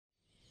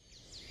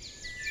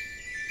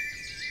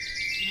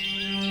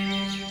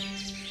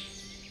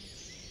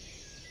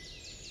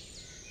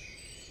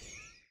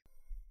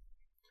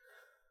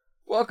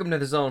Welcome to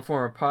the Zone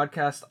Former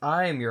podcast.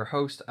 I am your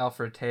host,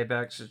 Alfred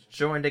Tabex,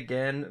 joined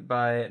again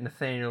by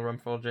Nathaniel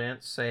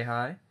Rumfeljance. Say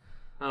hi.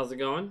 How's it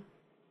going?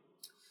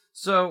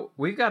 So,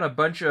 we've got a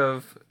bunch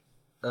of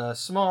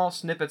small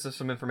snippets of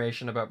some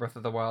information about Breath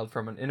of the Wild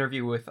from an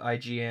interview with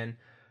IGN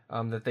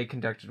that they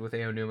conducted with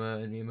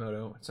Aonuma and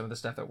Miyamoto, and some of the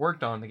stuff that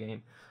worked on the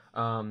game.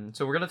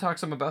 So we're going to talk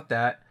some about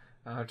that,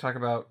 talk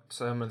about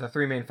some of the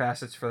three main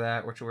facets for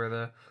that, which were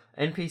the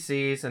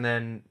NPCs and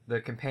then the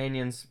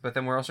companions, but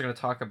then we're also going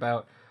to talk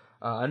about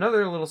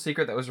another little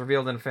secret that was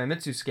revealed in a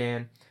Famitsu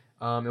scan,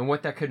 and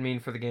what that could mean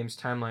for the game's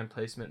timeline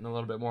placement, and a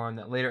little bit more on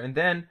that later. And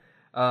then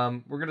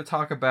we're going to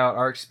talk about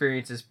our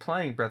experiences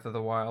playing Breath of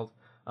the Wild.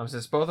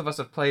 Since both of us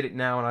have played it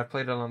now, and I've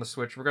played it on the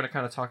Switch, we're going to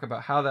kind of talk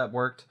about how that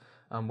worked,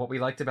 what we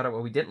liked about it,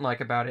 what we didn't like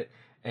about it,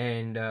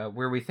 and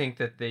where we think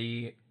that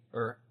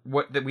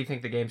we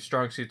think the game's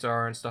strong suits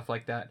are, and stuff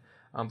like that.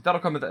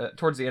 That'll come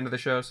towards the end of the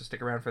show, so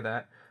stick around for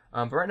that.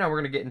 But right now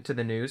we're going to get into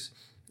the news.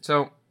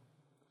 So,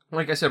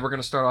 like I said, we're going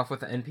to start off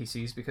with the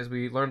NPCs because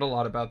we learned a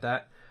lot about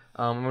that.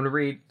 I'm going to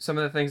read some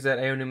of the things that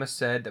Aonuma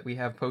said that we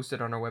have posted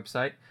on our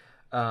website,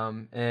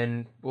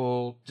 and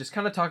we'll just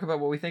kind of talk about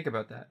what we think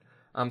about that.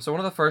 So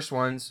one of the first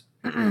ones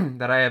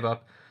that I have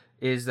up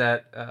is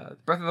that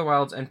Breath of the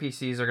Wild's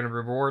NPCs are going to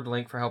reward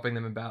Link for helping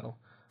them in battle.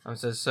 It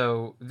says,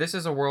 so this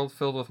is a world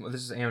filled with...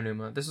 This is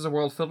Aonuma. This is a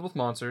world filled with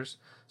monsters,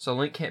 so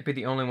Link can't be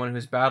the only one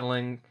who's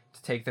battling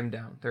to take them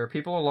down. There are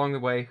people along the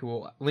way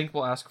Link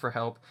will ask for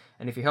help,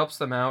 and if he helps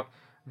them out,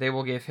 they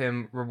will give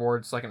him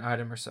rewards like an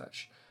item or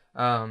such.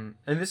 And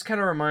this kind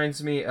of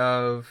reminds me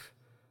of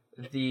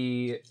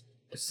the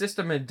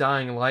system in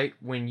Dying Light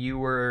when you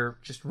were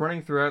just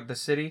running throughout the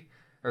city,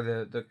 or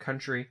the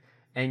country,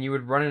 and you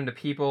would run into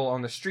people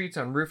on the streets,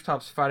 on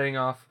rooftops, fighting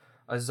off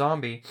a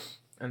zombie,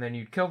 and then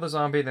you'd kill the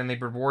zombie, then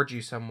they'd reward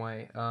you some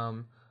way,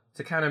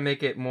 to kind of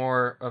make it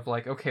more of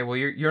like, okay, well,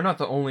 you're not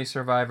the only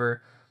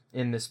survivor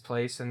in this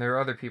place, and there are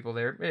other people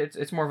there.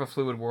 It's more of a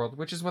fluid world,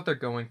 which is what they're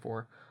going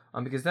for.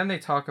 Because then they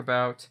talk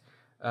about,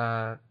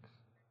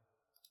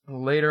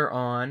 later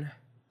on,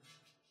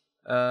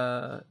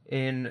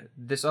 in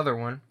this other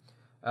one,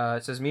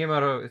 it says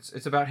Miyamoto,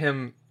 it's about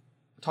him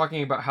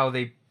talking about how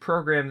they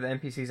programmed the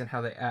NPCs and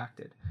how they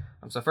acted.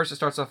 So first it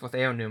starts off with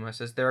Aonuma. It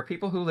says, there are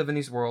people who live in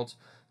these worlds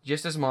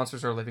just as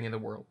monsters are living in the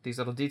world. These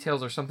little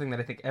details are something that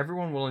I think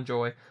everyone will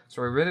enjoy,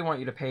 so I really want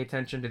you to pay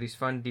attention to these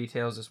fun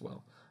details as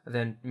well. And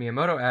then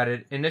Miyamoto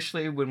added,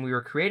 initially when we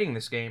were creating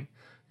this game,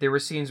 there were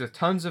scenes with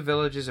tons of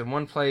villages in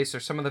one place, or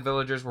some of the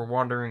villagers were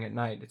wandering at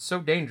night. It's so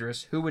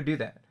dangerous. Who would do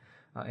that?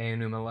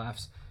 Aonuma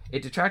laughs.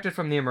 It detracted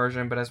from the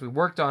immersion, but as we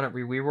worked on it,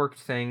 we reworked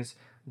things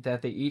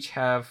that they each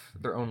have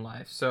their own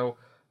life. So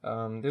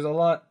there's a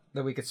lot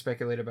that we could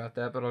speculate about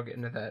that, but I'll get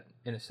into that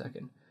in a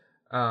second.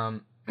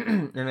 And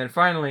then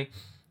finally,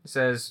 it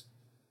says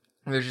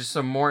there's just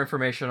some more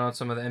information on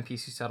some of the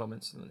NPC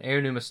settlements. And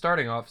Aonuma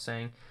starting off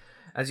saying,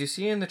 as you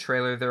see in the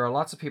trailer, there are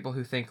lots of people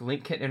who think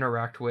Link can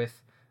interact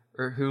with,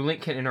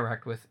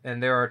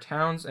 and there are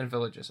towns and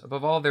villages.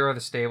 Above all, there are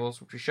the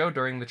stables, which we showed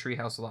during the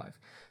Treehouse Live.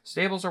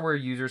 Stables are where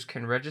users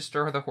can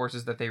register the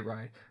horses that they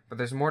ride, but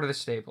there's more to the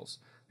stables.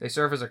 They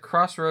serve as a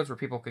crossroads where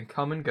people can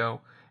come and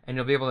go, and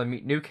you'll be able to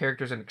meet new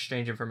characters and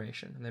exchange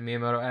information. And then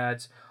Miyamoto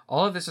adds,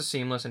 all of this is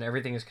seamless and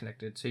everything is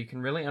connected, so you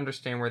can really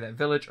understand where that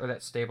village or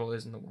that stable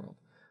is in the world.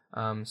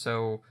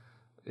 So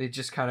it's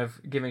just kind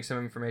of giving some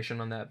information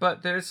on that.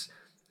 But there's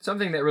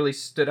something that really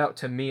stood out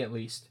to me, at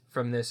least,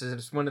 from this, is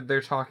it's when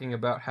they're talking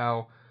about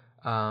how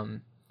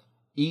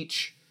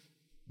each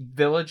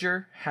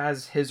villager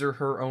has his or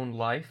her own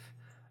life.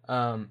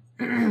 And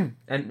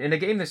in a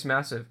game this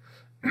massive,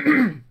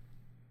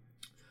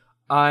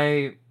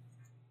 I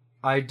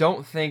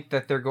don't think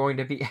that they're going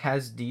to be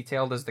as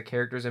detailed as the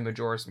characters in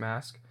Majora's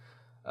Mask.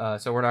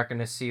 So we're not going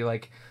to see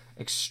like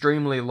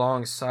extremely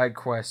long side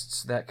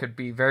quests that could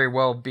be very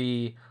well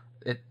be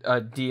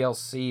a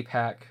DLC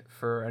pack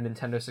for a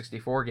Nintendo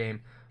 64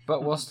 game.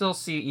 But we'll still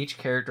see each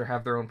character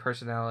have their own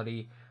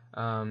personality,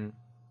 and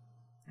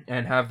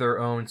have their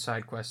own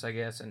side quests, I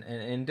guess, and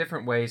in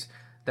different ways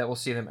that we'll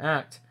see them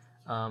act.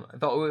 I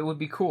thought it would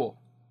be cool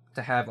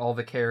to have all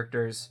the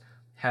characters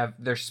have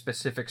their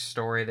specific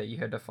story that you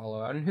had to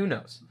follow out, and who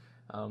knows?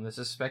 This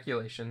is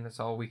speculation. That's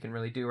all we can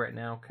really do right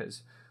now,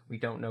 because we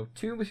don't know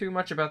too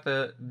much about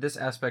this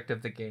aspect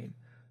of the game.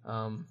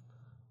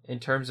 In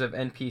terms of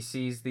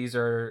NPCs, these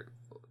are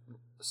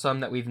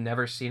some that we've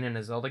never seen in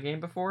a Zelda game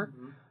before.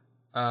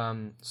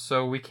 Mm-hmm.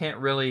 So we can't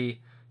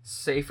really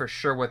say for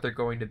sure what they're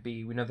going to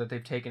be. We know that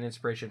they've taken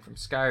inspiration from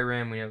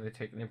Skyrim. We know they've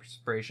taken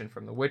inspiration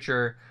from The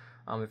Witcher,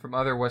 and from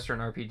other Western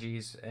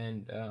RPGs,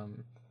 and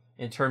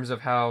in terms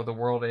of how the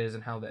world is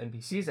and how the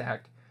NPCs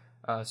act.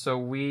 So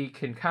we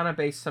can kind of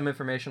base some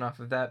information off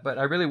of that, but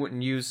I really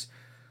wouldn't use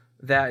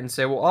that and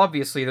say, well,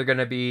 obviously they're going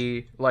to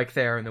be like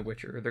they are in The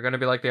Witcher. They're going to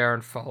be like they are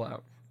in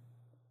Fallout.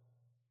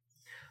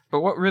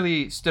 But what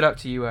really stood out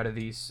to you out of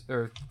these,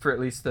 or for at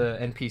least the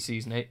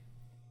NPCs, Nate?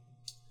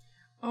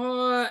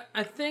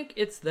 I think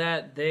it's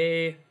that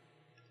they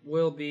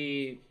will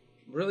be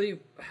really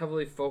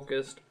heavily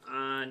focused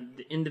on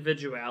the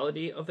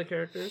individuality of the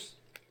characters.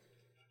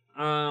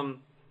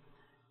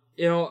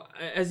 You know,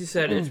 as you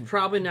said, it's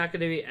probably not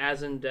going to be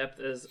as in depth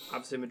as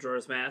obviously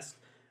Majora's Mask,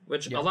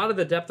 which a lot of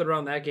the depth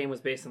around that game was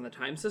based on the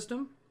time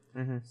system.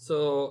 Mm-hmm.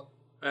 So,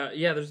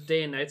 yeah, there's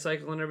day and night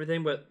cycle and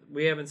everything, but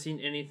we haven't seen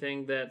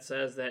anything that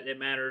says that it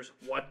matters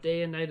what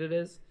day and night it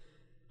is.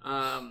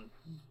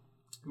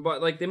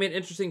 But like they made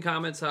interesting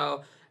comments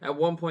how at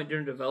one point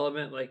during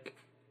development, like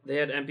they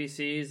had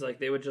NPCs, like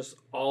they would just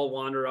all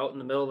wander out in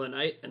the middle of the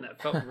night, and that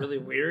felt really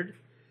weird.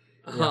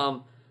 Yeah.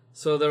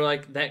 So they're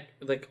like that,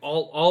 like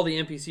all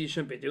the NPCs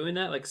shouldn't be doing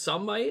that. Like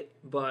some might,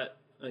 but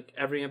like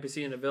every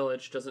NPC in a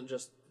village doesn't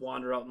just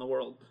wander out in the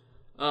world.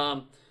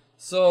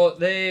 So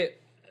I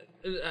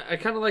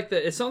kind of like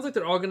that. It sounds like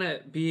they're all gonna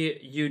be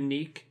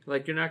unique.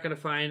 Like you're not gonna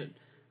find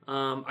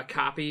a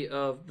copy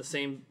of the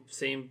same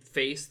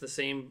face, the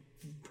same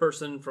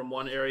person from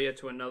one area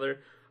to another.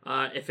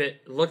 If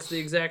it looks the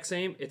exact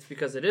same, it's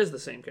because it is the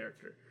same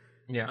character.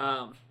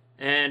 Yeah.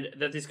 And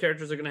that these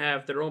characters are going to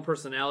have their own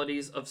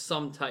personalities of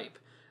some type.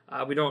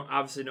 We don't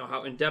obviously know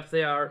how in-depth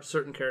they are.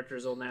 Certain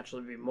characters will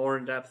naturally be more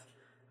in-depth.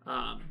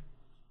 And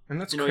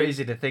that's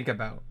crazy to think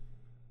about.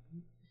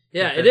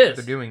 Yeah, it is.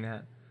 They're doing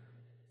that.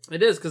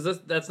 It is,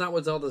 because that's not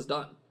what Zelda's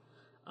done.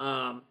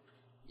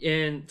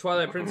 In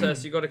Twilight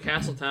Princess, you go to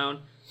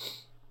Castletown,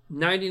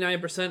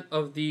 99%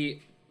 of the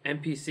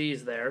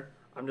NPCs there,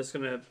 I'm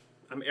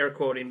air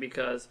quoting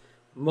because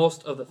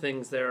most of the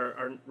things there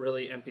aren't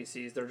really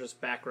NPCs. They're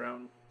just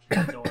background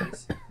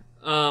noise.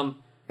 But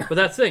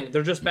that's the thing.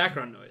 They're just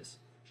background noise.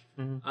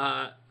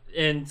 Mm-hmm.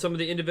 And some of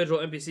the individual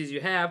NPCs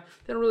you have,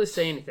 they don't really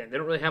say anything. They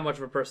don't really have much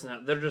of a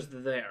personality. They're just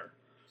there.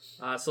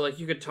 So like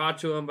you could talk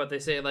to them, but they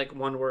say like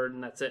one word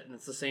and that's it. And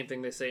it's the same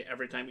thing they say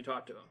every time you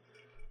talk to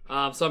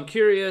them. So I'm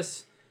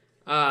curious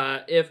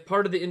if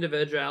part of the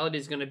individuality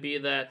is going to be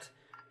that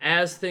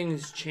as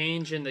things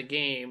change in the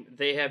game,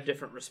 they have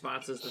different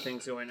responses to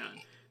things going on.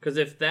 Because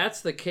if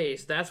that's the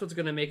case, that's what's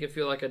going to make it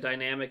feel like a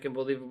dynamic and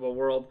believable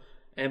world,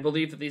 and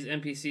believe that these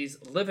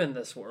NPCs live in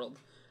this world.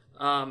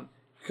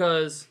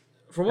 Because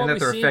from what we've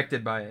seen, they're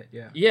affected by it.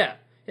 Yeah.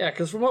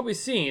 Because from what we've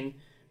seen,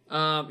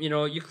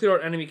 you clear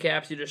out enemy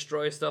caps, you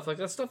destroy stuff like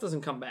that. Stuff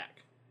doesn't come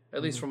back,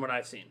 at least from what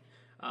I've seen.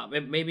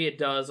 Maybe it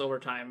does over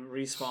time,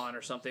 respawn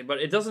or something, but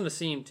it doesn't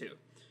seem to.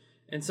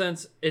 And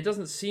since it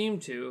doesn't seem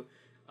to,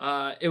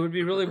 it would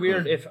be really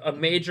weird if a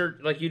major,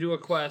 like you do a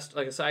quest,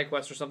 like a side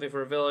quest or something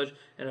for a village,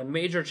 and a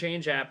major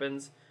change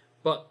happens,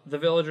 but the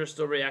villagers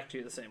still react to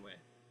you the same way.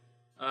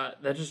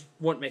 That just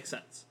wouldn't make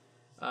sense.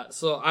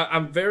 So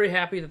I'm very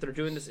happy that they're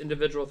doing this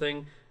individual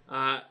thing.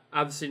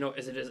 Obviously,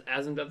 is it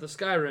as in-depth as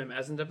Skyrim,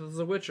 as in-depth as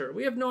The Witcher?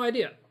 We have no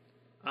idea.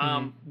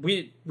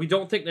 We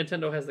don't think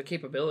Nintendo has the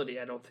capability,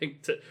 I don't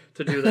think,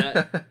 to do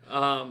that.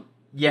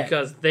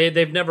 Because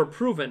they've never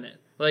proven it.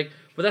 But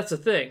that's the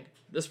thing.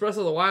 This Breath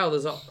of the Wild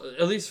is,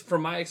 at least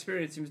from my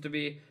experience, seems to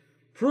be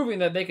proving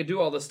that they could do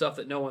all this stuff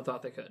that no one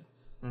thought they could.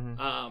 Mm-hmm.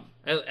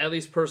 At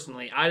least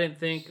personally, I didn't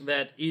think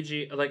that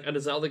a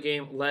Zelda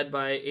game led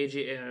by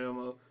Eiji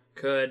Aonuma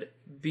could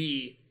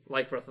be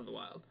like Breath of the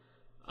Wild.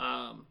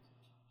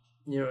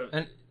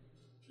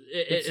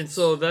 And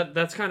so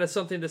that's kind of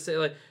something to say,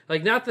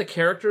 like not the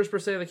characters per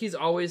se, like he's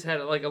always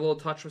had like a little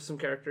touch with some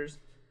characters,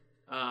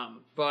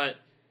 but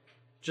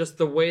just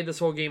the way this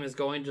whole game is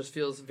going just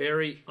feels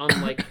very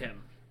unlike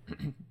him.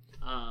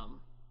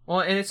 Well,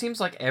 and it seems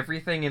like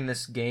everything in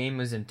this game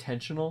is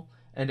intentional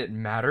and it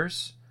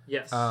matters.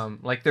 Yes.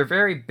 Like they're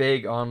very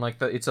big on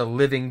it's a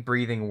living,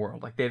 breathing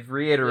world. Like they've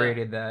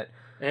reiterated that.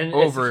 And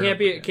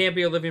it can't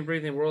be a living,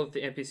 breathing world if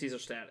the NPCs are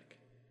static.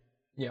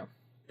 Yeah.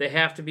 They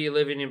have to be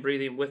living and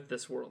breathing with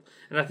this world.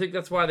 And I think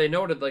that's why they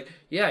noted,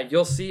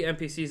 you'll see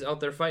NPCs out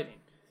there fighting.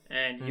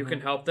 And you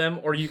can help them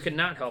or you can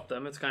not help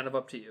them. It's kind of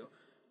up to you.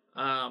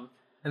 And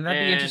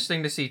that'd be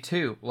interesting to see,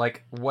 too.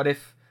 Like, what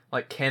if,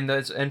 can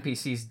those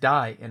NPCs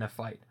die in a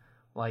fight?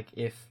 Like,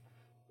 if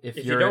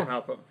you don't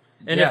help them.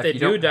 And if they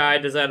do die,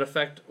 does that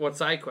affect what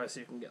side quests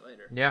you can get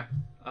later? Yeah.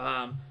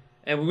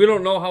 And we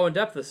don't know how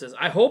in-depth this is.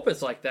 I hope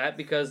it's like that,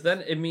 because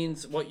then it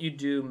means what you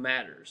do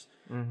matters.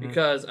 Mm-hmm.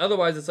 Because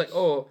otherwise it's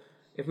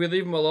if we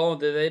leave them alone,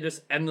 then they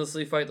just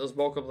endlessly fight those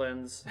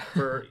bokoblins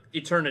for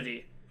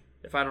eternity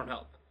if I don't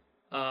help.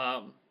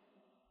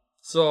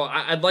 So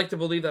I'd like to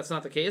believe that's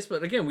not the case,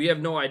 but again, we have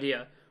no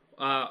idea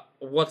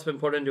what's been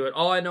put into it.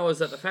 All I know is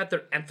that the fact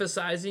they're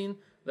emphasizing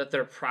that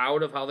they're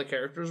proud of how the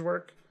characters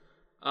work,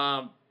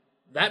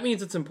 that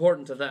means it's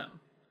important to them.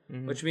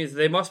 Mm-hmm. Which means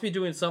they must be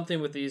doing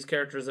something with these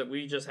characters that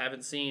we just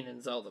haven't seen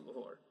in Zelda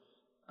before.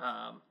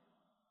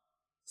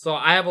 So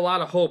I have a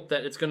lot of hope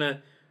that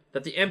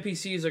that the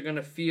NPCs are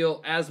gonna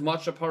feel as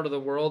much a part of the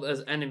world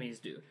as enemies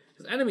do.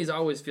 Because enemies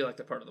always feel like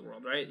they're part of the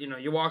world, right?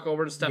 You walk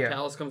over to Step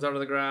Palace comes out of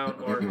the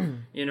ground, or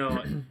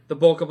the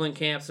Bokoblin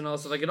camps and all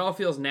this. It all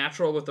feels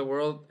natural with the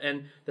world,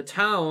 and the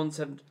towns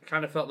have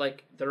kind of felt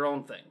like their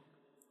own thing.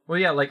 Well,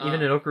 yeah,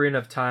 even in Ocarina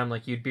of Time,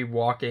 you'd be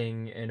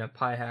walking and a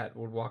Pie Hat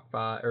would walk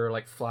by, or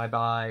fly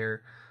by,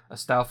 or a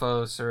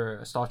Stalfos or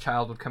a Star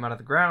Child would come out of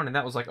the ground, and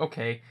that was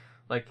okay,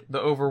 the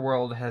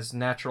overworld has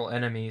natural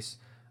enemies,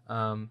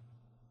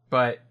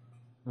 but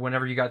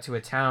whenever you got to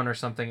a town or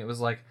something, it was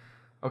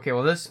okay,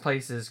 well, this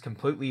place is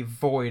completely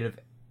void of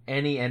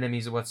any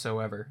enemies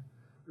whatsoever.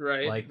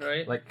 Right,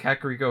 Like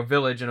Kakariko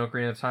Village in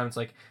Ocarina of Time, it's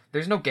like,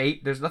 there's no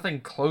gate, there's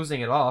nothing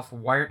closing it off.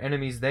 Why aren't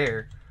enemies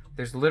there?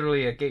 There's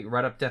literally a gate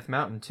right up Death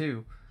Mountain,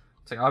 too.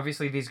 It's like,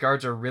 obviously these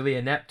guards are really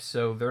inept,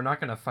 so they're not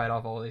going to fight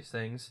off all these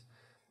things.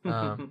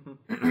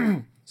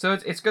 So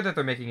it's good that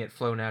they're making it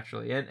flow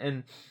naturally.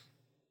 And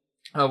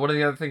one of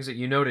the other things that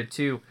you noted,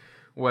 too,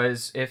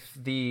 was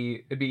it'd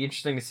be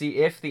interesting to see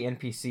if the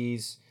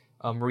NPCs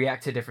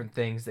react to different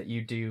things that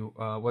you do,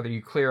 whether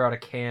you clear out a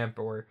camp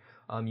or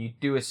you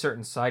do a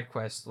certain side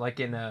quest. Like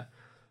in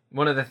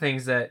one of the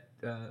things that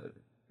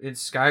in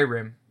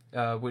Skyrim,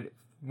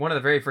 one of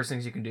the very first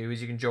things you can do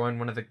is you can join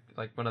one of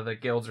the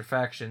guilds or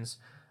factions,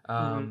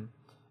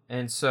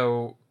 and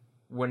so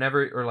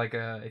whenever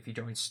if you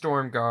join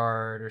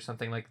Stormguard or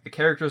something, like the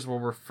characters will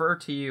refer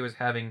to you as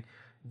having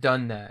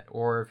done that,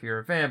 or if you're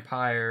a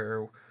vampire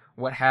or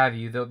what have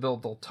you,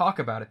 they'll talk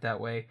about it that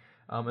way,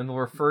 and they'll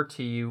refer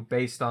to you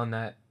based on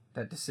that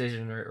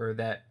decision or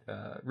that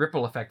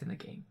ripple effect in the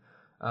game.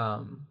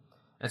 And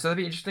so it'd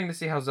be interesting to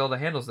see how Zelda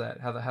handles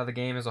that, how the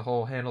game as a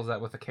whole handles that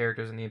with the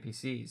characters and the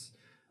NPCs.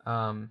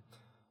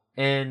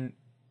 And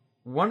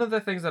one of the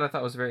things that I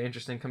thought was very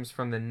interesting comes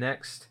from the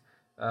next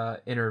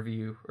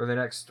interview, or the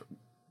next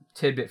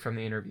tidbit from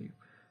the interview.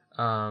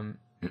 And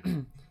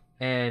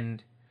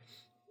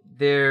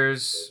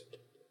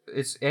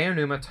it's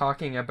Aonuma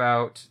talking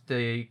about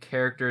the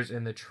characters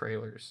in the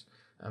trailers.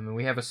 And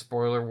we have a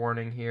spoiler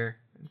warning here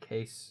in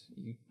case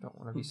you don't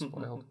want to be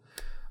spoiled.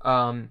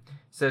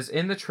 Says,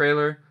 in the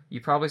trailer, you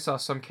probably saw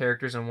some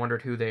characters and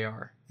wondered who they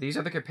are. These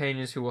are the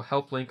companions who will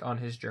help Link on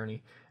his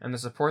journey, and the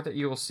support that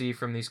you will see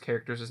from these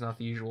characters is not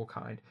the usual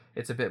kind.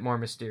 It's a bit more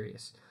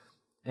mysterious.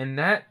 And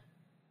that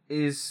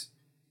is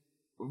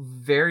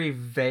very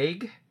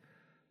vague.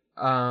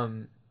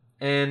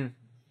 And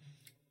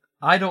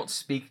I don't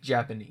speak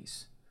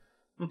Japanese.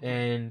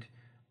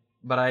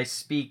 But I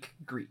speak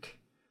Greek.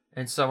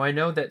 And so I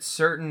know that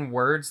certain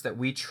words that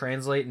we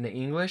translate into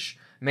English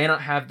may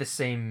not have the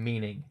same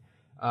meaning.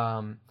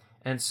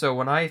 And so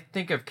when I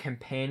think of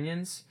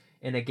companions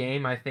in a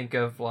game, I think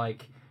of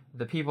like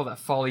the people that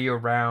follow you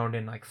around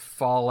in like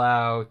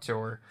Fallout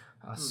or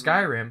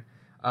Skyrim.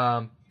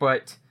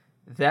 But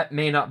that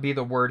may not be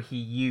the word he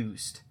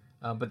used.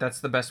 But that's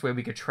the best way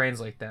we could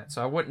translate that.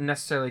 So I wouldn't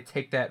necessarily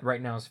take that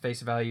right now as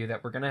face value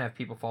that we're going to have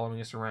people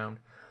following us around.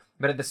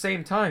 But at the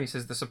same time, he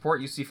says the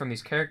support you see from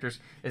these characters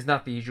is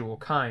not the usual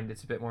kind.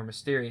 It's a bit more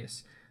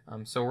mysterious.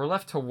 So we're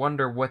left to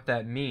wonder what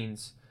that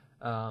means.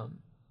 I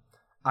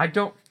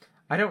don't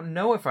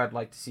know if I'd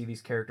like to see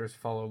these characters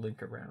follow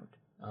Link around.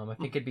 I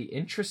think it'd be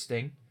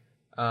interesting.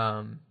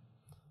 But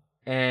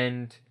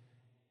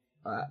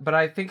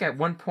I think at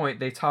one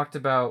point they talked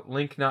about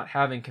Link not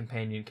having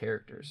companion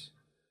characters.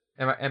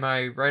 Am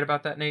I right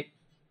about that, Nate?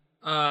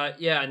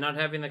 Yeah, not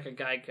having like a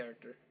guide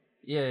character.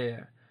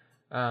 Yeah.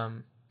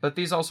 But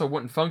these also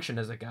wouldn't function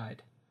as a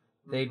guide.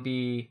 They'd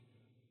be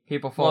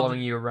people following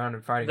you around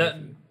and fighting with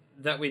you.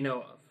 That we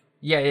know of.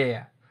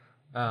 Yeah.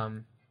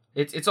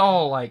 It's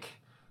all like,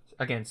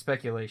 again,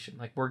 speculation.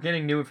 Like, we're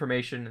getting new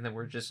information and then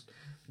we're just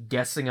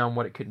guessing on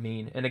what it could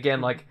mean. And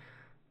again, like,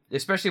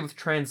 especially with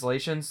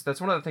translations, that's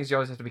one of the things you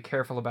always have to be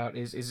careful about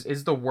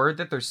is the word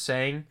that they're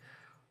saying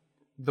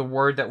the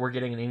word that we're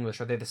getting in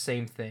English? Are they the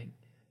same thing?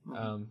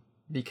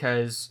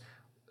 Because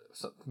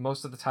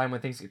most of the time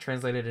when things get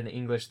translated in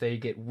English, they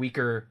get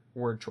weaker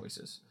word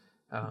choices.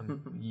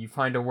 You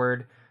find a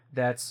word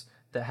that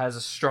has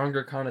a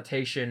stronger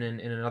connotation in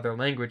another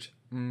language.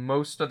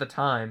 Most of the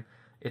time,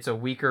 it's a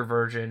weaker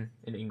version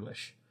in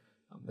English.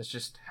 That's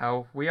just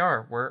how we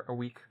are. We're a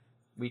weak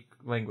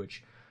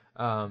language.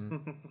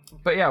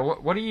 But yeah,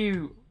 what are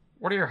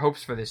your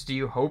hopes for this? Do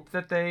you hope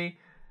that they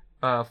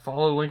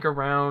follow Link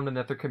around and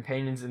that they're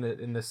companions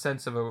in the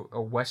sense of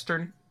a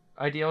Western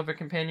ideal of a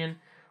companion,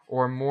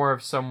 or more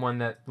of someone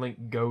that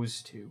Link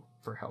goes to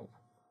for help?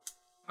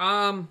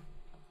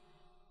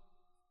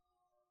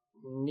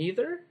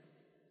 Neither.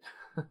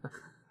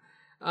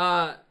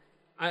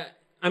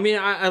 I mean,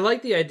 I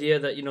like the idea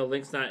that,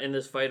 Link's not in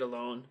this fight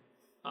alone,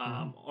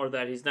 or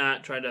that he's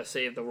not trying to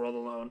save the world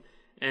alone.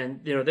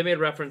 And, they made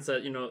reference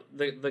that,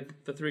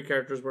 the three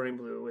characters wearing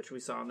blue, which we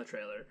saw in the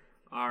trailer,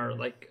 are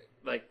like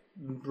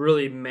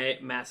really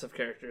massive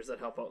characters that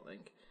help out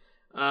Link.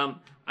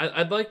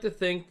 I'd like to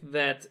think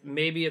that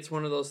maybe it's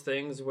one of those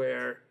things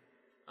where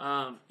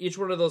each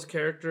one of those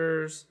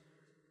characters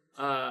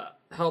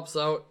helps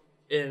out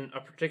in a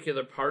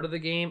particular part of the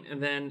game,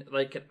 and then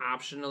can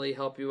optionally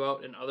help you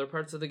out in other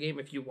parts of the game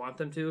if you want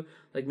them to.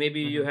 Like maybe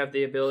you have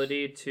the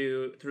ability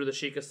to, through the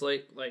Sheikah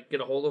Slate,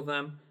 get a hold of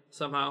them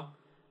somehow,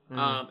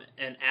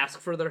 and ask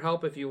for their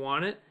help if you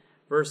want it,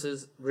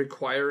 versus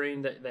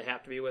requiring that they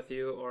have to be with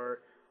you, or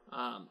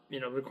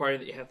requiring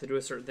that you have to do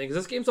a certain thing.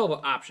 Because this game's all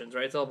about options,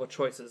 right? It's all about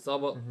choices. It's all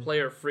about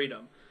player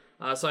freedom.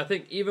 So I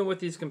think even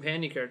with these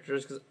companion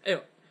characters, because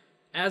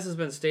as has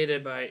been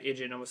stated by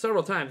AJ Noma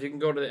several times, you can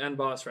go to the end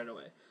boss right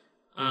away.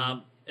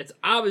 It's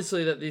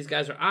obviously that these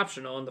guys are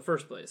optional in the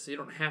first place, so you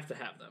don't have to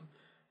have them.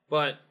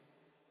 But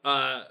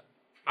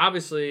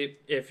obviously,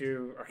 if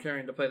you are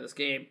caring to play this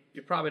game,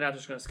 you're probably not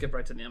just going to skip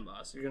right to the end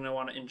boss. You're going to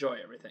want to enjoy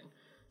everything.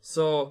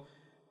 So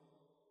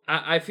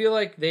I feel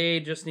like they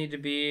just need to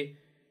be,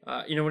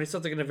 when he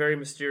says it in a very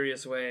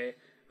mysterious way.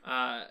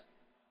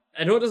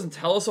 I know it doesn't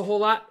tell us a whole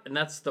lot, and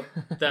that's the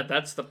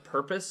that's the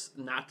purpose,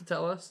 not to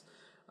tell us,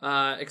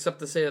 except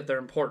to say that they're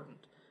important.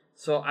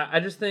 So I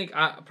just think,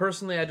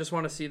 personally, I just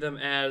want to see them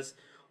as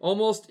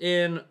almost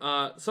in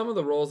some of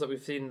the roles that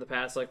we've seen in the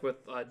past, like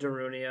with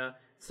Darunia,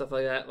 stuff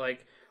like that,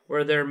 like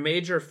where they're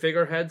major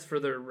figureheads for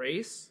their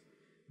race,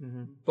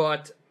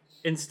 but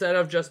instead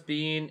of just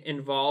being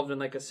involved in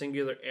like a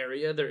singular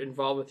area, they're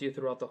involved with you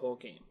throughout the whole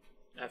game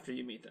after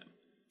you meet them,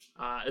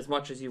 as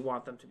much as you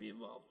want them to be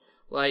involved.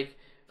 Like,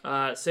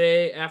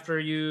 say after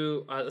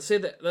you,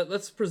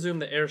 let's presume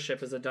the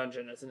airship is a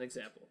dungeon as an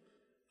example,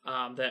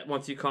 that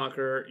once you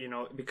conquer,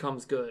 it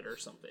becomes good or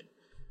something.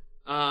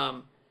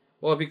 Well,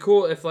 it'd be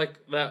cool if like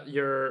that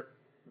your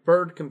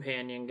bird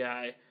companion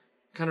guy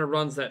kind of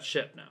runs that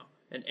ship now,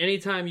 and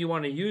anytime you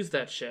want to use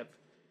that ship,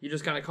 you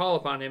just kind of call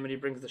upon him and he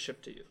brings the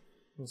ship to you.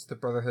 It's the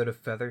Brotherhood of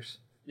Feathers.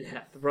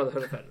 Yeah, the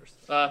Brotherhood of Feathers.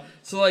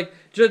 So like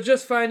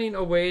just finding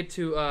a way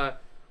to,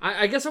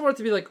 I guess I want it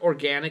to be like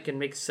organic and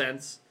make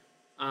sense.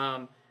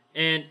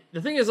 And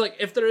the thing is, like,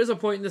 if there is a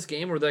point in this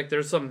game where like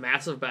there's some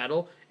massive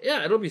battle,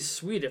 yeah, it'll be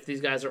sweet if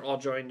these guys are all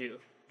joined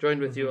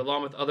with you,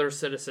 along with other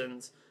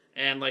citizens,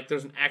 and like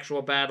there's an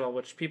actual battle,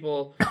 which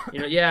people,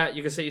 yeah,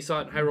 you can say you saw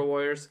it in Hyrule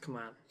Warriors. Come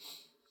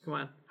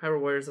on, Hyrule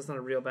Warriors, that's not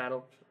a real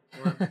battle.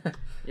 Come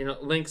on.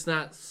 Link's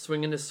not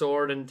swinging his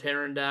sword and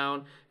tearing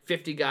down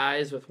 50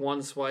 guys with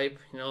one swipe.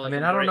 Like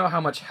I don't know how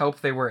much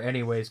help they were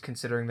anyways,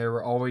 considering they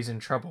were always in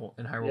trouble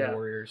in Hyrule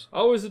Warriors.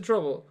 Always in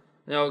trouble.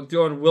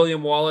 Doing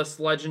William Wallace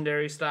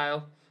legendary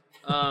style.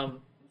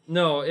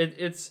 No,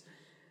 it's.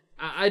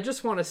 I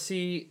just want to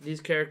see these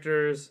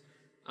characters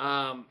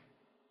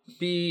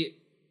be,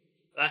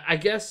 I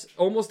guess,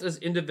 almost as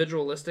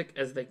individualistic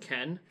as they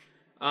can.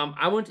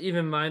 I wouldn't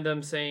even mind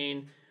them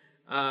saying,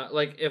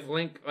 like, if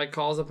Link like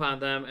calls upon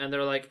them and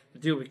they're like,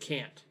 "Dude, we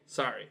can't.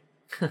 Sorry,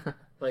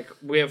 like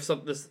we have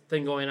this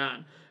thing going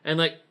on," and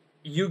like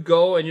you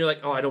go and you're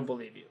like, "Oh, I don't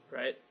believe you,"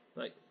 right?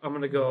 Like I'm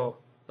gonna go.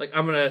 Like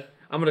I'm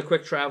gonna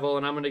quick travel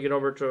and I'm gonna get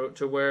over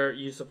to where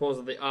you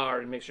supposedly are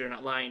and make sure you're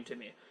not lying to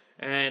me.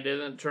 And then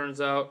it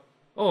turns out,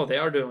 oh, they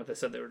are doing what they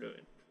said they were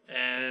doing,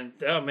 and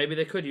maybe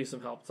they could use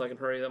some help so I can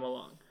hurry them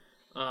along.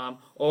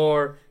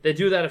 Or they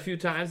do that a few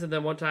times and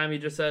then one time he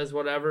just says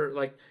whatever,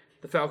 like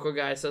the Falco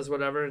guy says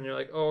whatever, and you're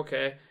like, oh,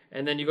 okay.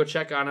 And then you go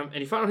check on him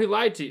and you find out he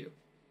lied to you.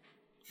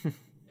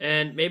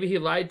 And maybe he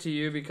lied to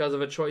you because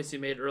of a choice you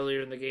made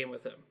earlier in the game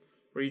with him,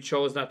 where you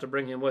chose not to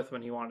bring him with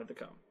when he wanted to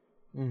come.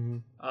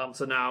 Mm-hmm.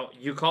 So now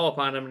you call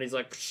upon him and he's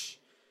like, psh,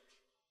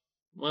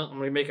 well, I'm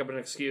going to make up an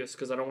excuse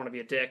because I don't want to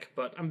be a dick,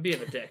 but I'm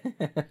being a dick.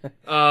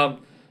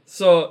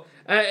 So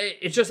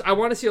it's just, I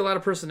want to see a lot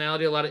of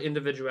personality, a lot of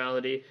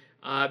individuality,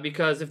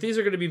 because if these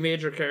are going to be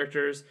major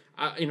characters,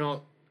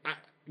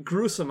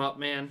 gruesome up,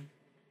 man.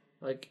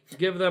 Like,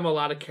 give them a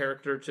lot of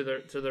character to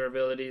their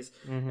abilities,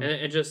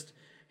 and just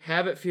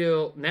have it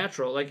feel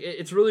natural. Like,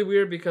 it's really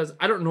weird because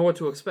I don't know what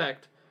to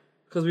expect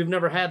because we've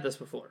never had this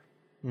before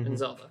in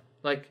Zelda.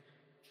 Like,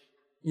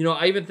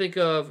 I even think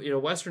of,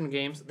 Western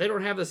games. They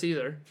don't have this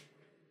either.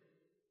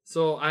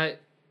 So I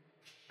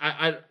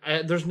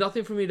there's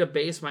nothing for me to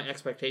base my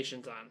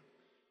expectations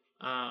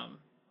on.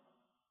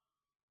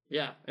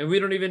 Yeah, and we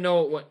don't even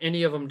know what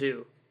any of them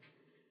do.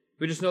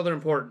 We just know they're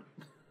important.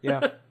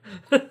 Yeah.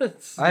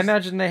 I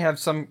imagine they have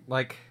some,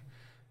 like...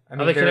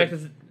 Are they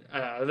connected?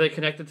 Are they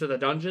connected to the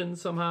dungeon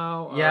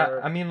somehow? Yeah,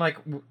 or... I mean, like,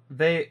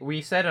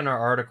 we said in our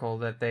article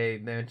that they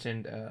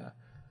mentioned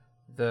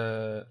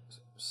the...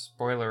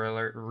 Spoiler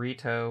alert,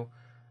 Rito,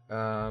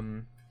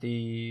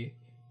 the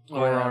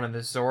Goron and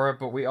the Zora,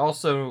 but we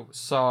also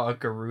saw a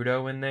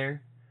Gerudo in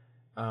there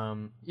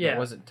that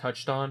wasn't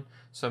touched on.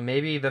 So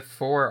maybe the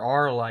four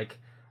are like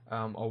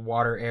a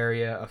water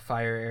area, a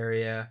fire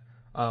area,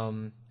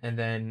 and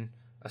then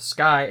a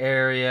sky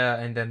area,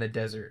 and then the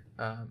desert.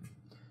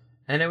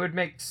 And it would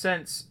make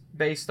sense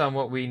based on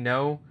what we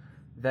know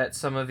that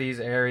some of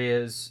these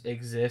areas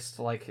exist,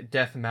 like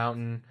Death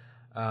Mountain,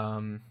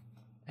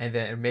 and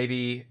then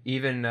maybe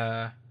even,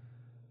 I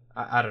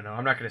don't know,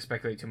 I'm not going to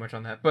speculate too much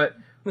on that, but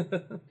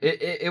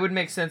it would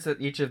make sense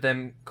that each of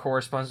them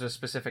corresponds to a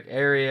specific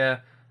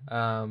area,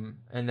 and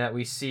that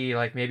we see,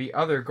 like, maybe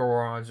other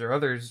Gorons or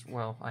others,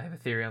 well, I have a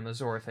theory on the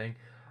Zora thing,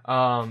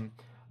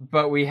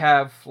 but we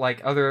have,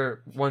 like,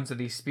 other ones of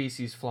these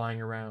species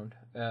flying around,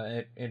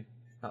 and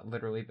not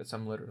literally, but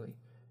some literally,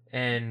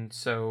 and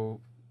so,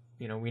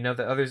 we know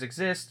that others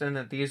exist, and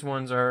that these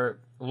ones are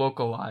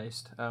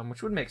localized,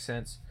 which would make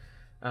sense.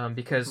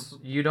 Because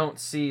you don't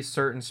see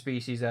certain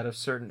species out of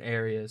certain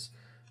areas.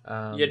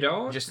 You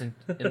don't? Just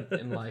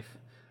in life.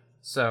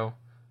 So,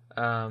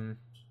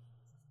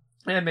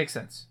 it makes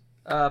sense.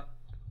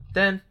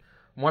 Then,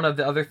 one of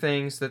the other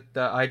things that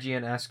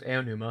IGN asked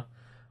Aonuma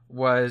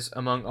was,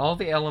 among all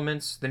the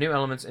new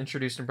elements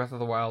introduced in Breath of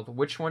the Wild,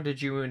 which one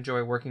did you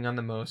enjoy working on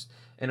the most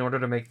in order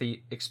to make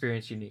the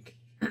experience unique?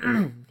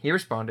 He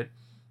responded,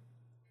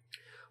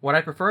 What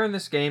I prefer in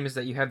this game is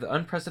that you have the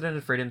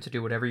unprecedented freedom to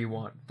do whatever you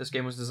want. This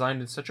game was designed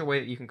in such a way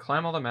that you can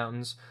climb all the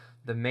mountains.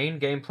 The main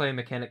gameplay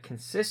mechanic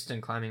consists in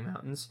climbing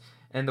mountains,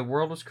 and the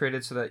world was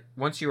created so that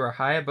once you are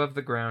high above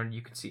the ground,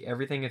 you can see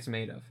everything it's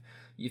made of.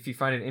 If you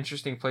find an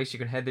interesting place, you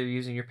can head there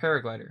using your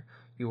paraglider.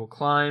 You will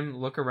climb,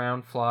 look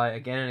around, fly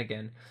again and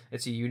again.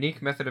 It's a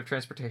unique method of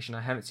transportation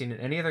I haven't seen in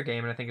any other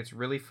game, and I think it's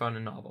really fun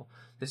and novel.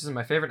 This is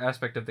my favorite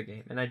aspect of the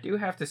game. And I do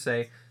have to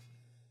say,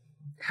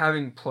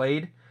 having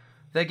played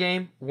the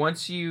game,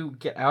 once you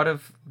get out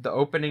of the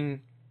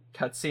opening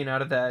cutscene,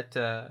 out of that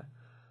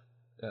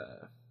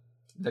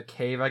the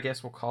cave, I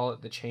guess we'll call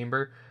it, the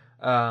chamber,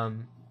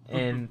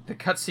 and the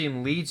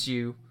cutscene leads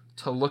you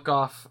to look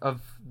off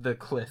of the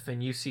cliff,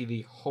 and you see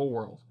the whole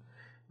world.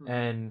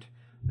 And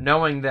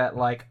knowing that,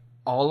 like,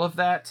 all of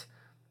that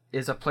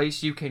is a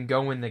place you can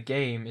go in the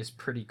game is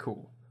pretty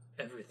cool.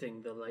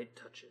 Everything the light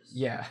touches.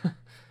 Yeah.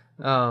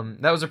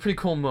 That was a pretty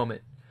cool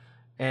moment.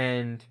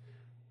 And,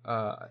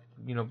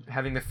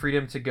 having the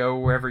freedom to go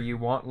wherever you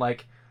want,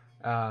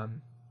 I'll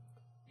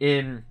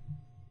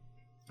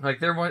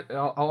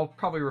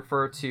probably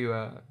refer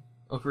to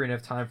Ocarina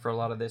of Time for a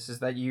lot of this, is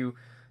that you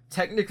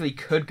technically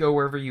could go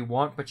wherever you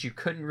want, but you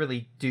couldn't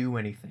really do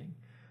anything.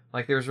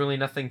 Like, there was really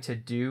nothing to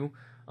do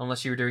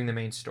unless you were doing the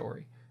main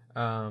story.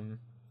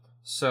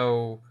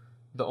 So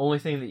the only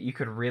thing that you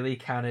could really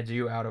kind of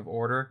do out of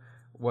order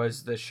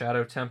was the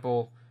Shadow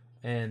Temple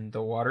and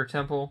the Water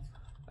Temple.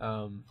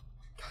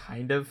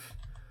 Kind of.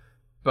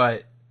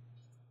 But,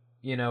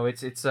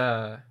 it's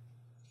a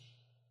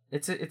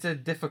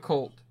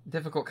difficult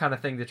kind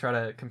of thing to try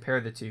to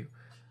compare the two.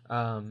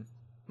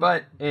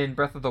 But in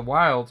Breath of the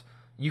Wild,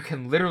 you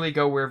can literally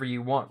go wherever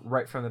you want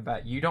right from the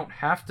bat. You don't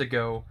have to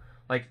go,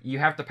 you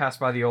have to pass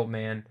by the old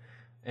man,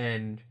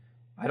 and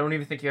I don't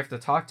even think you have to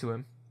talk to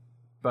him,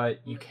 but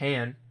you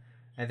can,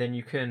 and then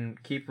you can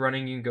keep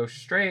running. You can go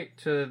straight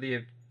to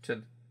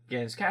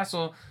Ganon's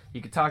castle.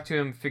 You can talk to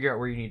him, figure out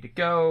where you need to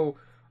go.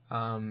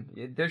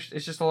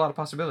 It's just a lot of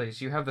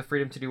possibilities. You have the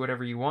freedom to do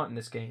whatever you want in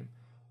this game,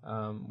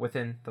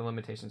 within the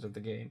limitations of the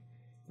game.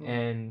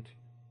 And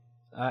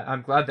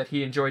I'm glad that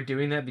he enjoyed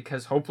doing that,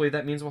 because hopefully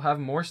that means we'll have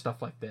more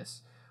stuff like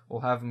this.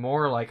 We'll have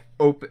more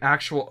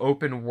actual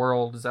open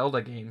world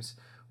Zelda games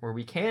where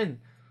we can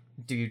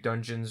do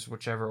dungeons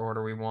whichever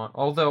order we want.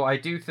 Although I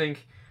do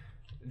think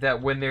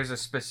that when there's a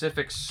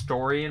specific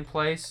story in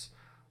place,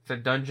 the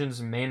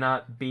dungeons may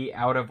not be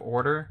out of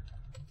order,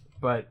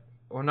 but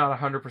we're not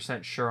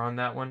 100% sure on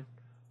that one.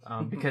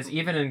 Because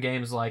even in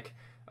games like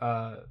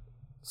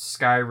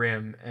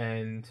Skyrim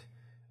and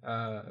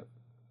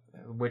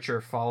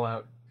Witcher,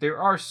 Fallout, there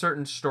are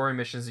certain story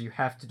missions that you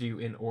have to do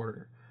in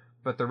order,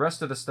 but the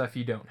rest of the stuff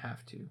you don't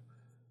have to.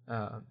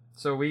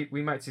 So we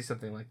might see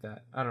something like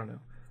that. I don't know.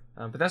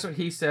 But that's what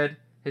he said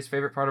his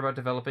favorite part about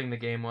developing the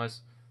game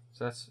was.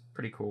 So that's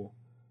pretty cool.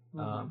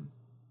 And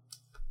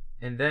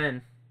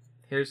then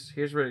here's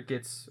where it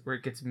gets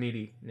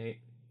meaty, Nate.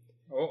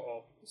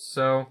 Uh-oh.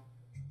 So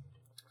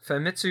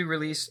Famitsu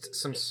released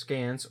some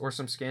scans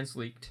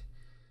leaked,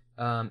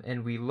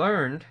 and we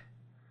learned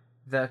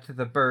that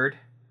the bird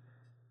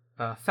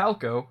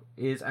Falco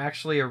is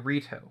actually a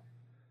Rito,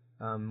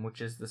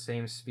 which is the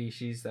same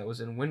species that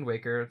was in Wind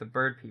Waker, the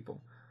bird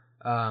people.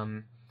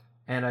 And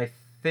I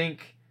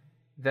think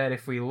that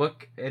if we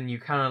look and you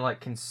kind of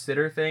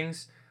consider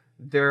things,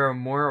 they're a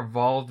more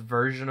evolved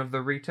version of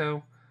the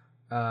Rito,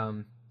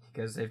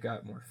 because they've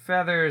got more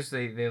feathers,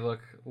 they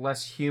look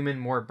less human,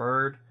 more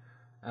bird.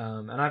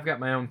 And I've got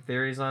my own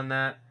theories on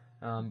that.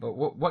 But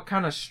what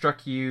kind of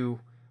struck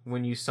you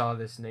when you saw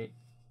this, Nate?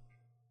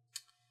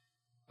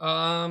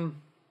 My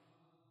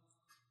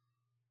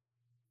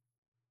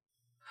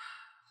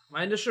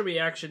initial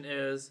reaction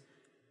is,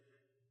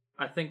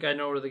 I think I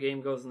know where the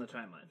game goes in the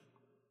timeline.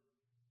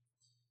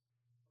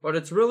 But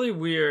it's really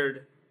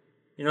weird,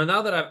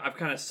 now that I've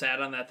kind of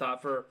sat on that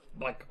thought for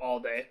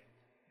all day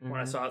when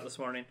I saw it this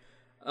morning.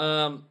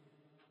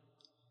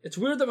 It's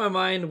weird that my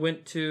mind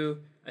went to,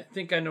 I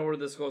think I know where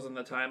this goes in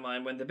the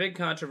timeline, when the big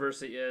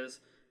controversy is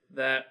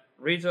that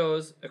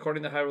Ritos,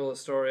 according to Hyrule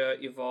Historia,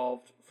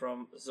 evolved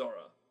from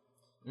Zora.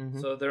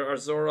 So there are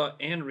Zora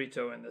and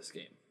Rito in this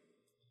game.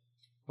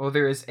 Well,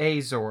 there is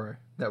a Zora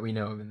that we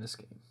know of in this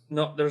game.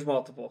 No, there's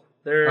multiple.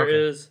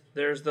 There's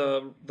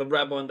the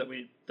red one that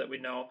we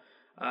know.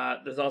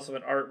 There's also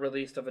an art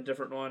released of a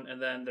different one,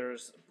 and then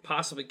there's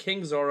possibly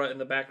King Zora in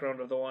the background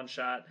of the one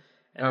shot,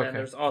 and then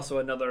there's also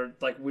another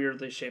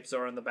weirdly shaped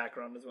Zora in the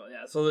background as well.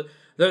 Yeah, so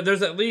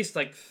there's at least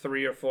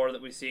 3 or 4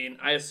 that we've seen.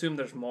 I assume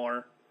there's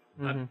more.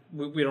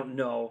 We don't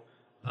know.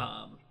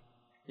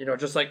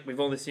 Just like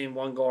we've only seen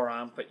one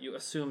Goron, but you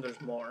assume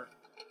there's more.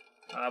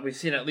 We've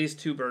seen at least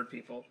 2 bird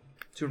people,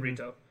 2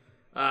 Rito.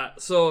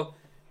 So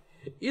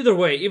either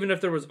way, even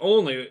if there was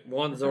only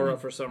one Zora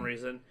for some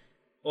reason,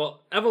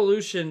 well,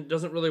 evolution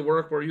doesn't really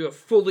work where you have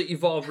fully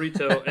evolved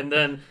Rito and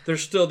then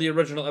there's still the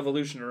original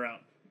evolution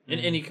around in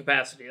any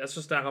capacity. That's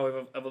just not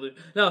how evolution.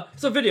 Now,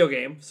 it's a video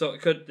game, so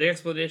the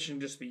explanation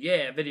could just be,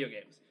 video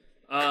games.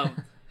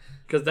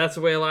 Because that's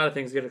the way a lot of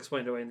things get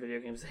explained away in video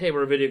games. Hey,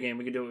 we're a video game,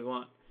 we can do what we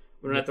want.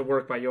 We don't have to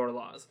work by your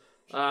laws.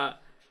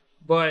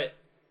 But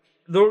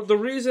the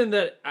reason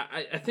that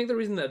I think the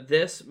reason that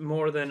this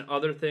more than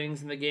other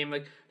things in the game,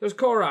 like there's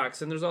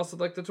Koroks and there's also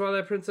like the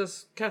Twilight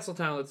Princess Castle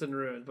Town that's in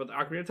ruins, but the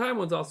Ocarina of Time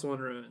one's also in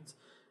ruins,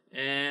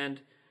 and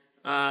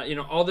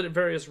all the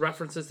various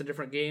references to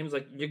different games.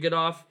 Like you get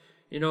off,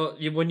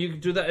 when you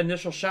do that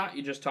initial shot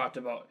you just talked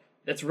about,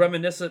 it's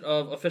reminiscent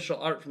of official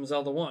art from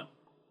Zelda 1.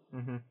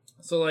 Mm-hmm.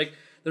 So like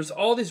there's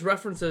all these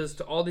references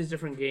to all these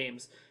different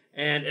games,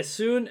 and as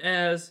soon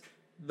as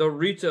the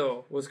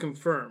Rito was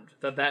confirmed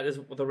that is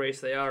the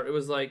race they are, it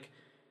was like,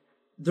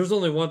 there's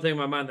only one thing in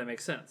my mind that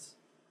makes sense.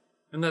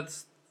 And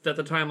that's that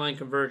the timeline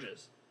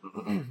converges.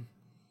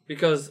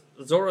 Because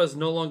Zoras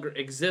no longer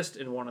exist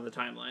in one of the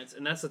timelines,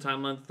 and that's the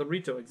timeline that the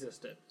Rito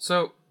existed.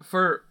 So,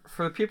 for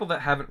the people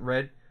that haven't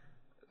read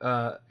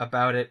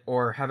about it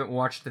or haven't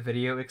watched the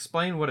video,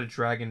 explain what a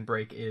dragon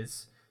break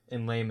is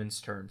in layman's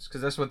terms.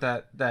 Because that's what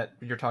that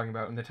you're talking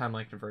about in the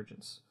timeline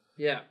convergence.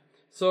 Yeah.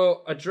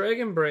 So, a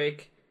dragon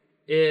break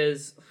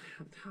is,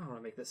 how do I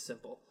make this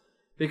simple?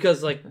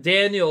 Because like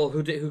Daniel,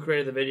 who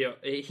created the video,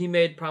 he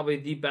made probably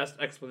the best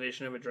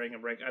explanation of a dragon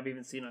break I've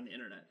even seen on the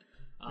internet.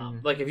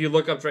 Like if you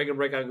look up dragon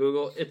break on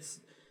Google,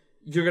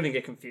 you're gonna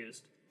get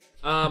confused.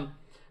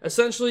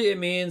 Essentially, it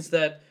means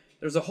that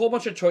there's a whole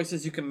bunch of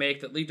choices you can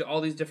make that lead to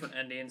all these different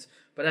endings,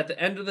 but at the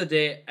end of the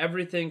day,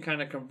 everything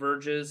kind of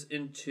converges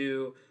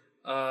into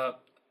a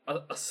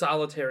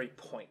solitary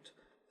point.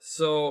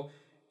 So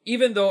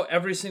even though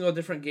every single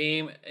different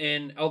game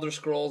in Elder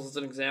Scrolls, as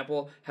an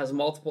example, has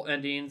multiple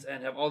endings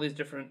and have all these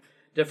different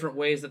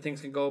ways that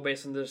things can go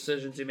based on the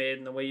decisions you made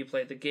and the way you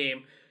played the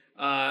game,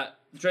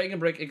 Dragon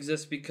Break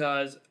exists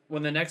because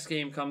when the next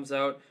game comes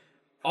out,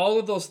 all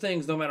of those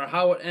things, no matter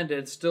how it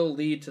ended, still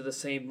lead to the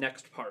same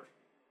next part.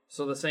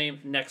 So the same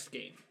next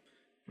game.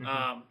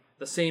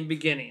 The same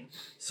beginning.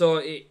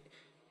 So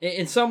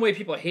in some way,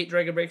 people hate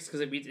Dragon Breaks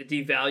because it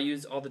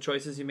devalues all the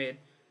choices you made.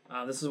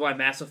 This is why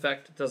Mass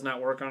Effect does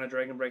not work on a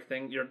Dragon Break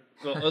thing.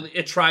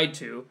 It tried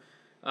to,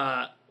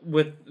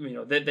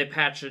 they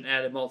patched and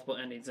added multiple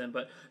endings in,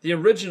 but the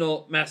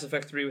original Mass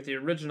Effect 3 with the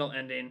original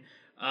ending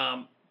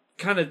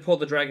kind of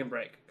pulled the Dragon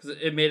Break because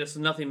it made it so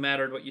nothing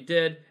mattered what you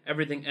did.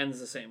 Everything ends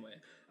the same way.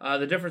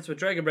 The difference with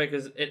Dragon Break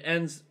is it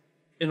ends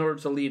in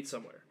order to lead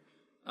somewhere,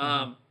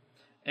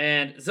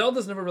 and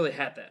Zelda's never really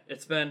had that.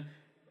 It's been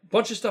a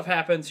bunch of stuff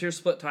happens. Here's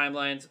split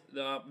timelines.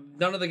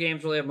 None of the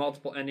games really have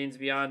multiple endings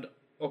beyond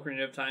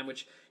Ocarina of Time,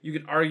 which you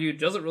could argue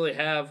doesn't really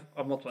have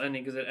a multiple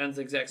ending because it ends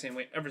the exact same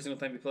way every single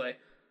time you play.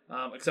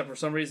 Except for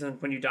some reason,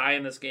 when you die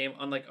in this game,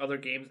 unlike other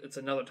games, it's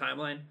another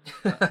timeline.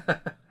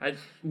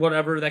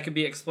 Whatever, that can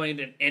be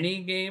explained in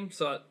any game,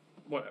 so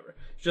whatever.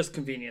 Just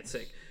convenience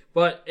sake.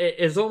 But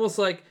it's almost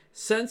like,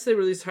 since they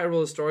released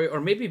Hyrule Historia,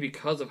 or maybe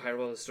because of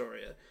Hyrule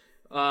Historia,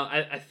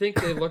 I think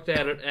they looked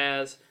at it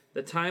as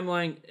the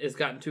timeline has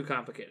gotten too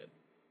complicated.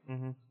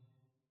 Mm-hmm.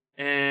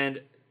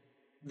 And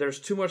there's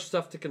too much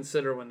stuff to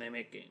consider when they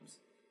make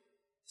games.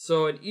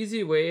 So an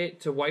easy way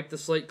to wipe the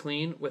slate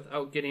clean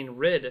without getting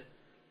rid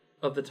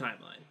of the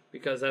timeline,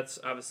 because that's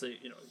obviously,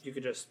 you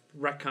could just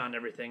retcon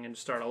everything and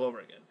start all over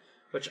again,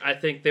 which I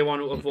think they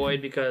want to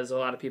avoid because a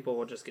lot of people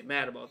will just get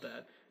mad about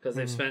that because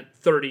they've spent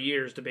 30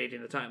 years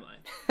debating the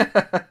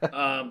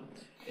timeline.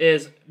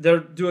 Is they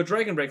do a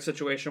Dragon Break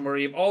situation where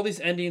you have all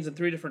these endings in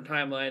 3 different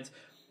timelines,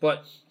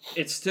 but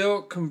it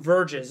still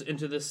converges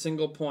into this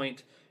single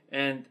point.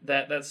 And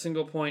that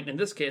single point, in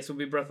this case, would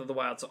be Breath of the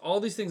Wild. So all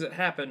these things that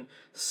happen,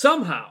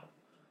 somehow,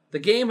 the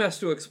game has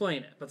to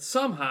explain it, but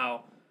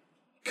somehow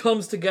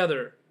comes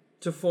together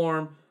to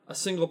form a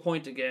single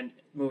point again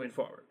moving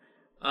forward.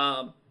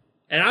 And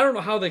I don't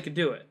know how they could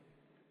do it.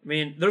 I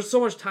mean, there's so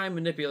much time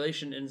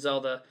manipulation in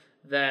Zelda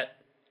that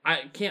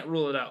I can't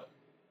rule it out.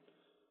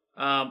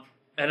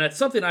 And it's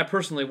something I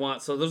personally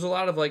want. So there's a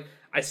lot of,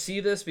 I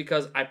see this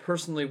because I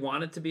personally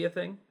want it to be a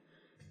thing.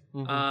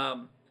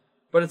 Mm-hmm.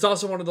 But it's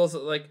also one of those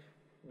that,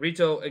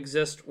 Rito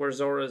exist where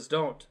Zoras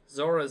don't.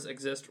 Zoras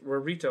exist where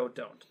Rito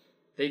don't.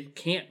 They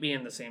can't be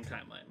in the same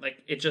timeline.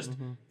 It just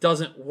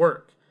doesn't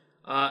work.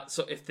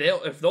 So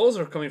if those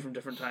are coming from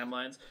different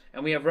timelines,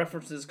 and we have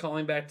references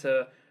calling back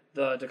to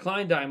the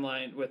Decline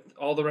timeline with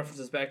all the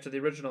references back to the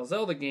original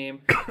Zelda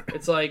game,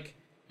 it's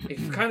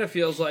it kind of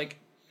feels like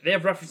they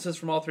have references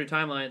from all 3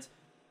 timelines.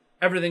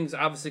 Everything's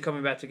obviously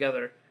coming back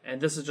together, and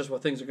this is just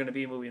what things are going to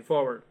be moving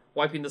forward.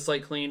 Wiping the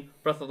slate clean,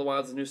 Breath of the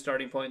Wild is a new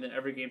starting point, and then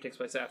every game takes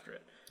place after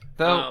it.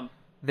 Though,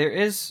 there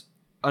is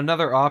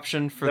another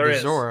option for the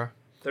Zora.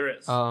 There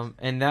is.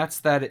 And that's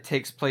that it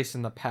takes place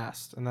in the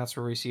past, and that's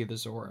where we see the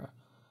Zora.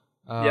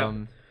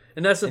 And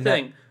that's the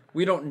thing.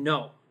 We don't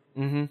know.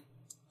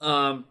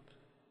 Mm-hmm.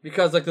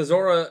 Because, the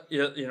Zora,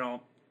 the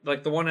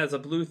one has a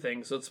blue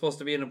thing, so it's supposed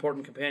to be an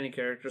important companion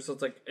character, so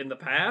it's in the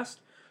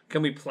past.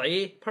 Can we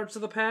play parts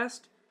of the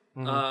past?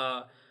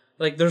 Mm-hmm.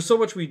 There's so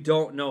much we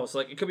don't know. So,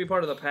 it could be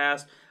part of the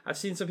past. I've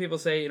seen some people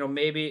say,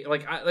 maybe,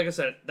 like I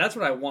said, that's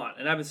what I want.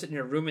 And I've been sitting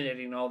here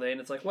ruminating all day,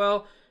 and it's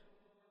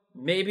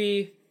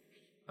maybe,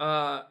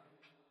 the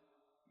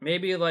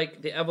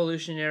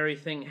evolutionary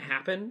thing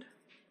happened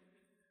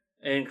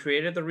and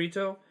created the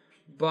Rito,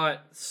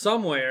 but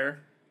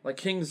somewhere like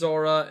King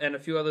Zora and a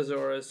few other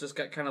Zoras just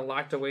got kind of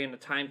locked away in a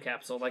time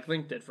capsule, like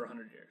Link did for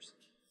 100 years.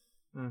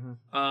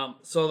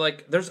 So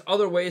like, there's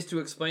other ways to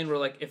explain where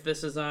like if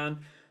this is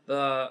on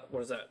the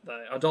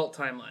the adult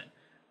timeline,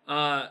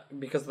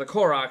 because of the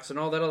Koroks and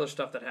all that other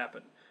stuff that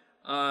happened,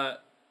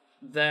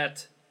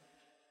 that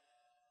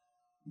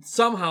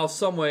somehow,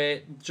 some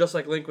way, just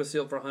like Link was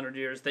sealed for 100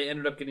 years, they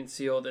ended up getting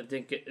sealed and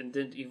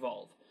didn't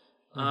evolve.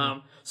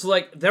 So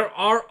like there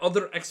are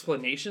other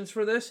explanations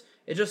for this.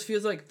 It just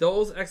feels like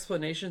those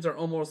explanations are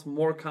almost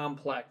more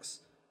complex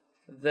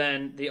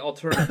than the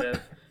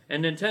alternative.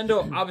 And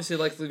Nintendo obviously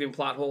likes leaving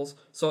plot holes.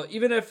 So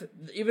even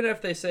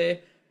if they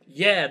say,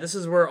 yeah, this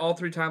is where all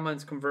three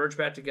timelines converge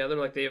back together,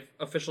 like they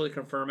officially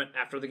confirm it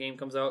after the game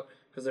comes out,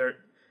 because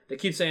they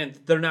keep saying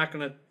they're not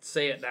going to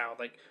say it now.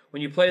 Like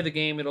when you play the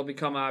game, it'll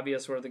become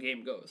obvious where the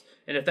game goes.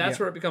 And if that's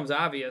where it becomes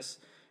obvious,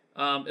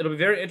 it'll be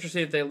very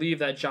interesting if they leave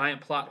that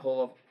giant plot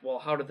hole of, well,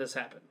 how did this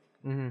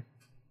happen?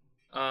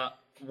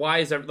 Why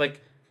is there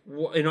like,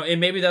 and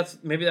maybe that's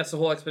the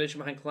whole explanation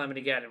behind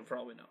Calamity Ganon, for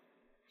all we know.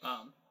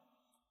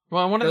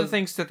 Well, one of the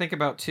things to think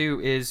about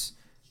too is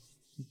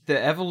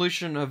the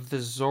evolution of the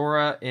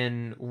Zora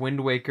in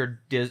Wind Waker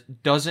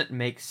doesn't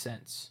make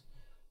sense.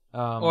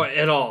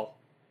 At all.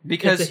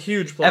 Because it's a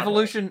huge plot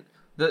evolution,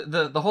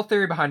 the whole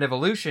theory behind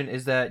evolution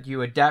is that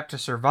you adapt to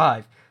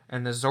survive,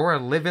 and the Zora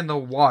live in the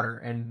water,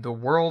 and the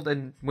world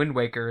in Wind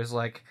Waker is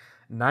like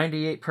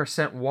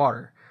 98%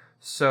 water.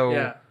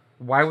 So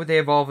why would they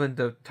evolve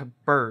into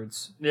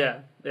birds?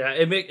 Yeah.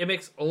 It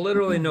makes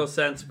literally no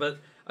sense. But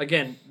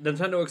again,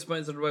 Nintendo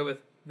explains it away with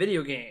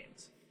video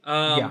games.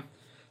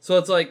 So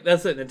it's like,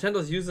 that's it.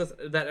 Nintendo's used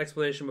that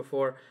explanation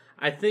before.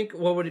 I think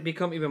what would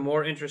become even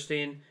more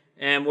interesting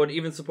and would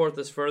even support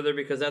this further,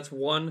 because that's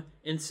one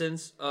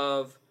instance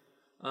of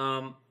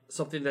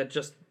something that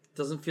just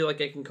doesn't feel like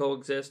it can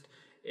coexist,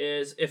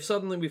 is if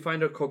suddenly we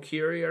find out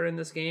Kokiri are in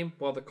this game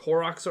while the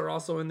Koroks are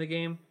also in the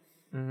game.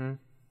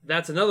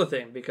 That's another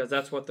thing, because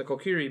that's what the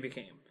Kokiri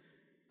became.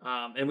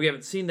 And we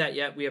haven't seen that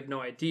yet. We have no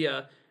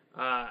idea.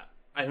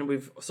 And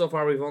we've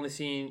only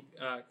seen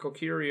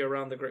Kokiri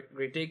around the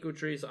Great Deku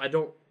Tree. So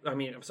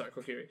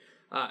Kokiri.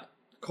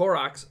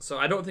 Koroks. So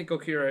I don't think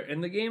Kokiri are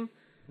in the game.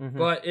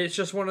 But it's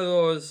just one of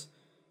those.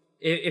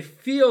 It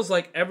feels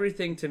like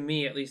everything, to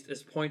me at least,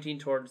 is pointing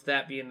towards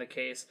that being the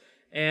case.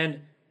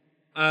 And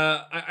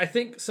I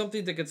think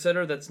something to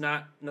consider that's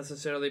not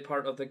necessarily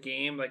part of the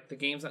game, like the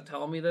game's not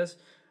telling me this.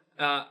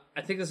 I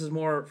think this is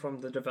more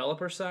from the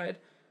developer side.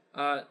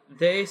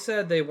 They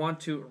said they want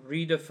to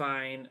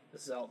redefine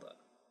Zelda.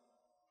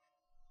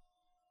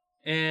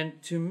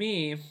 And to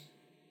me,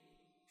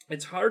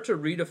 it's hard to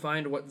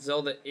redefine what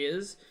Zelda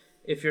is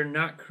if you're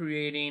not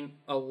creating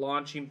a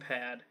launching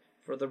pad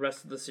for the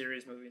rest of the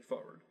series moving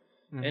forward.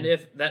 And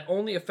if that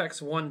only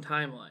affects one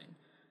timeline,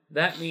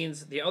 that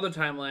means the other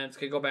timelines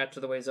could go back to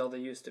the way Zelda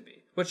used to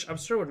be, which I'm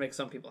sure would make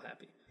some people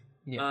happy.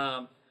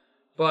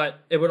 But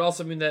it would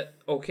also mean that,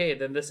 okay,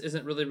 then this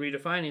isn't really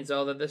redefining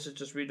Zelda, this is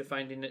just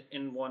redefining it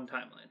in one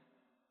timeline.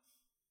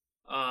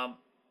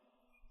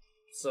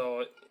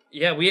 So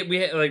yeah, we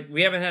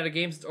haven't had a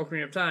game since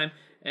Ocarina of Time,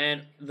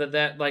 and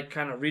that like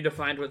kind of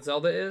redefined what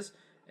Zelda is.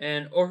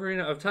 And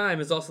Ocarina of Time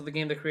is also the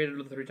game that created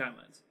the three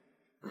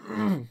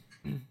timelines.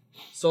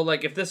 So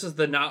like, if this is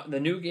the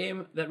new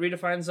game that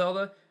redefines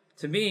Zelda,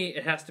 to me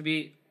it has to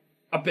be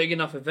a big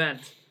enough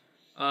event,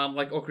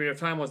 like Ocarina of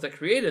Time was, that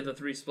created the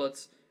three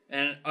splits,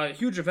 and a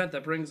huge event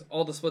that brings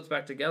all the splits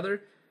back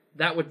together.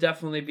 That would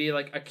definitely be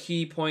like a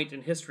key point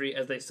in history,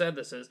 as they said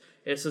this is.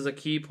 This is a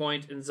key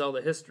point in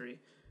Zelda history.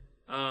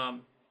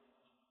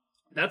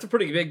 That's a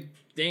pretty big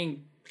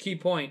dang key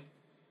point.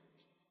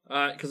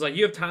 Because like,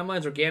 you have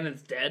timelines where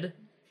Ganon's dead.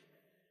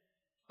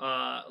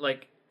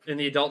 Like in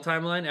the adult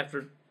timeline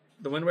after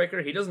the Wind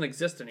Waker, he doesn't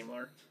exist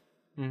anymore.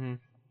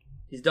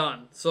 He's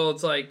done. So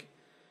it's like,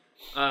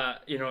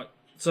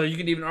 so you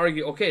can even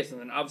argue, okay, so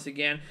then obviously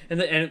Ganon,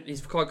 and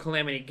he's called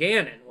Calamity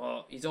Ganon.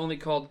 Well, he's only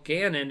called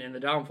Ganon in the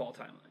Downfall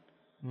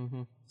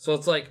timeline. So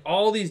it's like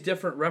all these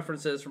different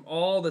references from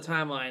all the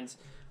timelines.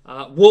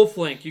 Wolf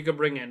Link you could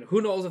bring in.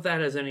 Who knows if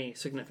that has any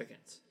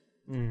significance?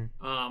 And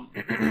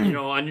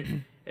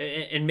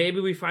maybe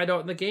we find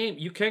out in the game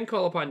you can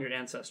call upon your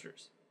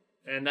ancestors,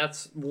 and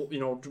that's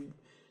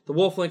the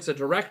Wolf Link's a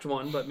direct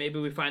one, but maybe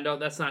we find out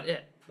that's not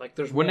it. Like,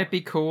 wouldn't it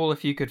be cool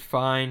if you could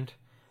find,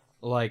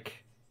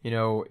 like,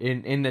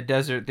 in the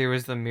desert there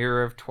was the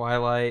Mirror of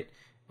Twilight.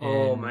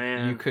 Oh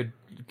man,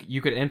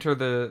 you could enter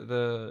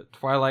the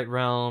Twilight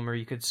Realm, or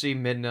you could see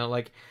Midna.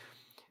 Like,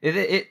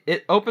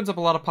 it opens up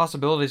a lot of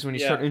possibilities when you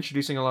start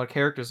introducing a lot of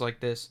characters like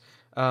this.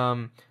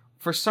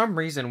 For some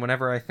reason,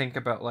 whenever I think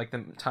about like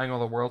them tying all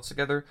the worlds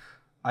together,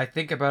 I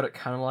think about it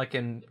kind of like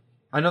in.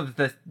 I know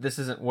that this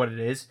isn't what it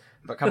is,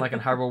 but kind of like in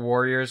Hyrule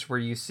Warriors, where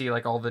you see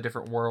like all the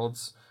different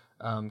worlds,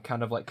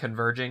 kind of like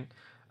converging.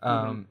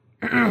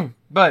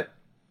 But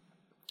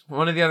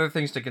one of the other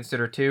things to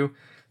consider too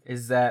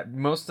is that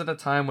most of the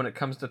time when it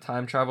comes to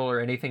time travel or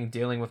anything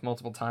dealing with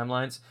multiple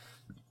timelines,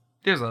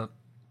 there's a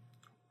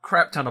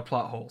crap ton of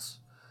plot holes.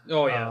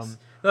 Oh yes.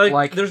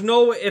 Like, there's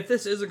no way, if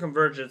this is a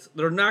convergence,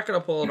 they're not going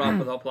to pull it off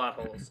without plot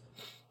holes.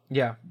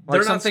 Yeah,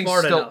 they're not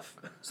smart enough.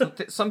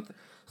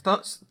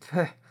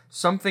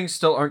 Some things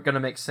still aren't going to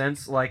make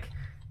sense. Like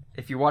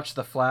if you watch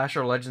The Flash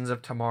or Legends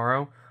of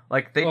Tomorrow,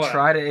 like they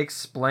try to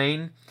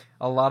explain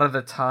a lot of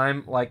the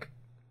time, like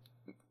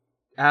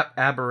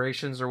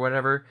aberrations or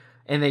whatever,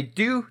 and they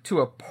do to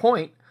a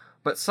point.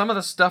 But some of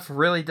the stuff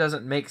really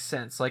doesn't make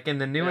sense. Like in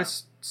the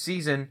newest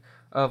season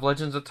of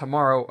Legends of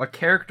Tomorrow, a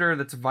character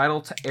that's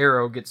vital to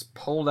Arrow gets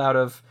pulled out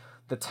of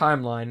the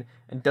timeline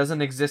and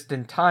doesn't exist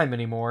in time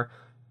anymore,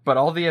 but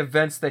all the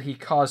events that he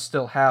caused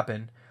still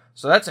happen.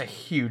 So that's a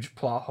huge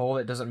plot hole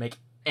that doesn't make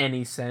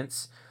any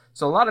sense.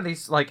 So a lot of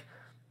these, like,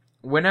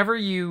 whenever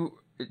you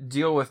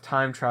deal with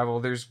time travel,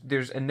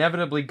 there's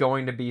inevitably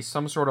going to be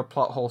some sort of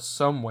plot hole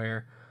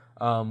somewhere,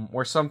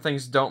 where some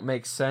things don't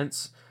make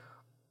sense,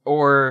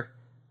 or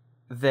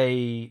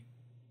they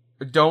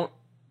don't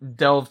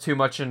delve too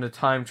much into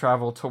time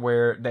travel to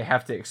where they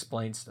have to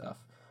explain stuff.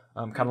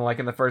 Kind of like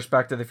in the first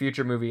Back to the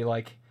Future movie,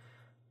 like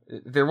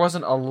there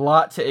wasn't a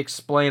lot to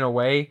explain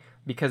away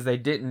because they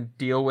didn't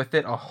deal with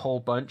it a whole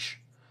bunch.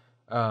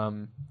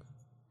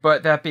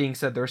 But that being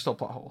said, there are still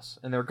plot holes,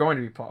 and there are going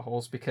to be plot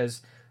holes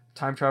because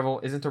time travel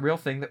isn't a real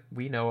thing that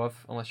we know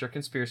of, unless you're a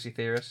conspiracy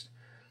theorist.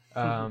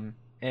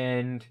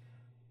 And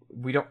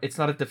it's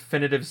not a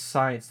definitive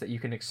science that you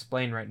can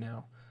explain right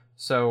now.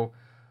 So,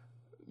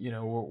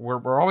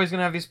 we're always going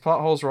to have these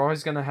plot holes. We're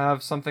always going to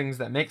have some things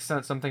that make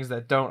sense, some things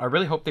that don't. I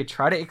really hope they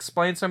try to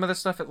explain some of this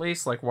stuff at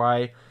least, like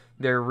why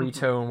they're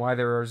Rito and why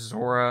they're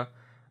Zora,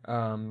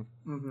 and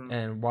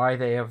why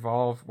they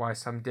evolved, why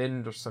some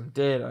didn't or some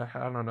did.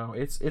 I don't know.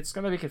 It's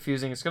going to be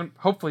confusing. It's going to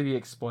hopefully be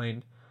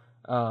explained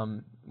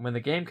when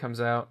the game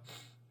comes out,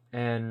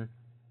 and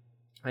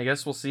I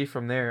guess we'll see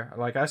from there.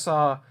 Like I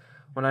saw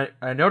when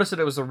I noticed that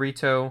it was a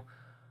Rito,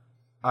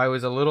 I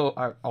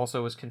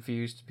also was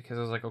confused because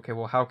I was like, okay,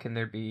 well, how can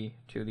there be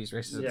two of these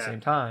races at the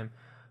same time?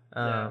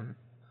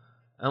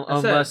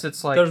 Unless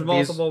it's like there's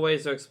multiple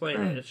ways to explain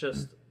it. It's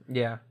just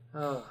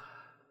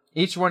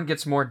each one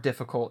gets more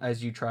difficult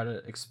as you try to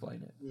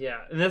explain it. Yeah,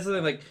 and that's the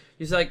thing. Like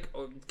you said, like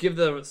give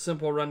the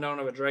simple rundown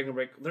of a Dragon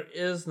Break. There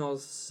is no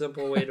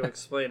simple way to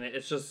explain it.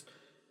 It's just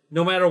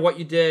no matter what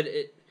you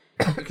did,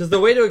 because the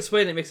way to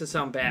explain it makes it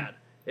sound bad.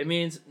 It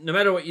means no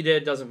matter what you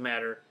did, it doesn't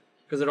matter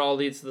because it all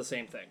leads to the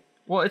same thing.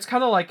 Well, it's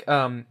kind of like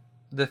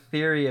the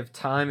theory of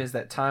time is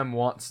that time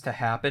wants to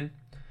happen.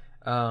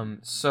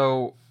 This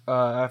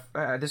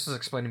was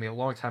explained to me a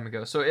long time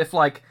ago. So if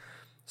like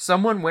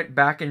someone went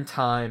back in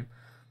time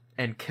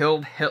and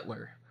killed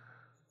Hitler,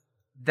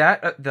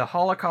 that the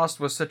Holocaust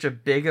was such a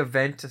big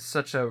event,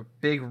 such a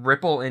big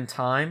ripple in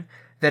time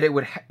that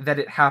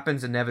it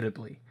happens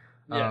inevitably.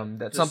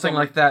 That something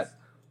like that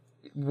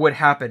would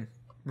happen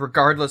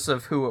regardless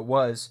of who it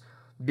was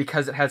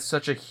because it had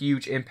such a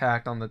huge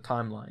impact on the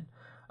timeline.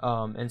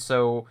 And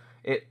so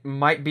it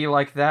might be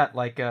like that.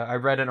 Like I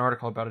read an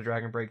article about a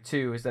Dragon Break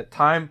 2, is that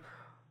time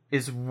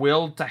is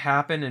willed to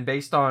happen, and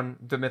based on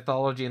the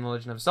mythology in The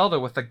Legend of Zelda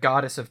with the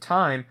goddess of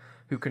time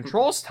who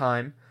controls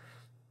time,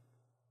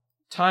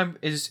 time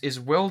is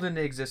willed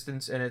into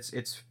existence, and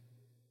it's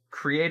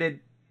created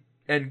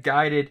and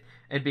guided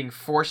and being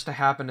forced to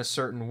happen a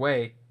certain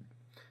way.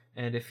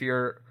 And if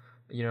you're,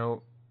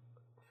 I'm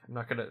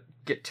not going to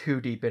get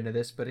too deep into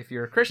this, but if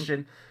you're a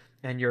Christian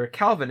and you're a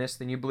Calvinist,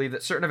 then you believe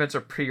that certain events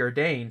are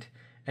preordained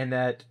and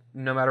that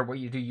no matter what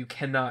you do, you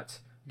cannot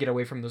get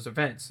away from those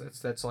events.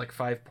 That's like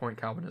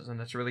 5-point Calvinism.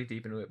 That's really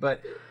deep into it.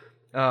 But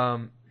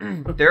that's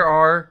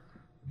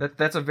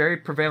a very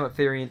prevalent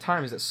theory in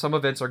time, is that some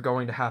events are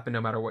going to happen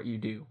no matter what you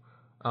do.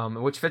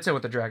 Which fits in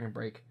with the Dragon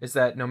Break, is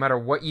that no matter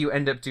what you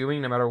end up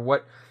doing, no matter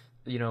what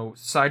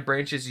side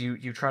branches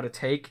you try to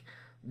take,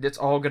 it's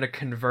all going to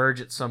converge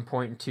at some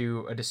point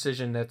into a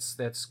decision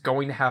that's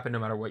going to happen no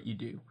matter what you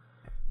do.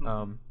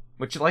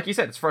 Which, like you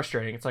said, it's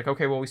frustrating. It's like,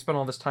 okay, well, we spent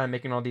all this time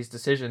making all these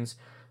decisions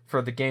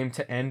for the game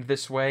to end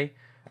this way.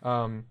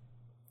 And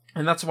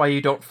that's why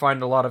you don't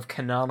find a lot of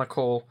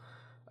canonical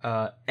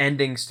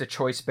endings to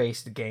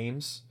choice-based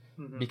games,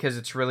 because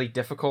it's really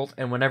difficult.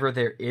 And whenever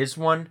there is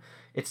one,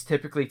 it's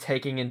typically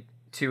taking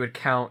into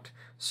account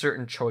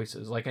certain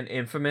choices, like an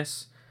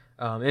Infamous.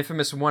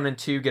 Infamous 1 and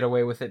 2 get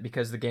away with it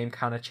because the game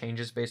kind of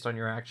changes based on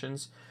your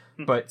actions.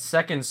 But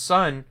Second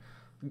Son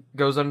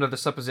goes under the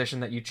supposition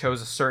that you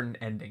chose a certain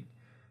ending.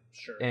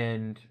 Sure.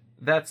 And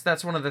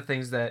that's one of the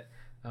things that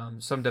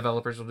some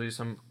developers will do,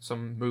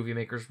 some movie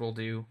makers will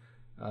do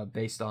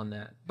based on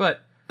that.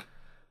 But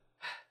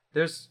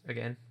there's,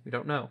 again, we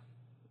don't know.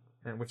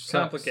 And which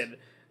sucks. Complicated.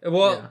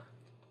 Well,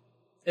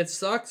 it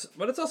sucks,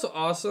 but it's also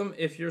awesome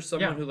if you're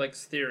someone who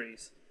likes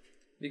theories.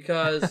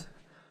 Because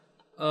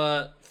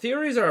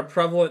theories are a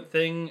prevalent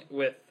thing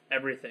with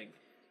everything.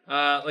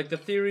 Like the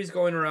theories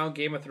going around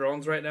Game of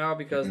Thrones right now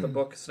because the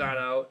book's not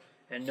out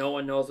and no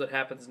one knows what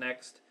happens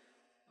next.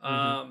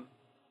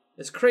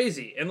 It's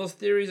crazy. And those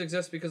theories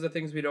exist because of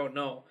things we don't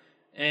know.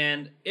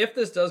 And if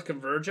this does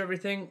converge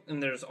everything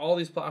and there's all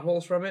these plot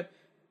holes from it,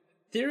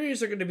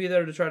 theories are going to be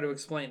there to try to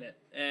explain it.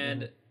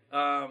 And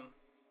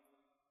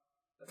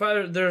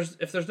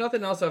if there's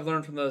nothing else I've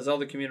learned from the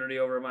Zelda community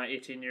over my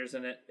 18 years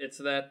in it, it's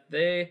that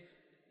they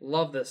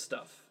love this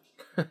stuff.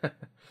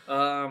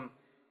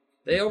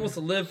 They almost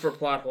live for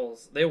plot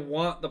holes. They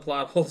want the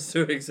plot holes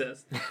to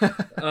exist.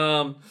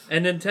 And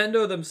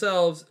Nintendo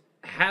themselves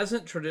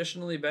hasn't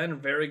traditionally been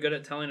very good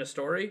at telling a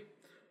story,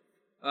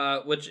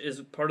 which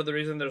is part of the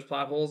reason there's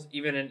plot holes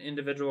even in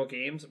individual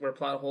games where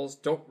plot holes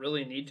don't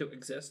really need to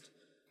exist.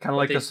 Kind of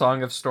like the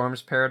Song of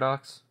Storms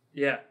paradox.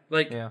 Yeah,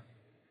 like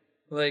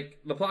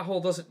the plot hole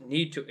doesn't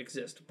need to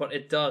exist, but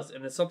it does,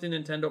 and it's something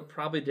Nintendo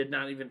probably did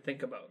not even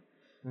think about.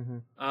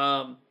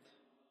 Mm-hmm.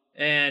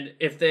 And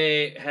if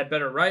they had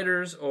better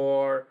writers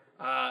or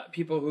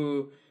people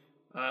who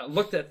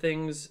looked at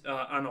things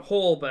on a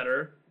whole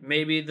better,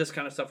 maybe this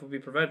kind of stuff would be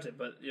prevented.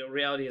 But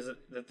reality is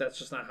that that's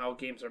just not how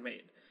games are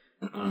made.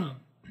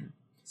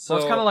 So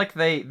it's kind of like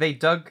they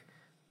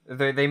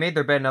made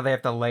their bed, now they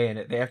have to lay in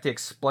it. They have to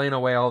explain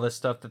away all this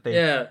stuff that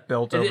they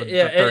built over the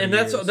 30 and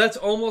years. That's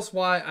almost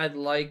why I'd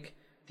like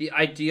the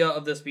idea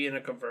of this being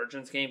a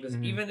convergence game, because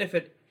even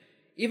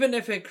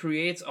if it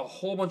creates a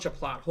whole bunch of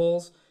plot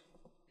holes,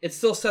 it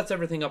still sets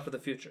everything up for the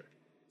future.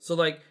 So,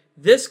 like,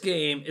 this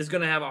game is going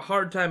to have a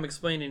hard time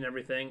explaining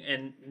everything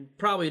and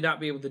probably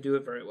not be able to do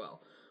it very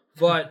well.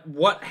 But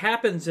what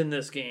happens in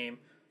this game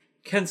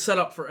can set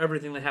up for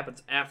everything that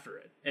happens after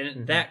it.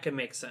 And that can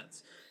make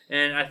sense.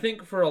 And I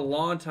think for a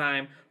long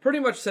time,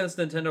 pretty much since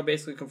Nintendo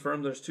basically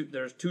confirmed there's two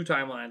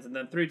timelines and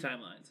then 3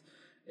 timelines,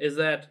 is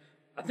that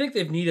I think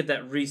they've needed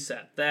that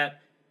reset. That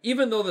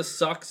even though this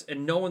sucks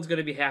and no one's going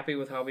to be happy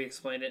with how we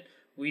explain it,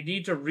 we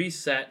need to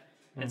reset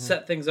and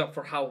set things up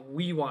for how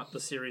we want the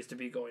series to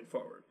be going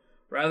forward,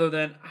 rather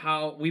than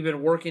how we've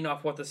been working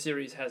off what the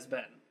series has been.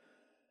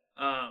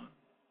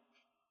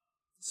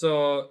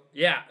 So,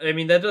 yeah, I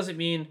mean, that doesn't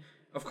mean,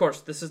 of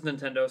course, this is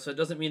Nintendo, so it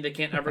doesn't mean they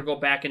can't ever go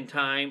back in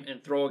time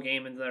and throw a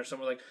game in there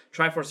somewhere. Like,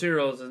 Triforce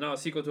Heroes is now a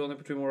sequel to A Link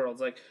Between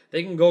Worlds. Like,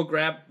 they can go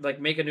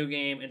make a new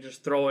game and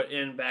just throw it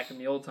in back in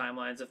the old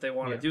timelines if they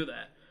want to do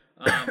that.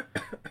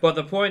 But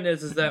the point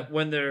is that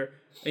when they're,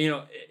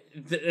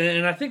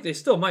 and I think they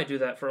still might do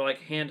that for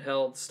like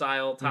handheld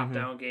style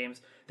top-down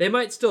games. They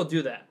might still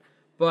do that.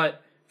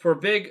 But for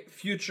big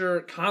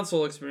future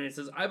console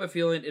experiences, I have a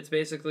feeling it's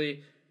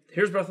basically,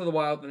 here's Breath of the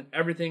Wild, and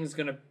everything's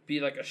going to be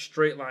like a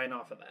straight line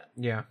off of that.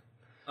 Yeah.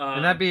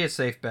 And that'd be a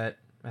safe bet,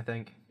 I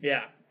think.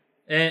 Yeah.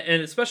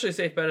 And especially a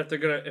safe bet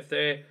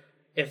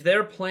if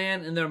their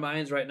plan in their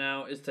minds right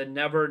now is to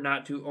never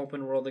not do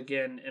open world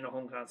again in a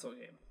home console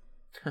game.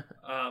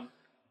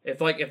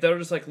 If they're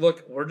just like,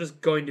 look, we're just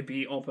going to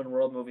be open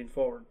world moving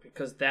forward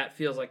because that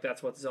feels like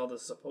that's what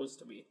Zelda's supposed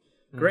to be.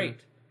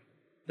 Great.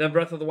 Then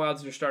Breath of the Wild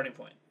is your starting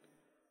point.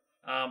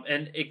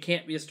 And it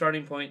can't be a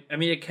starting point. I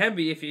mean, it can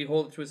be if you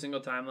hold it to a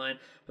single timeline,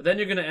 but then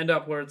you're going to end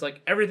up where it's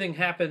like everything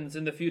happens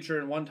in the future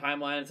in one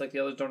timeline. It's like the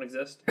others don't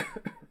exist.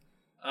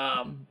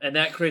 And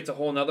that creates a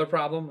whole nother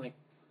problem. Like,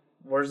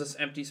 where's this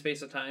empty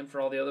space of time for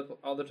all the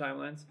other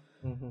timelines?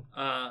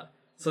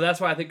 So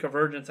that's why I think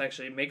Convergence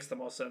actually makes the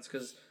most sense,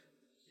 because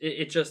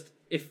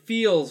it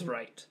feels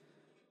right.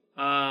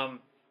 And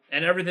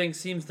everything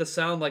seems to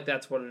sound like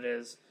that's what it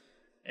is.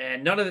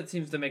 And none of it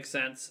seems to make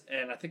sense.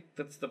 And I think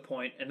that's the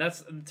point. And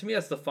to me,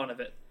 that's the fun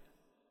of it.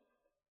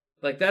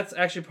 Like, that's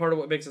actually part of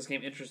what makes this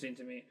game interesting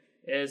to me,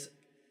 is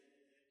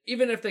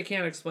even if they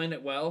can't explain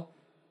it well,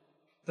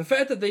 the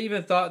fact that they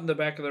even thought in the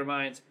back of their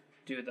minds,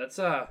 dude,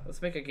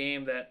 let's make a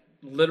game that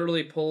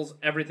literally pulls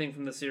everything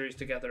from the series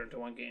together into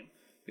one game.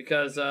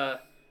 Because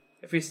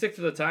if we stick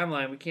to the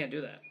timeline, we can't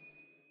do that.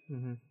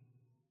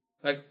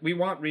 Like, we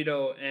want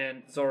Rito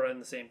and Zora in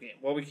the same game.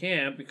 Well, we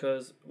can't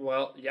because,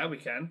 yeah, we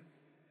can.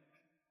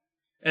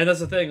 And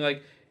that's the thing,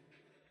 like,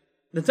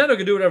 Nintendo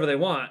can do whatever they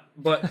want,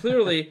 but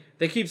clearly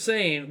they keep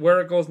saying where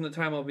it goes in the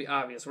timeline will be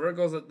obvious. Where it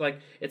goes, like,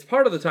 it's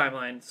part of the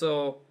timeline,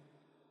 so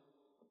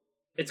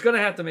it's going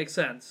to have to make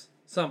sense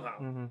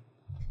somehow.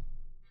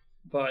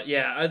 But,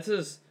 yeah,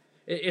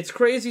 it's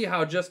crazy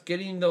how just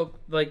getting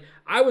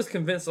I was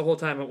convinced the whole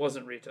time it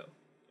wasn't Rito.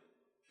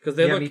 Because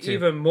they look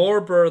even more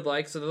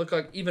bird-like, so they look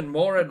like even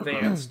more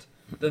advanced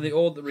than the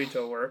old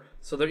Rito were.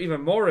 So they're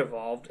even more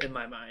evolved in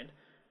my mind.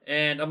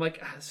 And I'm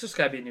like, it's just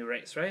got to be a new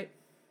race, right?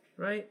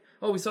 Right?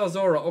 Oh, we saw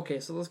Zora. Okay,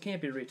 so those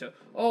can't be Rito.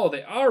 Oh,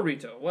 they are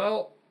Rito.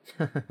 Well,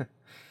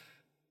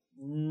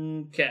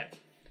 okay.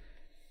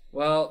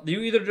 Well,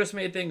 you either just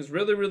made things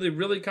really, really,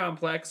 really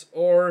complex,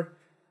 or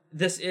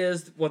this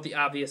is what the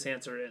obvious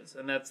answer is,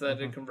 and that's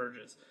that it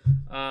converges.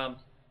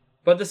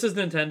 But this is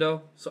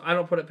Nintendo, so I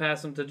don't put it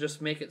past them to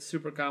just make it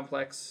super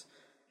complex,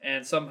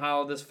 and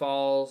somehow this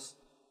falls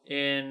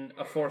in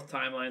a 4th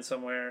timeline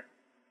somewhere.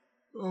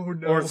 Oh,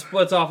 no. Or it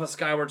splits off a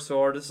Skyward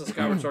Sword. This is a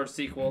Skyward Sword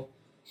sequel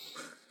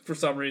for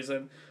some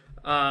reason.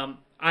 I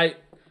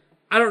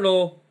don't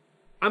know.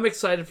 I'm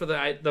excited for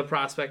the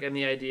prospect and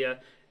the idea.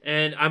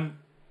 And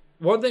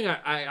one thing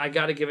I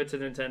got to give it to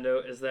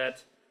Nintendo is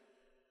that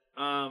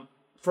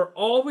for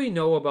all we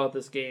know about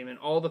this game and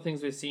all the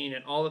things we've seen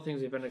and all the things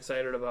we've been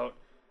excited about,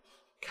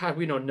 God,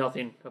 we know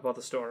nothing about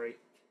the story.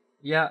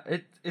 Yeah,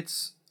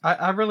 it's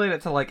I relate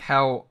it to like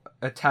how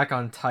Attack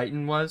on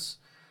Titan was.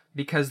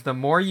 because the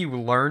more you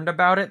learned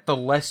about it, the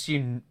less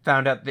you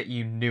found out that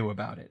you knew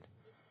about it.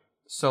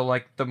 So,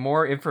 like, the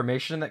more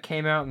information that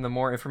came out and the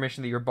more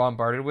information that you're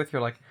bombarded with,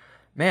 you're like,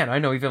 man, I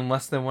know even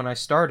less than when I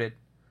started.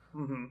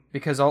 Mm-hmm.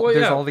 Because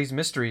there's all these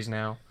mysteries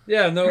now.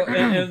 Yeah, no,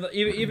 and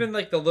even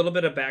like the little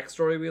bit of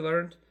backstory we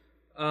learned,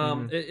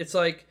 it's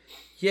like,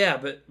 yeah,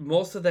 but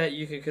most of that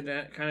you could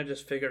kind of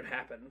just figure it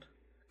happened.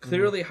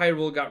 Clearly,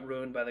 Hyrule got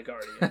ruined by the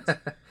Guardians.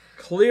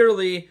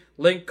 Clearly,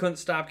 Link couldn't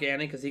stop Ganon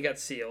because he got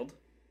sealed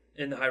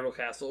in the Hyrule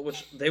Castle,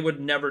 which they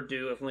would never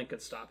do if Link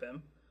could stop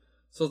him.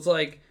 So it's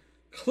like,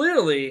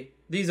 clearly,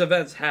 these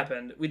events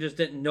happened. We just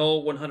didn't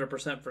know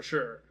 100% for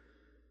sure.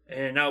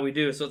 And now we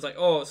do. So it's like,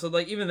 oh, so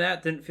like even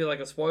that didn't feel like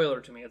a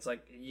spoiler to me. It's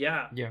like,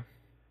 yeah. Yeah.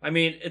 I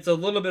mean, it's a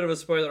little bit of a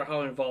spoiler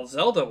how involved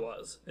Zelda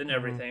was in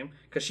everything,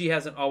 because she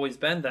hasn't always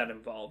been that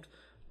involved.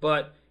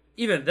 But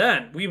even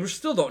then, we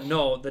still don't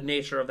know the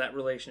nature of that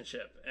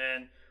relationship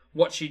and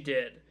what she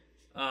did.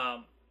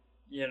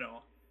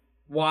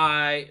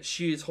 Why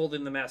she's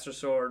holding the Master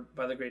Sword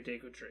by the Great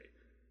Deku Tree.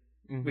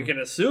 Mm-hmm. We can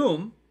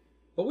assume,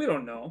 but we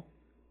don't know.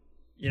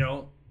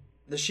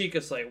 The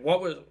Sheikah Slate.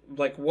 What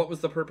was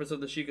the purpose of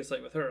the Sheikah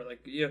Slate with her?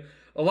 Like,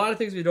 a lot of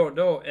things we don't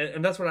know,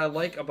 and that's what I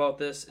like about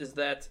this is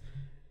that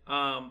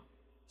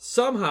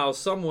somehow,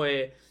 some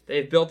way,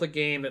 they've built a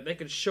game that they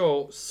can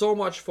show so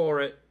much for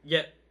it,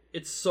 yet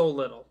it's so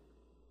little.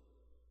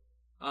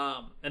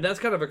 And that's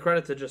kind of a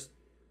credit to just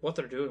what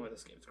they're doing with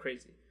this game. It's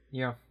crazy.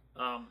 Yeah.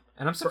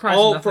 And I'm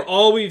surprised for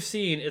all we've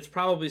seen, it's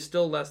probably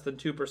still less than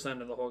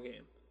 2% of the whole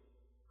game.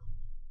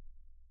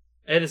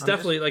 And it's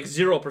definitely like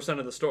 0%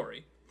 of the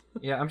story.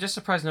 Yeah, I'm just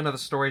surprised none of the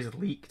stories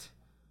leaked.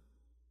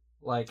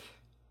 Like,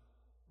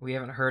 we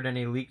haven't heard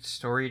any leaked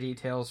story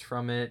details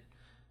from it.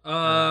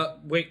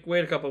 Wait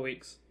a couple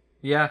weeks.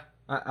 Yeah,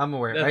 I'm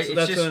aware.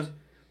 That's when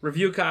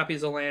review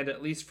copies will land,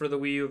 at least for the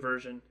Wii U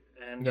version.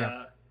 And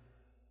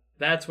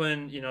that's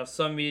when,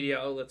 some media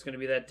outlet's going to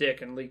be that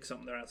dick and leak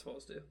something they're not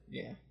supposed to.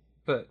 Yeah.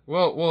 But,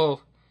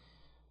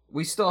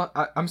 we still...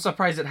 I'm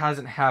surprised it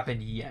hasn't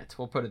happened yet.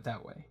 We'll put it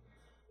that way.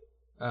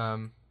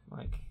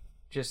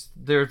 Just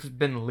there's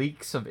been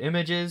leaks of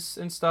images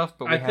and stuff,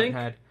 but we haven't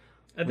had.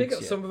 I think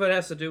some of it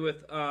has to do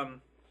with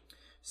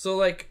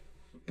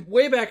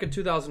way back in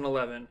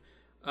 2011,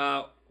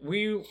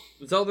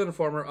 Zelda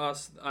Informer,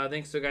 us,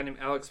 thanks to a guy named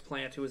Alex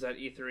Plant who was at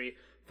E3,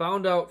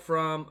 found out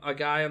from a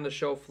guy on the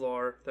show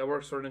floor that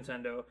works for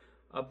Nintendo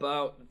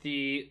about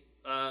the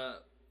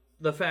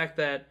fact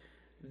that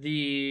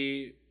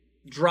the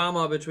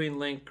drama between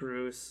Link,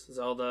 Groose,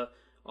 Zelda,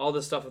 all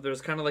this stuff, there's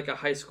kind of like a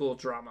high school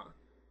drama,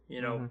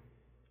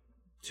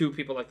 Two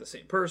people like the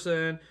same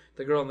person,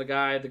 the girl and the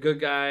guy, the good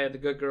guy and the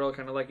good girl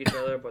kind of like each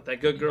other, but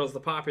that good girl's the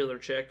popular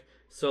chick,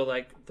 so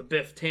like the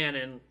Biff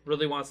Tannen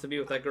really wants to be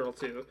with that girl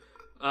too.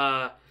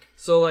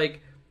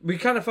 We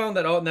kind of found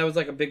that out, and that was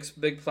like a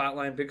big plot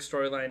line, big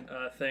storyline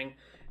thing.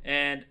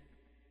 And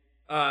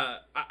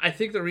I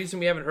think the reason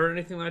we haven't heard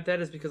anything like that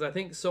is because I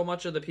think so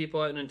much of the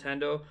people at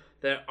Nintendo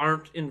that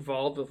aren't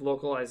involved with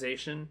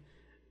localization,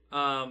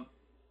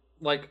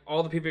 like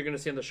all the people you're going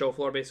to see on the show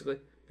floor basically,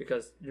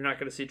 because you're not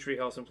going to see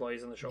Treehouse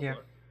employees on the show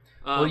floor.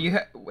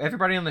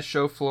 Everybody on the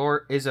show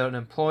floor is an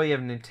employee of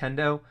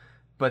Nintendo,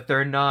 but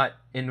they're not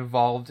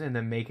involved in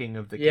the making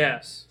of the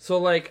games.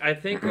 So, I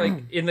think,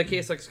 in the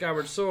case like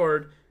Skyward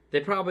Sword, they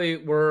probably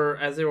were,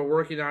 as they were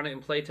working on it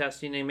and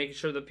playtesting and making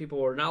sure that people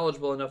were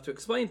knowledgeable enough to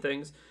explain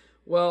things.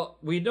 Well,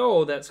 we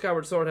know that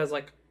Skyward Sword has,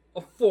 a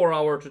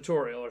 4-hour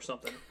tutorial or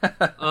something.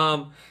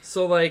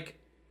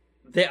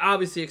 They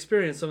obviously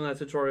experienced some of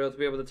that tutorial to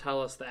be able to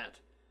tell us that.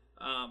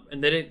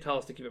 And they didn't tell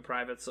us to keep it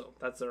private, so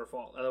that's their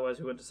fault. Otherwise,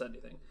 we wouldn't have said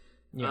anything.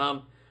 Yeah.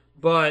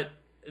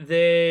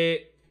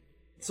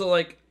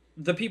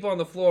 The people on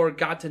the floor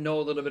got to know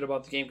a little bit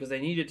about the game because they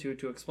needed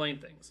to explain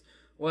things.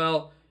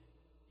 Well,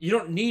 you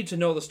don't need to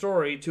know the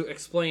story to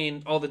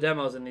explain all the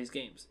demos in these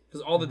games,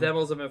 because all the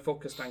demos have been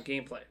focused on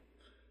gameplay.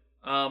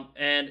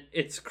 And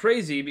it's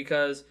crazy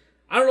because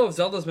I don't know if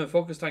Zelda's been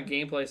focused on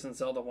gameplay since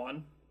Zelda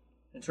 1,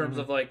 in terms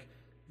of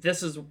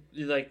this is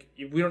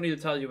we don't need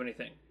to tell you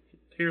anything.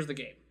 Here's the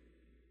game.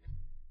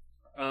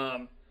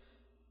 I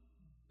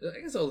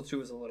guess Zelda 2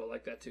 was a little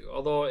like that too,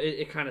 although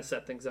it kind of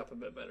set things up a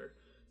bit better.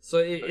 So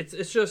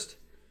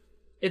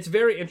it's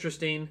very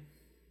interesting,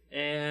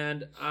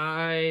 and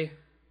I'm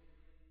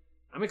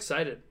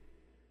excited.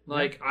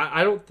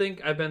 I don't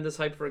think I've been this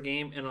hyped for a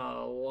game in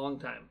a long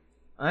time.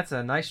 That's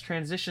a nice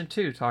transition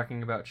too,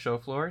 talking about show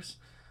floors,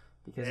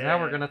 because now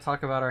we're going to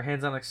talk about our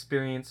hands-on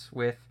experience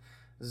with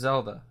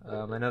Zelda.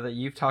 I know that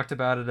you've talked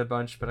about it a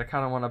bunch, but I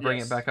kind of want to bring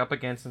it back up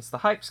again since the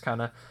hype's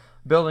kind of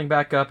building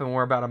back up and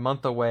we're about a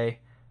month away.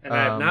 And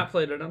I have not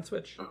played it on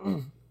Switch.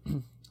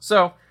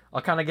 So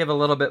I'll kind of give a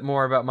little bit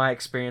more about my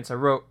experience. I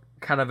wrote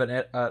kind of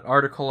an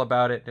article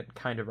about it. Didn't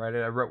kind of write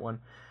it. I wrote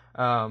one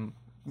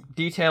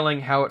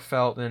detailing how it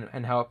felt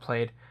and how it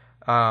played.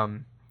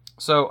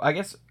 So I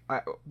guess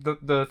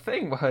the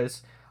thing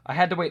was I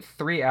had to wait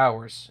 3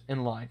 hours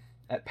in line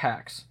at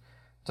PAX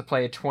to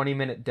play a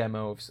 20-minute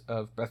demo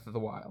of Breath of the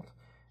Wild.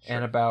 Sure.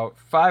 And about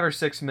 5 or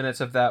 6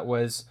 minutes of that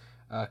was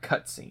a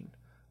cutscene.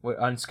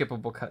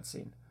 unskippable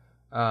cutscene,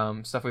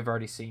 stuff we've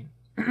already seen.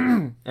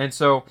 And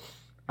so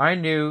I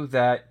knew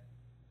that,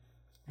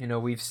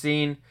 we've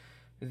seen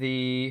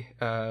the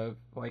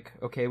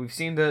we've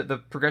seen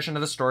the progression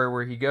of the story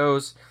where he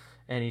goes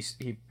and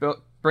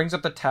brings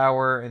up the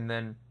tower and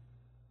then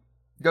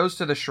goes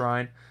to the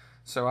shrine.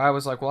 So I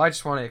was like, well, I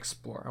just want to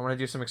explore. I want to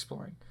do some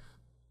exploring.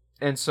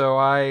 And so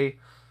I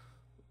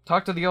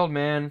talked to the old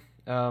man.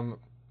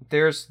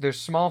 There's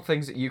small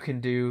things that you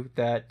can do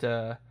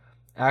that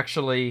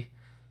actually,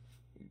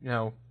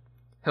 he'll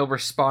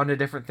respond to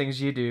different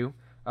things you do.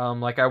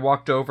 Like I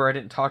walked over, I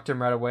didn't talk to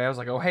him right away. I was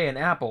like, "Oh, hey, an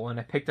apple," and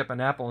I picked up an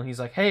apple, and he's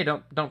like, "Hey,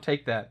 don't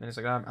take that." And he's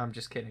like, "I'm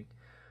just kidding,"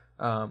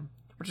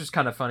 which is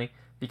kind of funny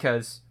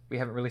because we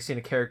haven't really seen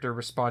a character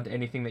respond to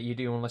anything that you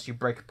do unless you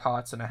break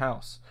pots in a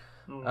house.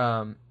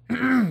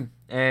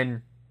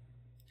 And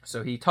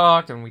so he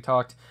talked, and we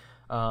talked,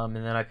 and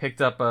then I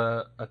picked up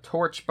a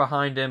torch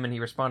behind him, and he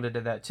responded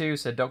to that too.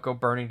 Said, "Don't go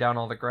burning down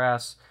all the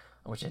grass,"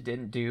 which I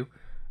didn't do.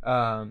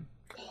 And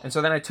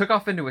so then I took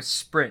off into a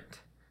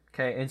sprint.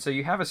 Okay, and so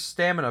you have a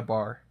stamina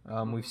bar.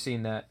 We've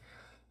seen that.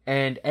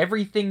 And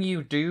everything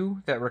you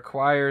do that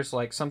requires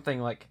like something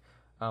like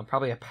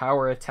probably a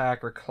power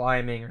attack or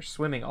climbing or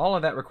swimming, all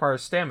of that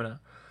requires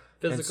stamina.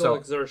 Physical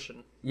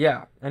exertion.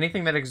 Yeah,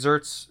 anything that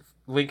exerts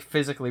Link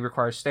physically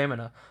requires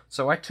stamina.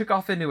 So I took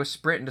off into a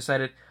sprint and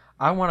decided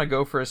I want to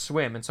go for a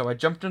swim. And so I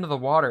jumped into the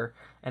water.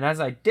 And as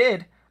I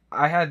did,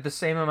 I had the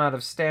same amount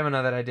of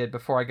stamina that I did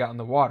before I got in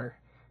the water.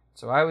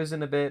 So I was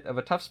in a bit of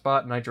a tough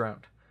spot and I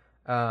drowned.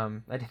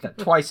 I did that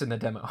twice in the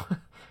demo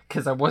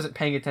because I wasn't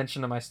paying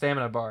attention to my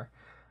stamina bar,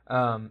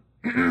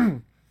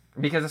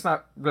 because it's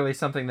not really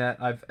something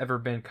that I've ever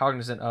been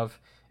cognizant of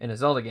in a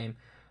Zelda game.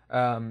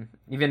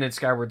 Even in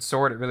Skyward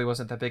Sword, it really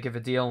wasn't that big of a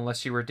deal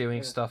unless you were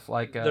doing stuff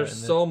like... There's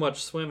so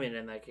much swimming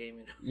in that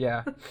game.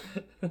 Yeah.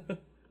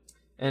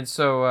 And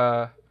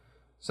so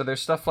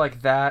there's stuff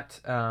like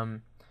that.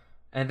 And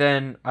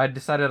then I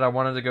decided I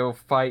wanted to go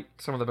fight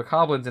some of the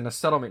bokoblins in a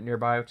settlement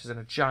nearby, which is in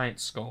a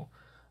giant skull.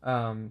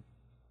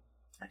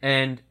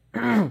 And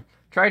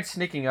tried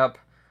sneaking up.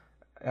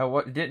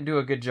 Didn't do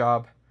a good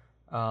job.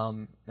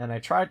 And I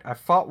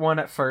fought one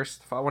at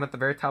first. Fought one at the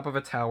very top of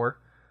a tower.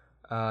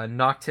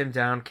 Knocked him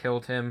down,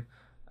 killed him.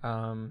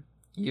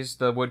 Used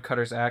the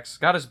woodcutter's axe.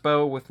 Got his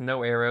bow with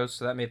no arrows,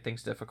 so that made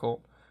things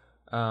difficult.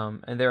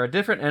 And there are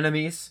different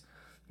enemies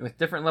with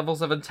different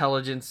levels of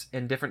intelligence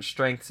and different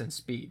strengths and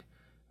speed.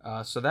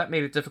 So that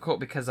made it difficult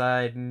because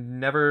I'd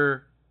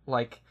never,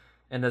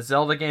 in a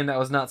Zelda game, that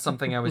was not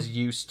something I was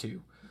used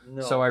to.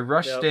 No. So I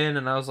rushed in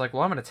and I was like,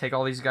 well, I'm going to take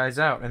all these guys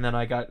out. And then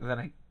I got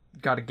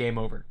a game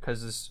over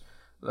because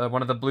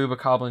one of the blue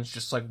bokoblins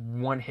just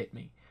one hit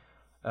me.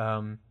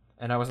 And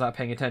I was not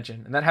paying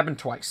attention. And that happened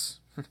twice.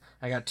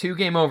 I got 2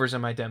 game overs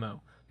in my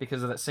demo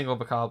because of that single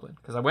bokoblin.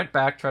 Because I went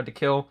back, tried to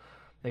kill,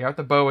 they got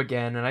the bow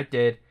again, and I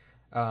did.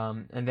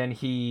 And then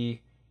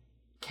he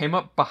came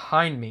up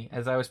behind me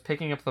as I was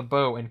picking up the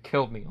bow and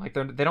killed me.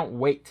 They don't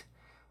wait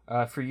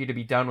for you to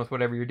be done with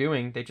whatever you're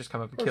doing. They just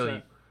come up and kill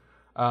you.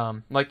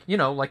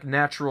 Like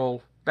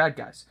natural bad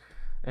guys.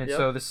 And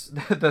so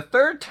the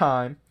third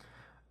time,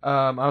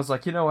 I was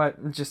like, you know what,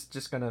 I'm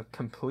just gonna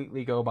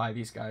completely go by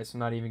these guys. I'm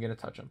not even gonna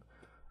touch them.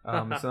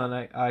 So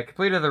then I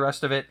completed the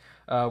rest of it.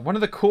 One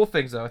of the cool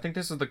things, though, I think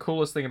this is the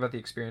coolest thing about the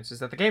experience, is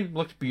that the game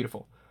looked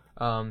beautiful.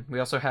 We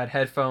also had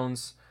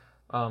headphones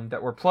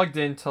that were plugged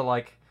into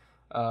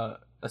a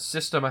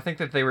system. I think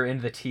that they were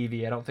in the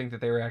TV. I don't think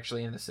that they were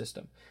actually in the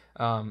system,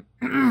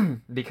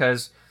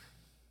 because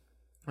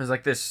it was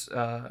like this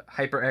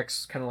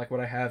HyperX, kind of like what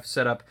I have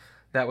set up,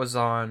 that was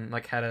on,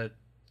 had a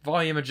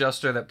volume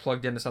adjuster that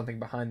plugged into something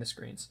behind the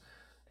screens.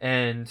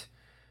 And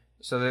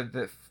so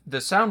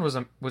the sound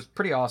was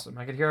pretty awesome.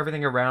 I could hear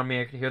everything around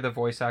me. I could hear the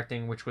voice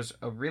acting, which was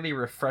a really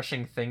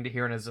refreshing thing to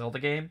hear in a Zelda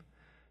game.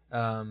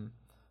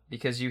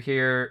 Because you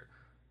hear,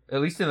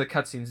 at least in the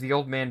cutscenes, the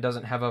old man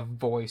doesn't have a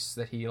voice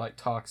that he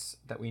talks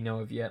that we know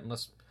of yet,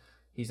 unless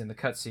he's in the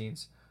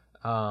cutscenes.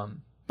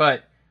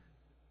 But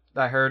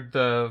I heard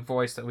the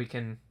voice that we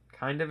can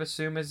kind of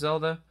assume is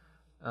Zelda.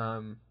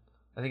 I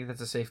think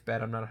that's a safe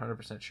bet. I'm not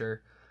 100%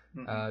 sure.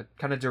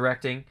 Kind of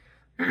directing.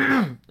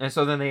 And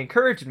so then they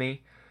encouraged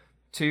me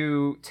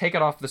to take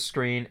it off the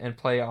screen and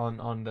play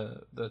on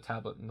the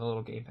tablet and the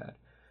little gamepad.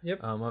 Yep.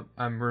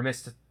 I'm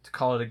remiss to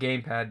call it a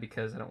gamepad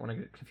because I don't want to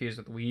get confused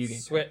with the Wii U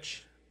gamepad.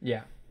 Switch.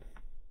 Yeah.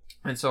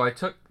 And so I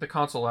took the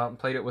console out and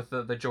played it with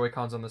the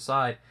Joy-Cons on the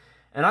side.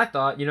 And I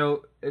thought,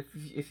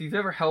 if you've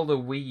ever held a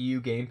Wii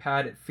U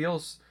gamepad, it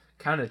feels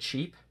kind of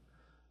cheap.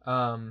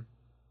 All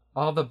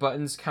the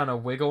buttons kind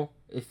of wiggle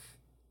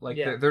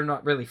they're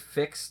not really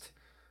fixed.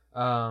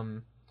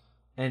 And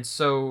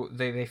so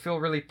they feel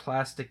really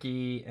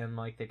plasticky, and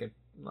they could,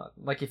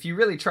 if you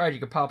really tried, you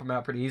could pop them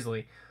out pretty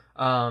easily.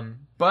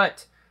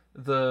 But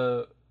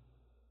the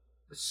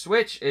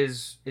Switch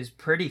is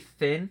pretty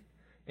thin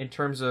in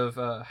terms of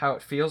how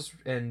it feels,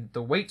 and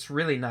the weight's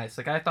really nice.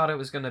 I thought it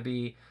was going to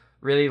be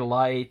really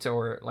light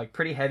or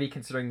pretty heavy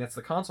considering that's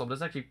the console, but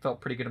it actually felt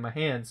pretty good in my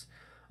hands.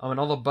 And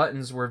all the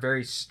buttons were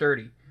very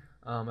sturdy.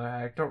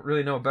 I don't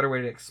really know a better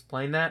way to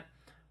explain that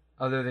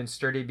other than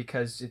sturdy,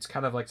 because it's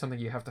kind of like something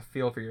you have to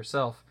feel for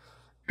yourself.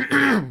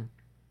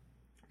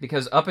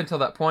 Because up until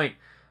that point,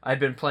 I'd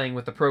been playing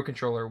with the Pro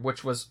Controller,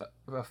 which was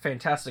a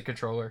fantastic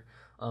controller.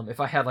 If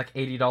I had like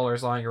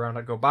 $80 lying around,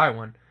 I'd go buy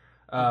one.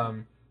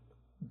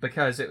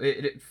 Because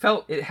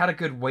it had a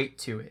good weight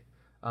to it.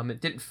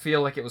 It didn't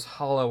feel like it was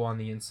hollow on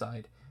the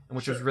inside,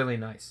 which was really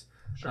nice.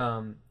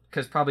 Sure.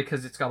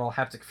 Because it's got all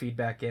haptic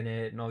feedback in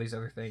it and all these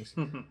other things.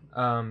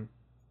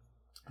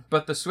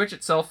 But the Switch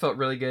itself felt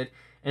really good,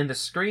 and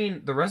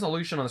the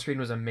resolution on the screen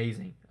was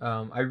amazing.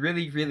 I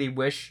really, really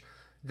wish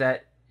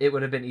that it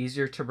would have been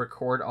easier to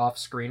record off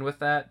screen with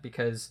that,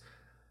 because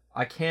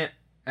I can't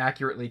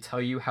accurately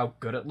tell you how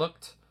good it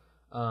looked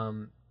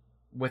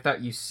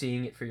without you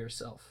seeing it for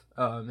yourself.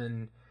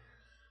 And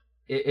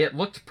it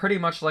looked pretty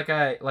much like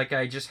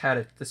I just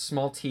had the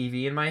small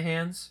TV in my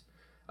hands.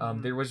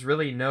 There was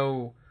really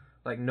no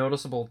like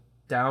noticeable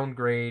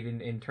downgrade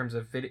in terms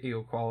of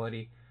video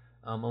quality,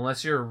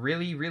 unless you're a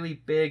really, really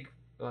big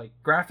like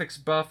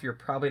graphics buff. You're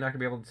probably not gonna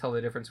be able to tell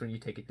the difference when you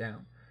take it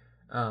down.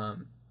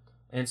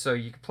 And so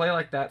you could play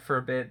like that for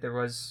a bit. There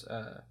was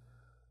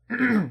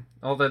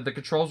all the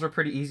controls were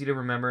pretty easy to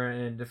remember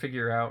and to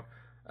figure out,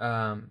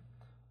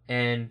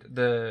 and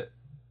the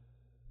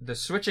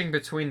switching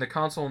between the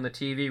console and the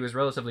TV was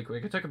relatively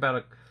quick. It took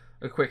about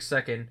a quick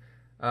second,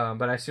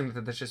 but I assume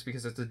that that's just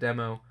because it's a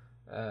demo,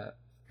 a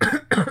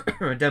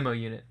demo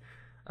unit.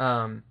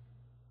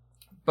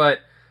 But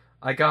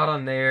I got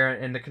on there,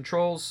 and the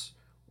controls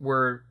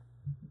were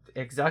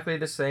exactly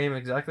the same,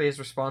 exactly as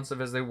responsive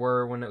as they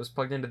were when it was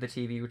plugged into the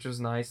TV, which was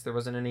nice. There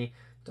wasn't any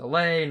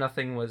delay.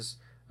 Nothing was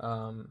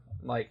the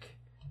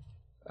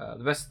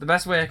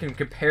best way I can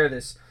compare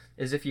this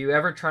is if you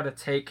ever try to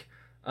take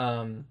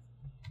Hyrule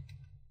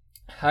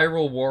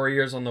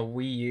Warriors on the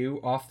Wii U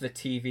off the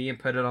TV and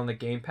put it on the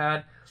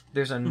gamepad.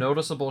 There's a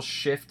noticeable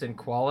shift in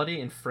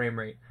quality and frame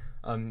rate.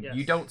 Yes.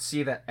 You don't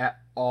see that at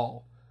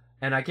all,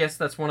 and I guess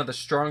that's one of the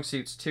strong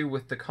suits too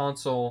with the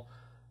console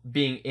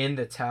being in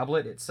the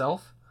tablet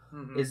itself.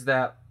 Is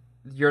that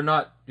you're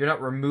not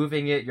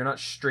removing it, you're not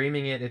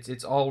streaming it.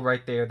 It's all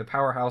right there. The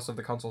powerhouse of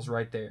the console's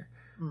right there,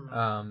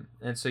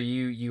 and so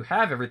you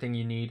have everything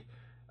you need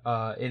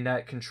in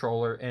that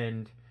controller,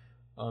 and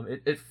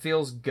it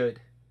feels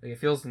good. Like, it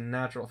feels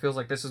natural. It feels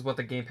like this is what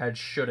the gamepad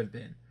should have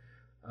been,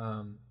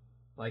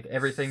 like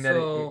everything that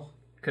it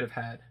could have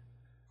had.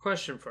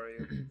 Question for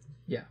you.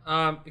 Yeah.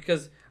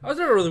 Because I was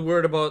never really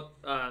worried about,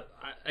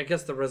 I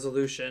guess, the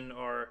resolution,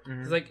 or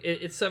cause like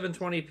it's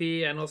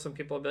 720p. I know some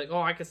people will be like,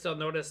 "Oh, I can still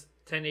notice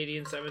 1080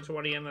 and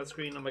 720 on that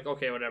screen." I'm like,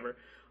 okay, whatever.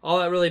 All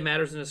that really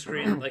matters in a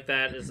screen like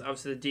that is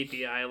obviously the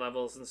DPI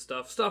levels and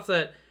stuff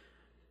that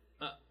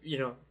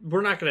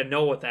we're not going to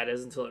know what that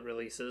is until it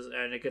releases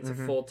and it gets a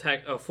full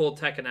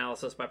tech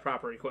analysis by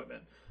proper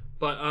equipment.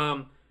 But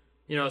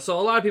so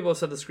a lot of people have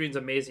said the screen's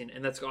amazing,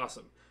 and that's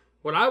awesome.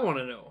 What I want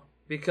to know,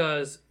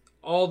 because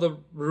all the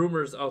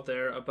rumors out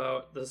there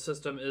about the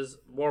system is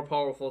more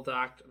powerful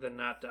docked than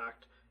not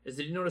docked, is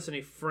did you notice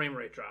any frame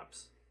rate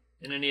drops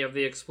in any of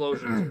the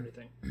explosions or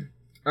anything?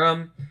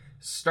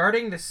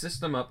 Starting the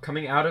system up,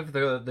 coming out of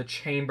the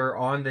chamber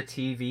on the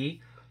TV,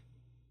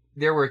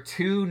 there were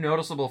 2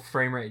 noticeable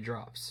frame rate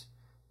drops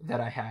that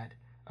I had.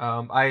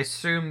 I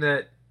assume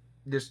that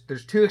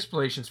there's 2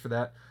 explanations for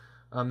that,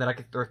 that I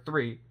could, or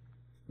 3,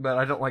 but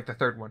I don't like the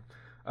third one.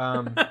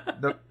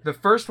 The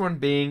first one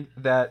being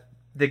that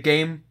the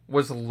game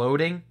was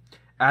loading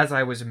as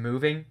I was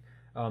moving,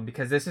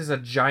 because this is a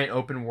giant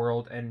open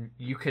world and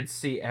you could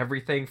see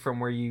everything from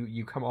where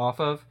you come off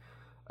of.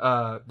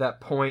 That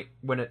point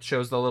when it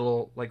shows the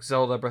little like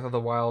Zelda Breath of the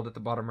Wild at the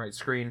bottom right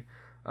screen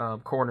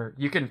corner,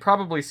 you can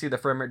probably see the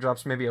frame rate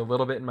drops maybe a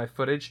little bit in my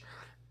footage,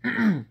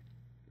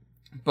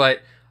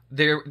 but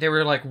they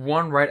were like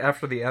one right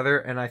after the other,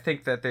 and I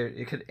think that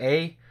it could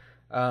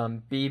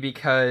be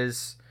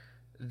because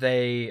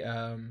they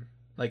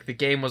like the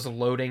game was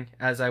loading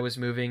as I was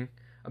moving,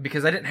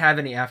 because I didn't have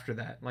any after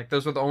that. Like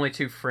those were the only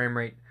 2 frame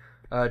rate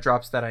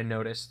drops that I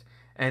noticed,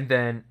 and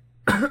then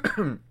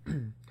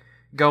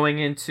going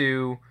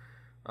into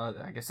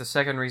I guess the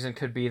second reason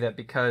could be that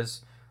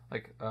because,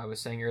 like I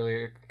was saying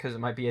earlier, because it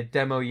might be a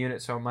demo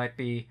unit, so it might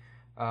be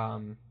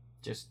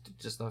just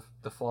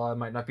the flaw. It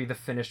might not be the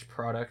finished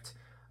product,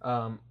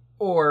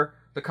 or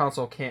the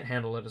console can't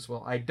handle it as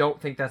well. I don't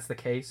think that's the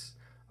case.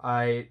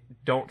 I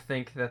don't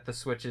think that the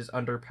Switch is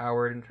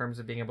underpowered in terms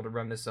of being able to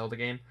run this Zelda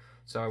game,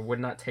 so I would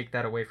not take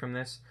that away from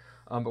this.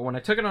 But when I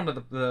took it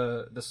onto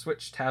the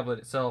Switch tablet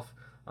itself,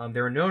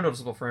 there were no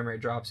noticeable frame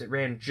rate drops. It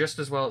ran just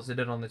as well as it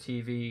did on the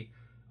TV.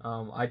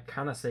 I'd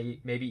kind of say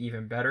maybe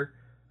even better,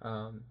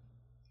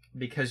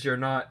 because you're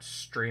not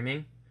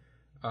streaming,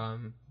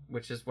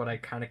 which is what I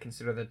kind of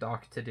consider the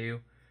dock to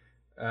do.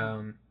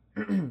 And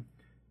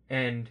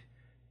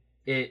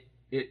it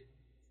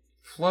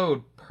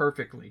flowed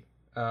perfectly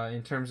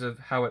in terms of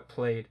how it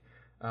played.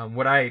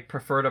 Would I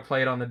prefer to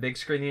play it on the big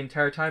screen the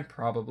entire time?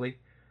 Probably.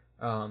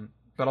 But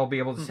I'll be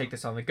able to take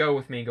this on the go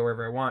with me and go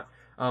wherever I want.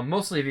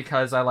 Mostly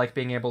because I like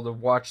being able to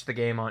watch the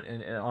game on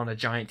a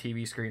giant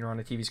TV screen or on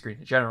a TV screen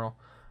in general.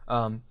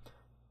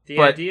 The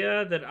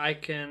idea that I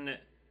can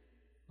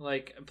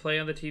play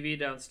on the TV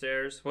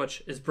downstairs,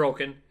 which is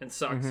broken and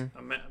sucks. Mm-hmm.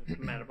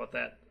 I'm mad about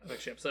that. I'm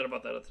actually upset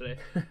about that today.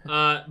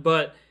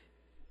 But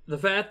the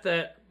fact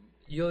that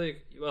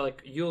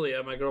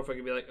Yulia, my girlfriend,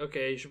 could be like,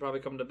 okay, you should probably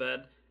come to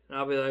bed. And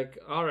I'll be like,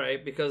 all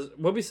right, because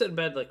when we sit in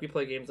bed, we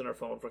play games on our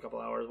phone for a couple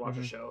hours, watch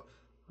a show.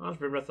 I'll just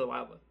bring Breath of the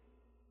Wild with.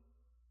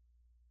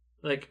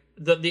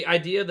 The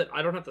idea that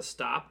I don't have to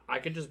stop, I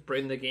can just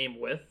bring the game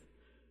with.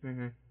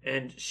 Mm-hmm.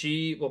 And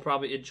she will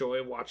probably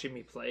enjoy watching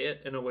me play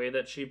it in a way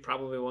that she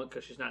probably won't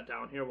because she's not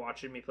down here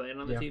watching me play it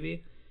on the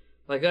TV.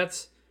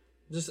 That's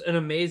just an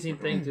amazing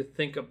thing to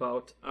think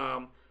about.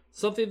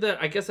 Something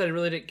that I guess I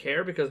really didn't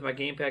care because my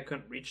gamepad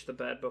couldn't reach the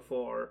bed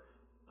before.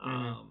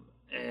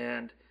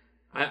 And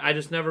I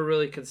just never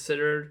really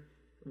considered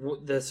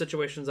the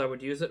situations I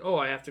would use it. Oh,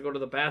 I have to go to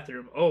the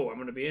bathroom. Oh, I'm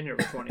going to be in here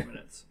for 20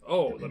 minutes.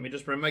 Oh, let me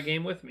just bring my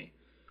game with me.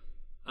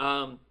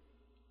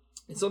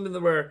 It's something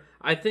that where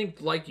I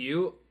think, like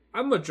you,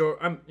 I'm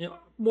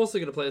mostly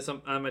going to play this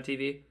on my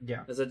TV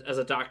as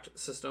a docked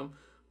system.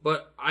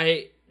 But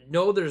I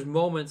know there's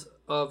moments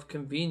of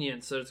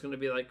convenience that it's going to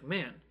be like,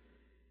 man,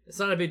 it's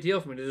not a big deal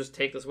for me to just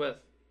take this with.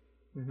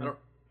 Mm-hmm.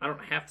 I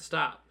don't have to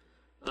stop.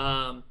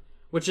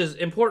 Which is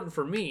important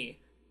for me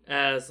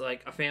as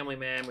a family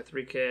man with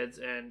 3 kids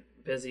and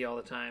busy all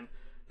the time,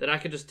 that I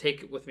could just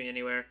take it with me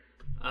anywhere.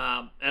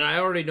 And I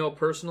already know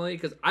personally,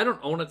 because I don't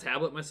own a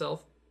tablet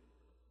myself.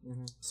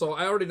 Mm-hmm. So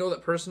I already know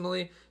that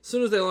personally, as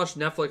soon as they launch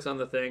Netflix on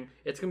the thing,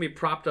 it's going to be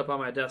propped up on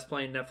my desk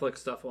playing Netflix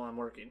stuff while I'm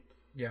working.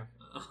 Yeah.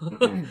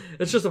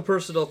 It's just a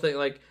personal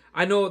thing.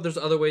 I know there's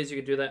other ways you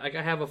could do that.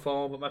 I have a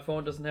phone, but my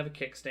phone doesn't have a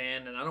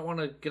kickstand, and I don't want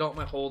to get out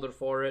my holder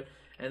for it.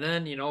 And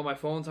then, my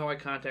phone's how I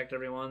contact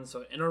everyone, so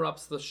it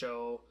interrupts the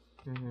show.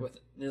 Mm-hmm.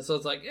 And so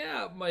it's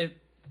the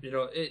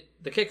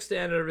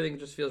kickstand and everything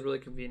just feels really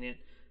convenient.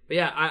 But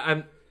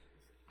yeah,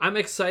 I'm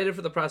excited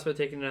for the prospect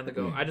of taking it on the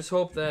go. I just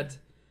hope that,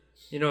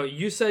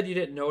 you said you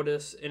didn't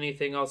notice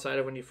anything outside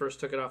of when you first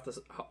took it off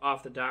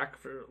the dock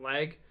for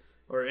lag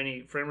or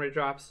any frame rate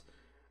drops.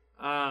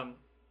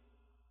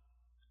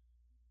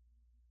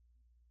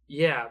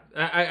 Yeah,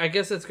 I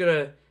guess it's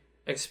gonna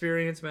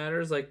experience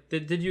matters.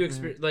 Did you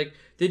experience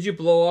did you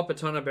blow up a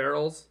ton of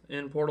barrels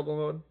in portable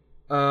mode?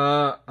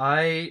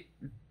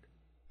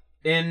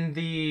 In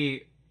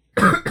the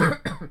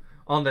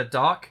on the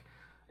dock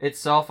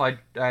itself, I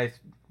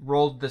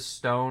rolled the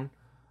stone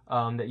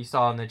that you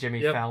saw in the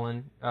Jimmy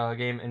Fallon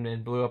game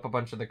and blew up a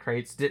bunch of the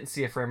crates. Didn't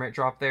see a frame rate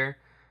drop there.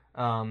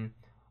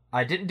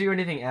 I didn't do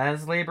anything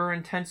as labor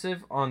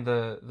intensive on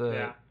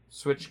the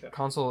Switch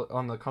console,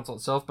 on the console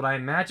itself, but I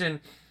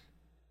imagine,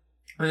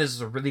 and this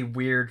is a really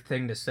weird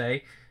thing to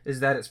say,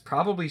 is that it's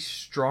probably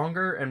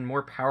stronger and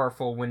more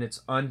powerful when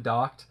it's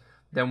undocked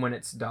than when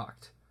it's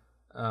docked.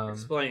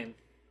 Explain.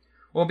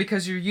 Well,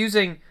 because you're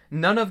using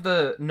none of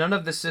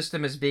the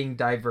system is being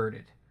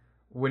diverted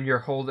when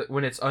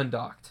when it's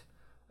undocked.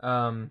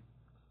 I'll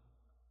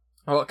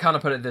kind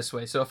of put it this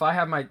way. So if I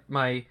have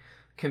my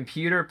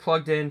computer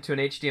plugged into an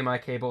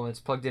HDMI cable and it's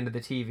plugged into the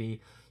TV,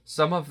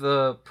 some of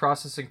the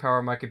processing power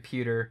of my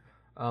computer,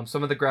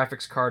 some of the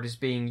graphics card is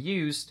being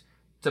used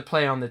to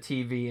play on the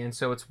TV, and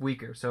so it's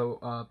weaker.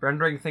 So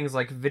rendering things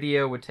like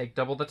video would take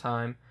double the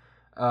time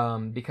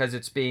because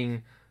it's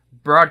being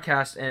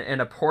broadcast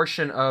and a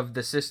portion of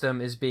the system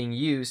is being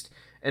used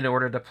in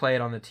order to play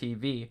it on the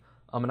TV.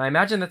 And I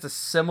imagine that's a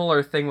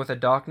similar thing with a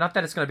dock. Not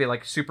that it's going to be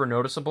super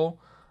noticeable,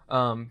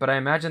 but I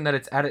imagine that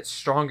it's at its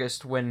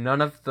strongest when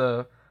none of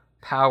the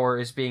power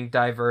is being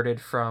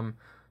diverted from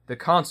the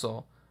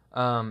console.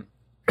 And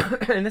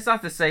it's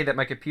not to say that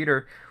my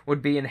computer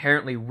would be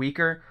inherently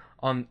weaker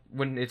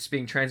when it's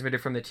being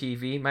transmitted from the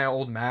TV. My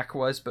old Mac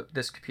was, but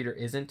this computer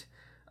isn't.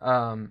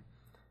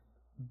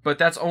 But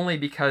that's only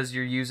because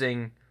you're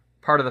using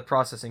part of the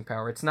processing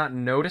power. It's not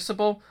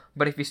noticeable,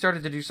 but if you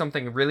started to do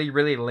something really,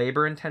 really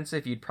labor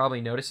intensive, you'd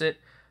probably notice it.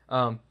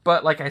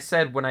 But like I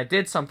said, when I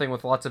did something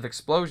with lots of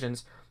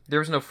explosions, there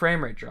was no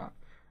frame rate drop.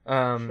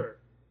 Sure.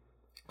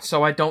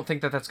 So I don't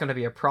think that that's going to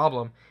be a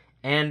problem.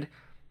 And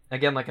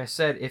again, like I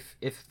said,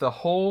 if the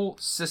whole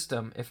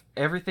system, if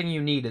everything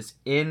you need is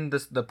in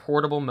the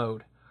portable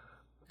mode,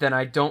 then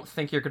I don't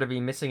think you're going to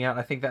be missing out.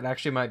 I think that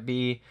actually might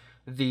be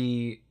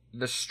the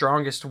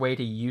strongest way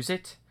to use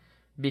it,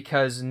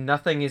 because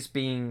nothing is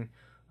being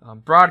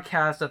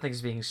broadcast,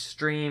 nothing's being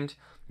streamed.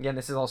 Again,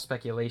 this is all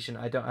speculation.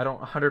 I don't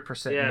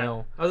 100%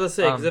 know. I was gonna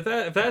say, because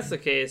if that's the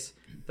case,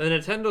 then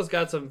Nintendo's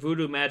got some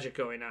voodoo magic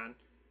going on.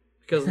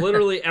 Because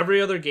literally every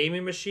other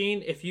gaming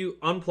machine, if you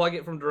unplug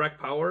it from direct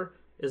power,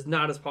 is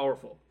not as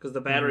powerful because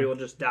the battery will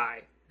just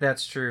die.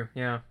 That's true.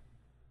 Yeah.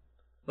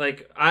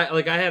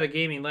 I had a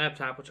gaming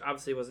laptop, which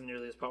obviously wasn't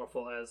nearly as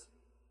powerful as,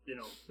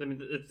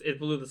 it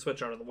blew the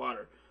Switch out of the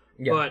water.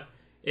 Yeah. But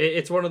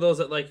it's one of those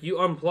that you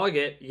unplug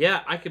it.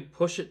 Yeah, I could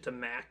push it to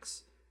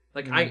max.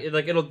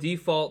 It'll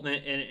default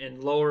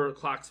and lower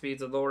clock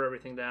speeds and lower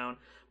everything down.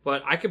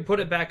 But I can put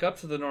it back up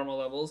to the normal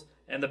levels,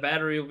 and the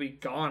battery will be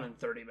gone in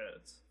 30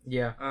 minutes.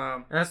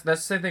 Yeah. That's the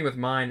same thing with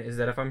mine, is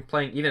that if I'm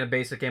playing even a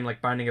basic game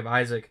like Binding of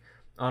Isaac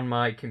on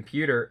my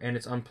computer and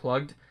it's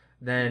unplugged,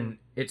 then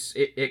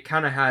it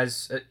kind of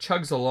it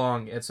chugs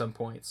along at some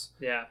points.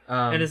 Yeah.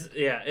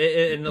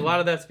 And a lot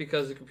of that's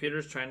because the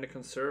computer's trying to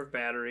conserve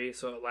battery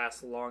so it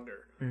lasts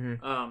longer.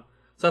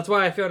 So that's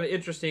why I found it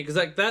interesting, because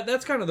like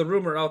that's kind of the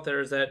rumor out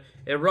there, is that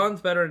it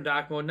runs better in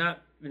dock mode,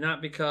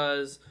 not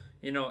because,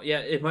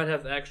 it might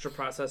have the extra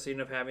processing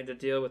of having to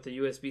deal with the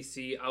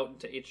USB-C out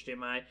into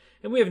HDMI,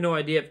 and we have no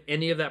idea if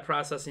any of that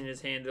processing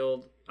is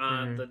handled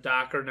on the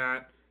dock or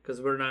not, because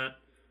we're not.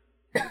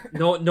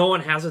 No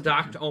one has a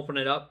dock to open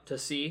it up to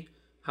see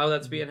how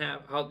that's being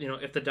how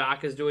if the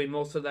dock is doing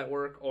most of that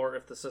work or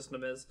if the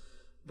system is.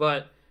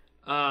 But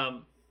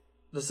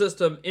the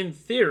system, in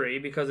theory,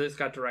 because it's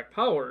got direct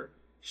power,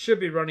 should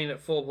be running at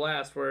full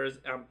blast, whereas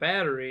on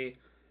battery,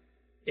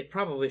 it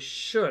probably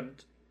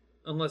shouldn't,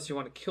 unless you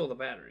want to kill the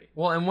battery.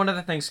 Well, and one of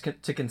the things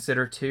to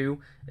consider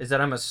too is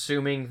that I'm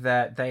assuming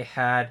that they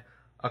had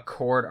a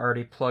cord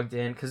already plugged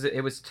in, because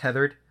it was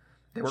tethered.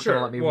 They weren't going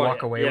to let me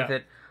walk away with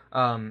it.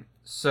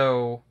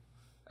 So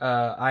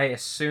I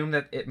assume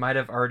that it might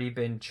have already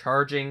been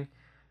charging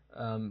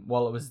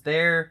while it was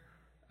there.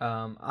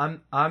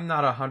 I'm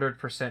not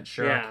 100%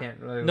 sure. Yeah. I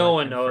can't really no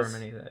one knows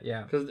any of that.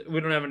 Yeah, because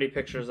we don't have any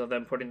pictures of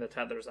them putting the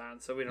tethers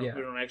on, so we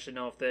don't actually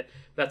know if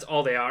that's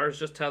all they are, is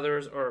just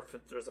tethers, or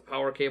if there's a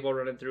power cable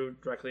running through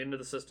directly into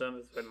the system.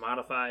 It's been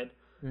modified.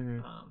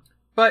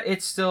 But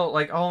it's still,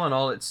 like, all in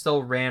all, it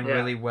still ran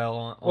really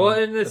well.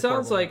 And it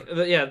sounds like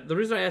the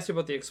reason I asked you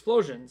about the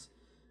explosions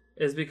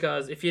is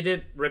because if you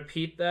did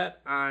repeat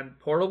that on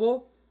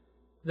portable,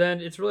 then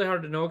it's really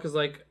hard to know, because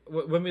like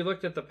when we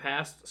looked at the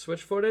past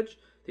Switch footage,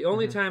 the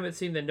only time it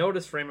seemed to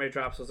notice frame rate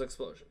drops was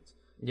explosions.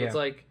 Yeah. It's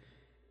like,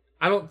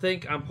 I don't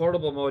think on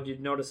portable mode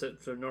you'd notice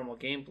it for normal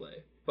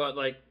gameplay, but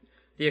like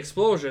the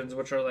explosions,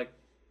 which are like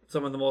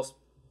some of the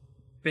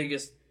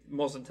biggest,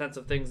 most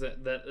intensive things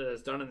that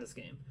is done in this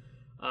game,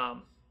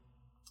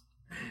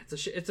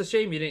 it's a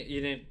shame you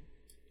didn't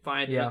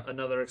find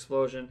another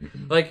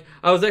explosion. Like,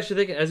 I was actually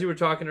thinking, as you were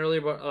talking earlier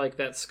about like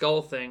that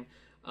skull thing,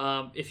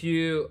 if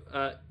you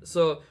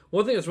so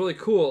one thing that's really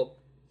cool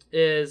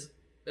is,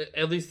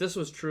 at least this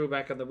was true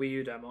back on the Wii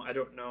U demo, I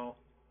don't know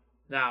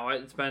now,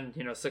 it's been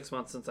 6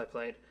 months since I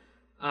played,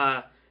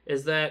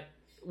 is that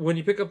when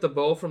you pick up the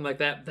bow from like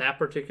that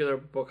particular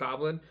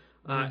bokoblin,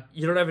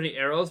 you don't have any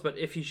arrows, but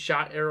if he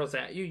shot arrows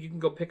at you, you can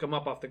go pick them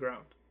up off the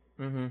ground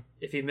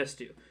if he missed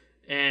you,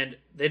 and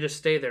they just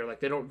stay there, like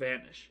they don't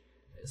vanish.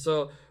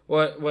 So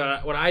what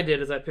I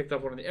did is I picked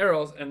up one of the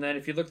arrows, and then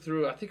if you look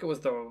through, I think it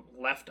was the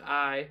left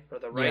eye or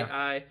the right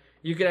eye,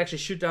 you could actually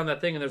shoot down that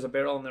thing, and there's a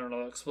barrel in there, and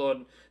it'll explode.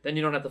 And then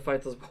you don't have to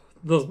fight those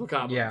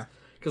bokoblins. Yeah,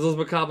 because those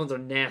bokoblins are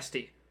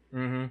nasty.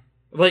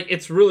 Like,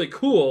 it's really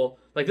cool.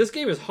 Like, this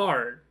game is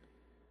hard.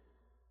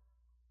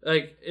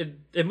 Like,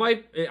 it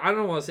might. I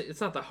don't want to say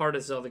it's not the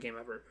hardest Zelda game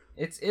ever.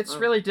 It's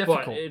really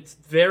difficult. But it's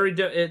very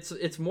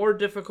it's more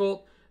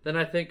difficult than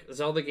I think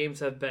Zelda games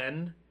have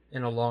been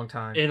in a long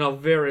time. In a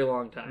very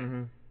long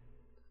time.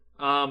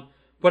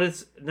 But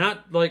it's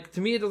not, like,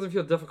 to me, it doesn't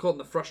feel difficult in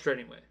the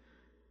frustrating way.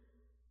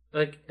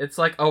 Like, it's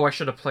like, oh, I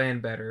should have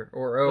planned better,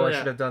 or I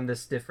should have done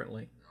this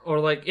differently. Or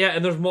like,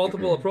 and there's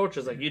multiple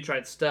approaches. Like, you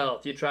tried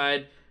stealth, you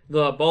tried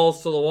the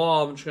balls to the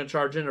wall, I'm just going to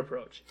charge in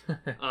approach,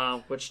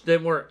 which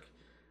didn't work.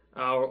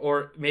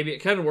 Or maybe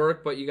it can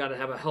work, but you got to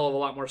have a hell of a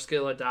lot more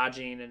skill at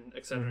dodging and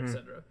et cetera, et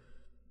cetera.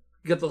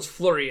 Get those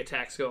flurry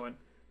attacks going.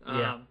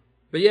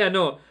 But yeah,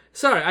 no,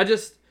 sorry,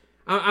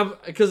 I'm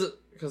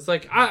because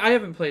like I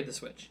haven't played the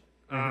Switch.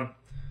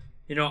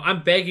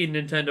 I'm begging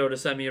Nintendo to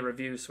send me a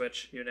review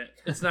Switch unit.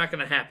 It's not going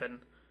to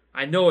happen.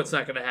 I know it's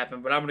not going to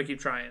happen, but I'm going to keep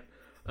trying.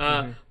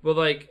 But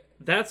like,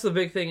 that's the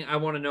big thing I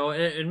want to know.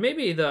 And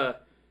maybe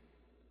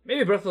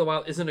Breath of the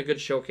Wild isn't a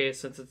good showcase,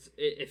 since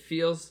it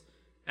feels,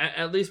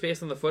 at least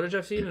based on the footage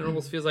I've seen, it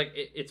almost feels like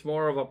it's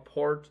more of a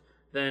port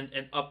than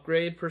an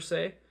upgrade per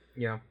se.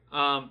 Yeah.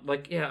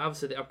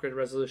 Obviously the upgraded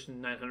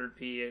resolution,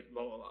 900p,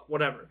 blah blah blah,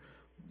 whatever.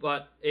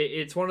 But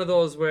it's one of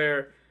those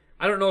where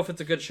I don't know if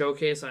it's a good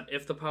showcase on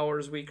if the power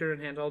is weaker in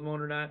handheld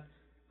mode or not.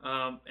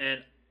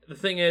 And the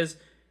thing is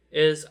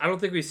I don't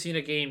think we've seen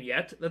a game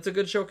yet that's a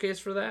good showcase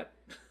for that.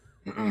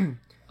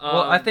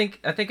 Well, I think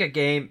a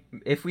game,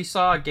 if we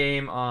saw a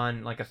game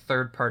on like a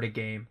third-party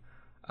game,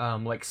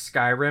 like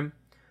Skyrim,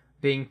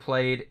 being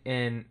played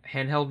in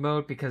handheld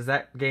mode, because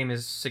that game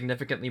is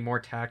significantly more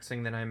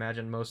taxing than I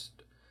imagine most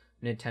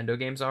Nintendo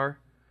games are.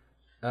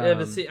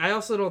 But see, I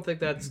also don't think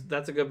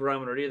that's a good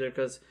barometer either,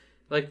 because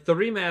like the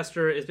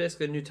remaster is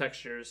basically new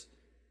textures,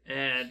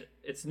 and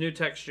it's new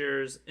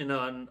textures in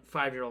a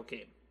 5-year-old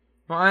game.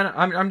 Well,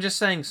 I'm just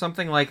saying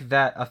something like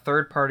that, a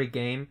third-party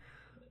game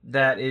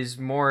that is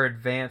more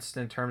advanced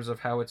in terms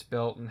of how it's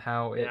built and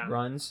how it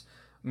runs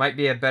might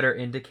be a better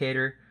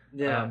indicator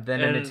than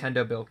a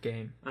Nintendo-built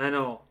game. I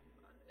know.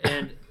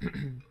 And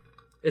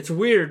it's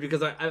weird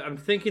because I'm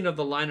thinking of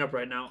the lineup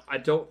right now. I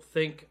don't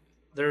think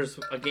there's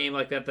a game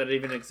like that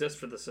even exists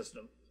for the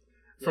system.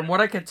 From what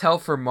I could tell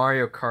for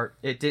Mario Kart,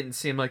 it didn't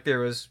seem like there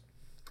was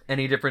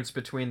any difference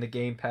between the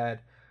gamepad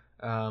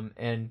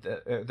and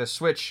the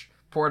Switch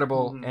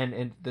portable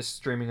and the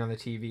streaming on the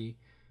TV.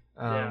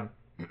 Yeah,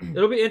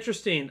 it'll be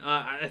interesting.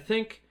 I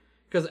think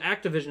because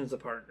Activision's a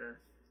partner.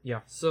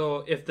 Yeah.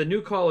 So if the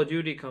new Call of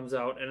Duty comes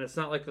out and it's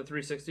not like the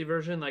 360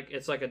 version, like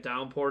it's like a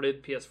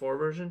downported PS4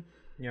 version,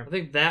 yeah, I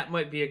think that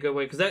might be a good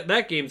way because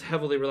that game's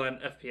heavily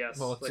reliant on FPS.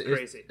 Well, it's like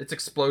crazy. It's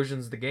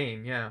Explosions the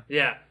game, yeah.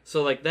 Yeah.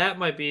 So like that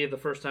might be the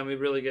first time we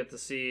really get to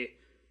see.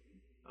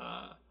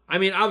 I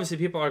mean, obviously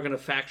people are going to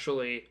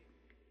factually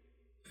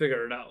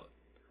figure it out.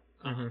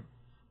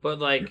 But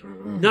like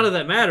none of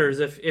that matters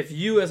if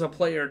you as a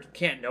player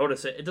can't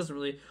notice it. It doesn't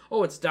really.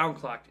 Oh, it's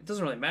downclocked. It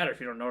doesn't really matter if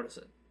you don't notice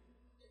it.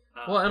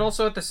 Well, and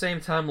also at the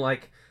same time,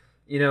 like,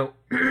 you know,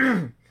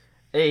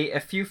 a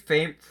few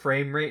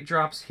frame rate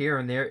drops here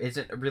and there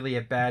isn't really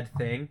a bad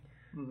thing,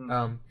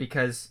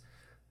 because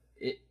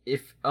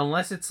if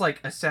unless it's like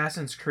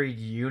Assassin's Creed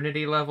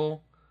Unity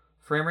level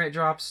frame rate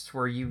drops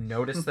where you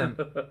notice them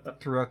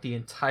throughout the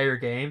entire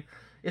game,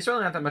 it's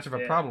really not that much of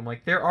a problem.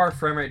 Like there are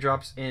frame rate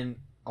drops in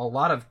a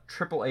lot of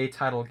AAA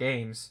title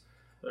games.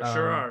 There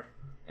sure are,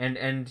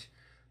 and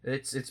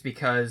it's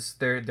because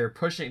they're either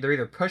pushing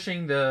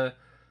the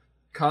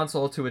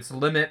console to its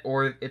limit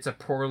or it's a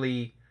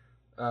poorly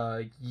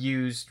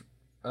usage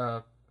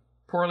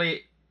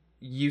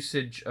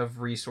of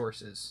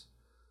resources,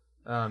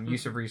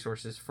 use of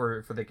resources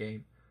for the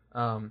game.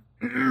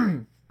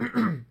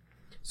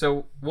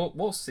 So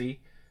we'll see.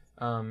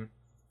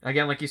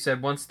 Again, like you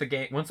said, once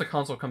the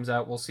console comes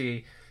out, we'll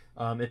see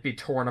it be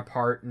torn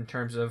apart in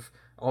terms of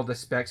all the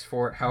specs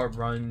for it, how it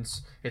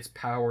runs, its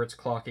power, its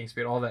clocking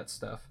speed, all that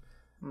stuff.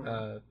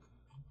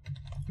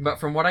 But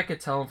from what I could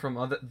tell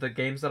from the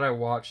games that I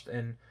watched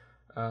and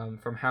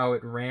from how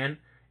it ran,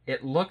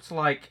 it looked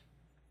like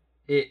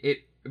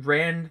it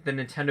ran the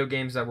Nintendo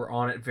games that were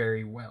on it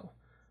very well.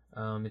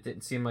 It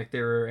didn't seem like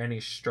there were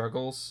any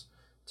struggles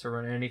to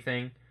run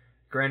anything.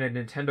 Granted,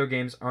 Nintendo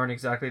games aren't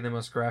exactly the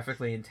most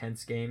graphically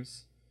intense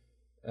games.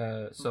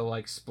 So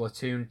like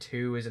Splatoon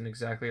 2 isn't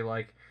exactly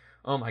like,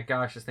 oh my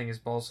gosh, this thing is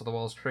balls to the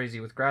walls crazy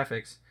with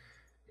graphics.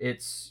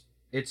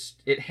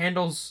 It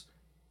handles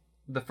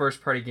the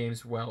first party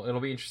games well.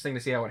 It'll be interesting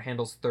to see how it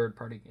handles third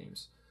party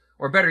games.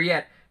 Or better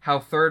yet, how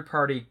third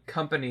party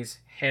companies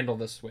handle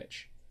the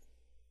Switch.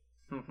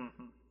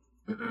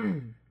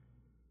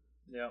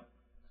 Yeah.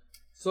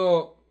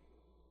 So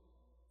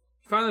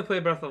finally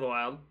played Breath of the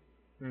Wild.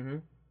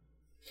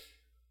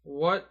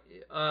 What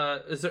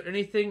is there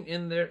anything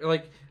in there?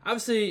 Like,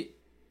 obviously,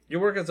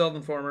 you work at Zelda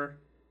Informer.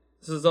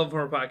 This is a Zelda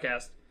Informer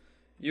podcast.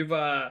 You've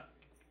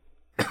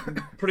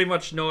pretty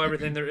much know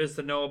everything there is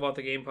to know about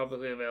the game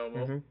publicly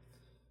available.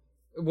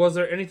 Was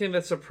there anything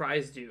that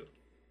surprised you?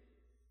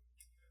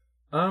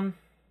 I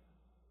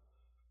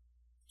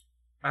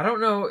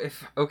don't know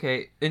if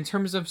in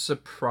terms of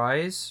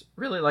surprise,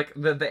 really, like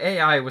the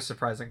AI was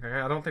surprising.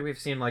 I don't think we've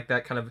seen like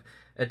that kind of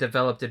a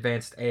developed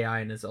advanced AI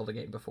in a Zelda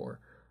game before.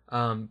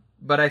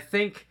 But I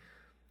think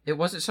it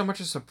wasn't so much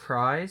a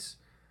surprise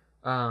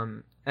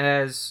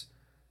as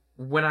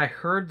when I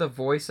heard the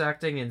voice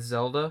acting in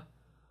Zelda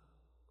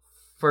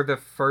for the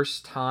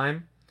first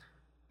time,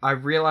 I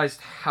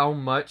realized how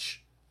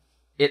much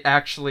it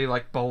actually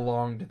like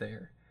belonged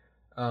there,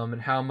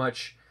 and how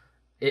much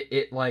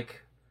it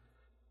like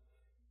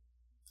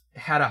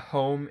had a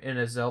home in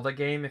a Zelda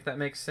game, if that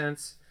makes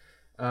sense,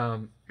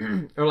 or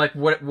like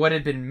what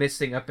had been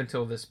missing up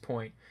until this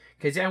point.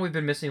 Because yeah, we've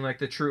been missing like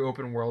the true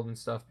open world and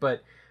stuff,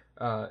 but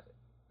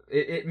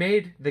it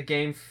made the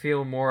game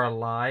feel more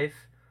alive,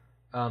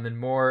 and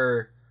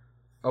more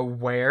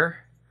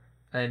aware,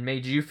 and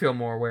made you feel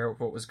more aware of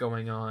what was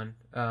going on.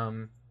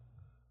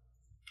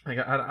 Like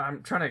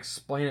I'm trying to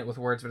explain it with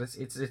words, but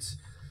it's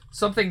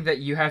something that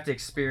you have to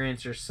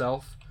experience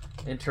yourself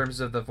in terms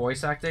of the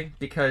voice acting.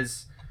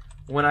 Because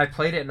when I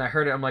played it and I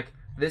heard it, I'm like,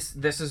 this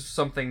is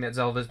something that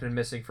Zelda's been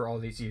missing for all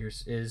these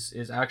years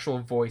is actual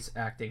voice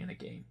acting in a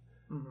game.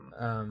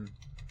 And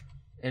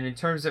in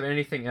terms of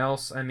anything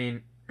else, I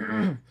mean,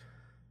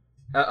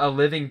 a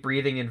living,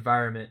 breathing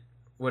environment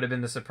would have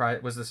been the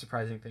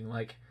surprising thing.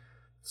 Like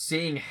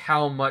seeing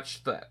how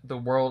much the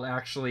world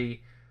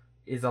actually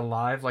is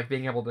alive, like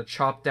being able to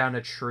chop down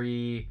a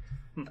tree,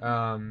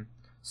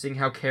 seeing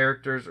how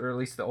characters, or at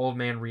least the old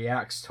man,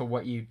 reacts to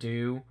what you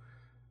do,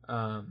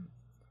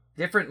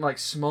 different like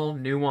small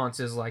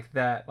nuances like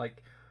that.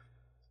 Like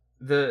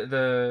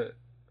the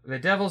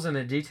devil's in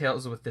the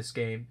details with this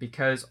game,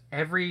 because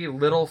every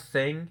little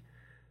thing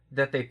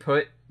that they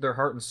put their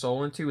heart and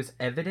soul into is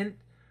evident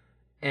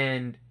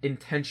and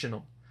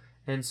intentional.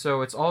 And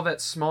so it's all that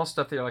small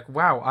stuff that you're like,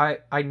 wow,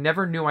 I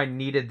never knew I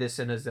needed this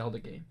in a Zelda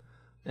game.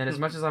 And as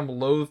much as I'm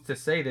loath to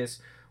say this,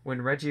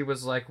 when Reggie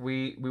was like,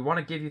 we want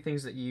to give you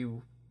things that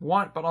you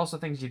want, but also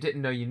things you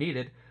didn't know you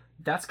needed,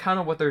 that's kind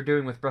of what they're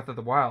doing with Breath of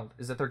the Wild,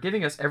 is that they're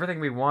giving us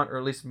everything we want, or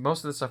at least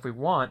most of the stuff we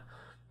want,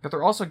 but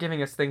they're also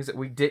giving us things that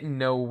we didn't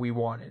know we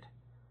wanted,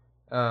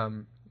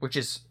 which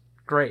is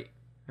great.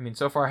 I mean,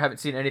 so far I haven't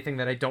seen anything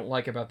that I don't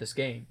like about this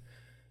game.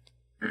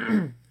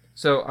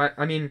 So,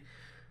 I mean,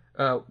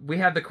 we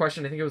had the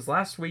question, I think it was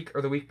last week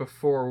or the week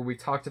before, where we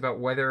talked about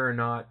whether or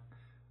not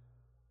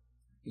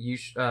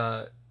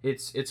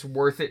it's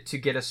worth it to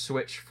get a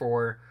Switch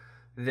for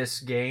this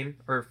game,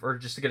 or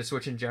just to get a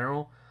Switch in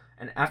general.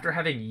 And after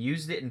having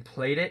used it and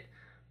played it,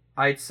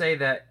 I'd say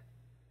that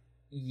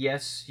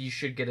yes, you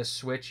should get a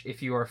Switch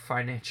if you are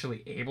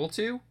financially able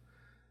to.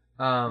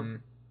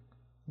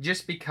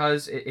 Just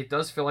because it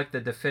does feel like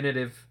the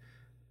definitive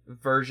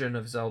version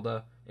of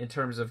Zelda in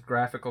terms of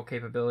graphical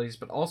capabilities,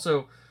 but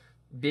also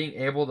being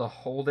able to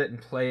hold it and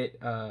play it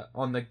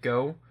on the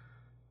go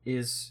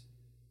is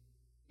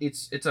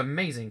it's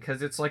amazing,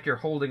 because it's like you're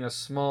holding a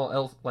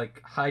small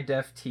like high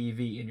def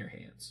TV in your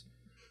hands,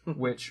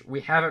 which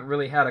we haven't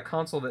really had a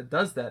console that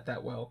does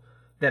that well,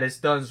 that is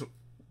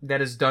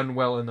done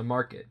well in the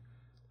market,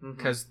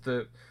 because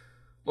the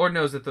Lord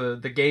knows that the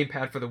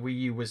gamepad for the Wii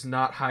U was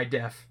not high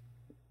def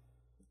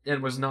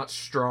and was not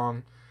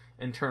strong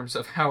in terms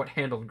of how it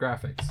handled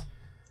graphics.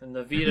 And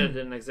the Vita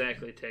didn't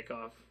exactly take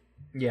off.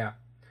 Yeah.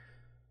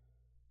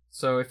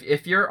 So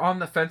if you're on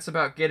the fence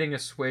about getting a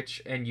Switch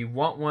and you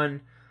want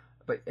one,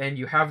 and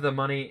you have the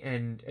money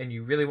and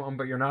you really want one,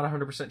 but you're not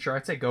 100% sure,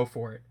 I'd say go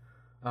for it.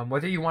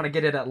 Whether you want to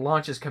get it at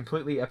launch is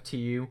completely up to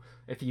you.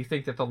 If you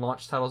think that the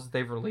launch titles that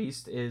they've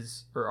released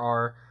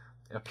are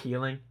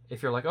appealing,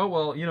 if you're like, oh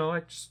well, I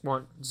just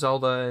want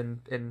Zelda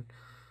and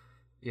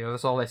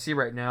that's all I see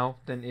right now,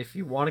 then if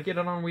you want to get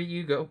it on Wii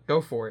U,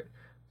 go for it.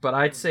 But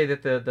I'd say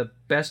that the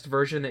best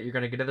version that you're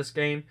going to get of this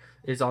game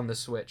is on the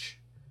Switch.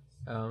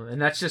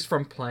 And that's just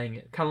from playing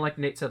it. Kind of like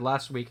Nate said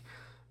last week,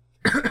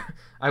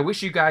 I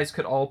wish you guys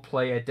could all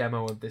play a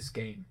demo of this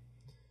game.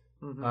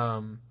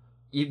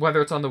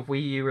 Whether it's on the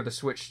Wii U or the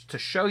Switch, to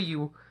show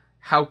you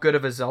how good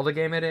of a Zelda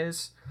game it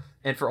is,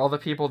 and for all the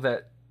people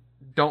that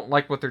don't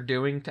like what they're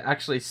doing to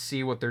actually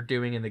see what they're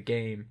doing in the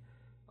game,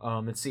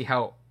 and see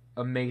how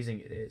amazing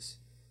it is.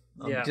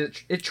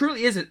 It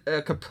truly is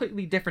a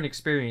completely different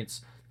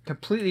experience,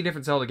 completely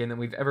different Zelda game than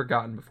we've ever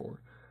gotten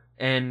before.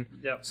 And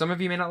some of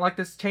you may not like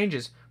this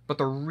changes, but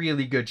they're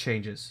really good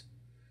changes.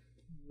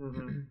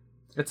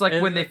 It's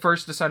like when they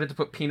first decided to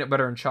put peanut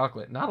butter and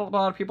chocolate. Not a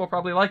lot of people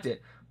probably liked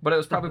it, but it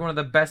was probably one of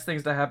the best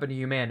things to happen to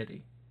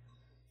humanity.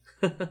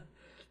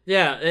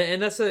 Yeah,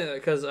 and that's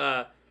because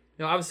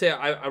obviously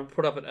I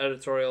put up an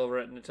editorial over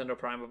at Nintendo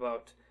Prime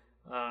about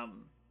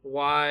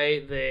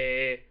why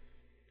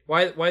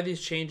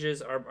these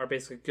changes are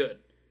basically good.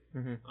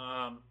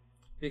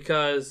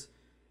 Because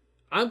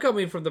I'm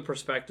coming from the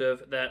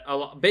perspective that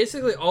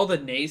basically all the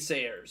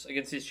naysayers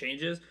against these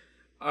changes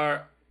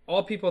are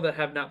all people that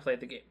have not played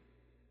the game.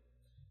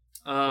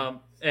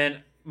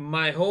 And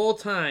my whole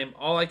time,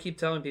 all I keep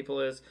telling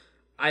people is,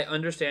 I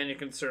understand your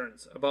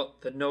concerns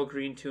about the no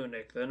green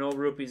tunic, the no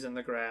rupees in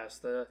the grass,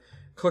 the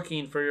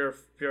cooking for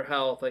your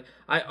health. Like,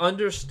 I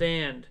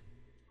understand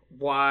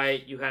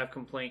why you have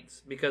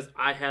complaints, because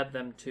I had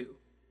them too.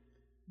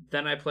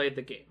 Then I played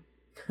the game.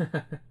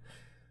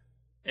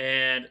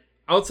 And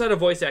outside of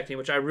voice acting,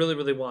 which I really,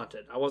 really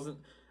wanted, I was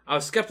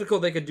skeptical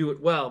they could do it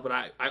well, but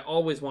I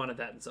always wanted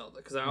that in Zelda,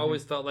 because I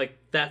always felt like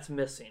that's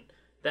missing.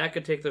 That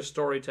could take their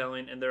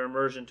storytelling and their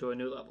immersion to a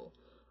new level.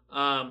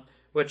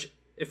 Which,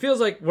 it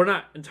feels like we're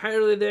not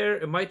entirely there.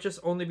 It might just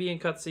only be in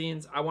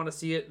cutscenes. I want to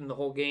see it in the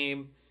whole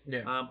game.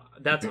 Yeah.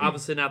 That's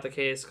obviously not the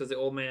case, because the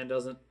old man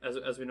doesn't,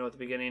 as we know at the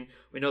beginning.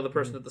 We know the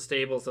person at the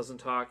stables doesn't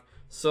talk.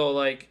 So,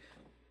 like,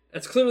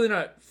 it's clearly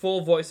not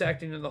full voice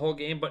acting in the whole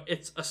game, but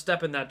it's a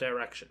step in that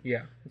direction.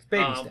 Yeah, it's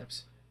baby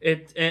steps.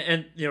 And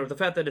the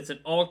fact that it's in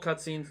all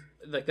cutscenes,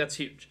 like, that's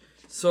huge.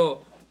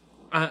 So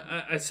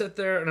I sit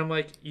there and I'm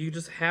like, you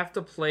just have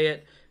to play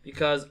it,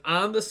 because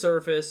on the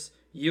surface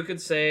you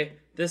could say,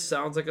 this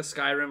sounds like a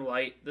Skyrim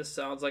light, this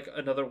sounds like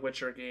another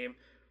Witcher game.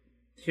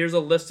 Here's a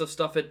list of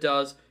stuff it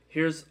does.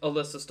 Here's a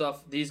list of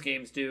stuff these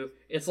games do.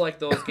 It's like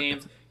those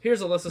games.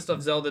 Here's a list of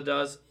stuff Zelda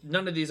does.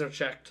 None of these are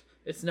checked.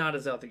 It's not a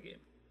Zelda game.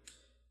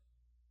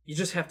 You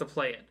just have to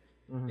play it.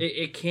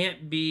 It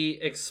can't be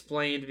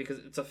explained, because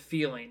it's a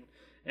feeling.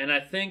 And I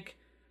think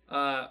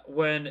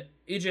when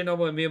EJ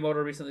Nobu and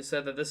Miyamoto recently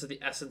said that this is the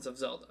essence of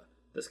Zelda,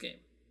 this game,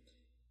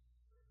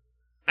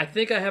 I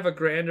think I have a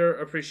grander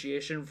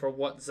appreciation for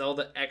what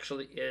Zelda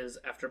actually is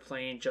after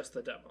playing just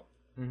the demo.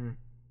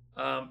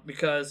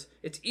 Because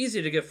it's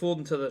easy to get fooled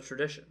into the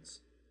traditions.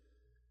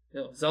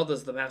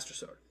 Zelda's the Master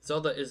Sword.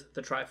 Zelda is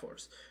the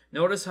Triforce.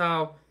 Notice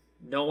how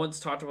no one's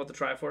talked about the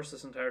Triforce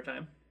this entire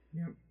time?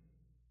 Yep.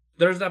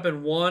 There's not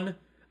been one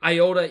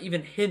iota,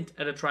 even hint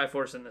at a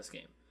Triforce in this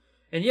game.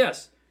 And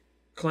yes,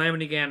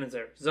 Calamity Ganon's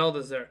there,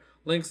 Zelda's there,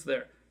 Link's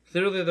there.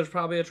 Clearly there's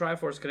probably a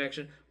Triforce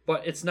connection,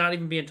 but it's not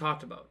even being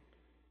talked about.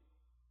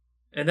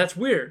 And that's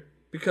weird,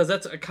 because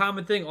that's a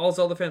common thing all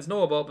Zelda fans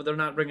know about, but they're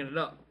not bringing it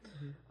up.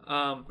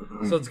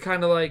 So it's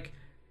kind of like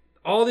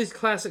all these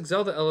classic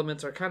Zelda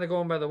elements are kind of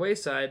going by the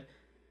wayside,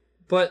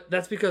 but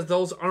that's because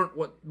those aren't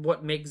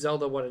what makes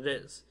Zelda what it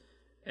is.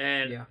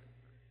 And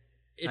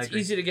it's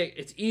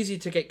easy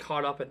to get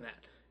caught up in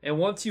that. And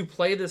once you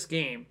play this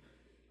game,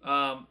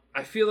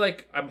 I feel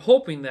like, I'm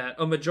hoping that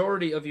a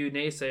majority of you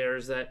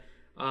naysayers that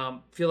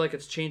feel like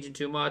it's changing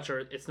too much or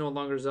it's no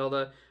longer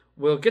Zelda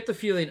will get the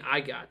feeling I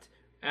got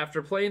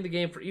after playing the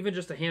game for even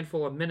just a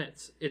handful of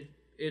minutes.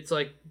 It's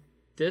like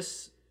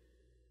this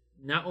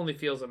not only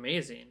feels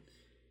amazing,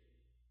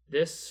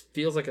 this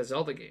feels like a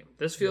Zelda game.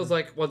 This feels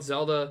like what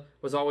Zelda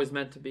was always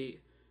meant to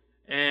be.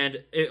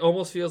 And it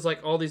almost feels like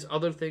all these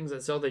other things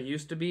that Zelda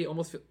used to be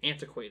almost feel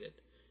antiquated.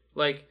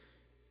 Like,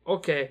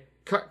 okay,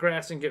 cut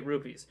grass and get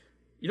rupees.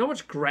 You know how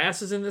much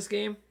grass is in this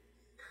game?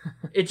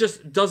 It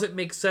just doesn't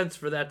make sense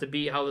for that to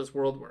be how this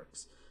world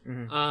works.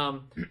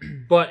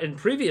 But in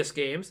previous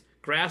games,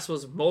 grass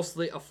was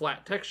mostly a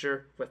flat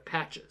texture with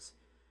patches.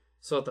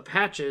 So the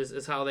patches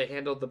is how they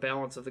handled the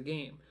balance of the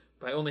game,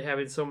 by only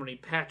having so many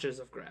patches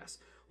of grass.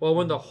 Well,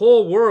 when the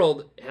whole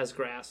world has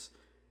grass,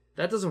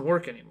 that doesn't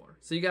work anymore.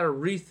 So you got to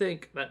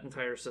rethink that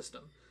entire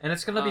system. And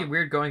it's gonna be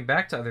weird going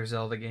back to other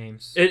Zelda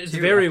games. It's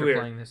very weird.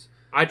 Playing this.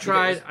 I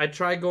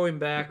tried going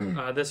back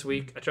this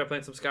week. I tried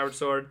playing some Skyward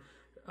Sword.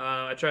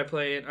 I tried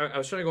playing. I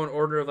was trying to go in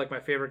order of like my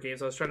favorite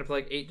games. I was trying to play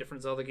like 8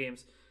 different Zelda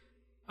games.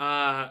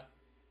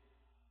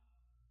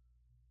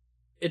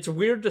 It's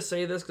weird to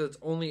say this because it's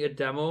only a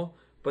demo,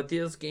 but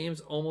these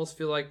games almost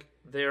feel like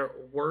they're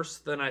worse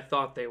than I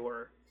thought they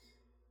were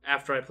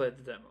after I played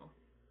the demo,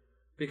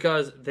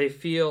 because they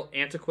feel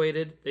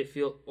antiquated, they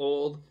feel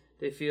old,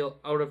 they feel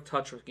out of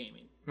touch with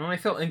gaming. No, I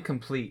feel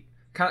incomplete.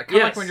 Kind of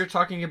like when you're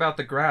talking about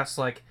the grass,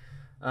 like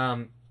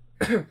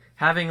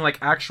having like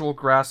actual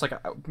grass. Like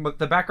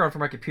the background for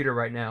my computer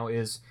right now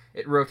is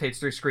it rotates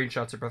through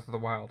screenshots of Breath of the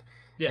Wild,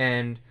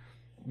 and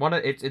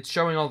it's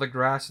showing all the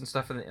grass and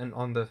stuff and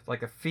on the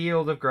like a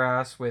field of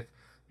grass with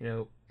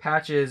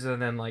patches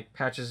and then like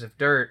patches of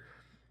dirt,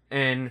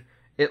 and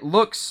it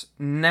looks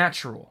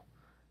natural.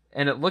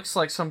 And it looks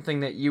like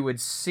something that you would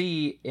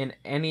see in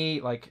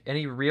any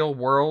real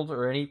world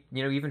or any,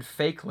 even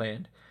fake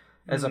land,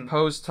 as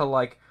opposed to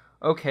like,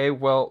 okay,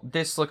 well,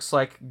 this looks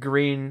like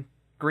green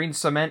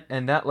cement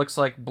and that looks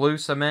like blue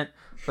cement,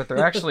 but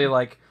they're actually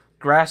like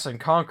grass and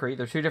concrete.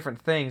 They're 2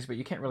 different things, but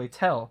you can't really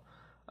tell.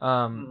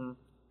 And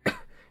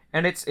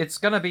it's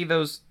gonna be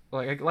those,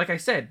 like I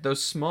said,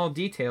 those small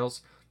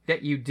details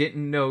that you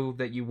didn't know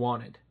that you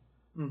wanted.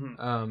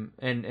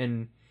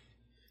 And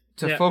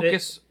to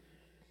focus.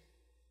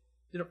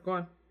 Go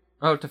on.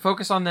 Oh, to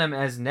focus on them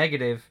as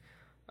negative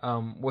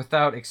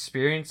without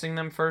experiencing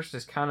them first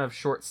is kind of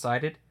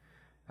short-sighted,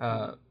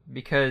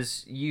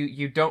 because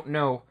you don't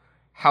know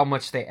how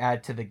much they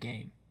add to the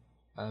game.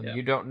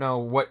 You don't know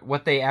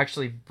what they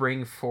actually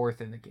bring forth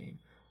in the game.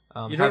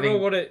 You don't know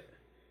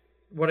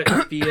what it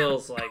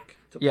feels like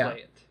to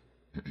play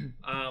it.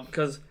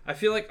 Because I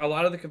feel like a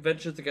lot of the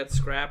conventions that get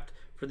scrapped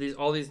for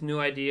all these new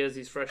ideas,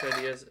 these fresh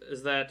ideas,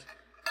 is that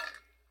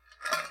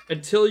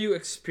until you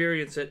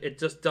experience it, it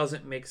just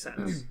doesn't make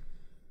sense.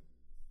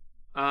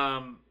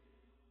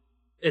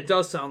 It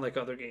does sound like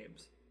other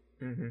games.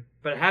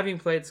 But having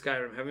played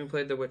Skyrim, having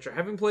played The Witcher,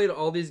 having played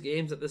all these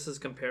games that this is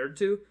compared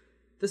to,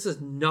 this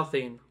is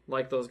nothing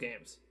like those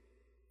games.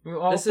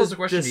 Well, I'll pose a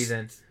question to you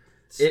then.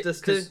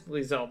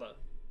 Distinctly Zelda.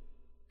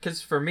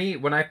 Because for me,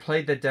 when I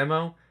played the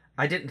demo,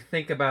 I didn't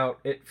think about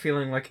it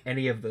feeling like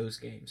any of those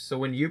games. So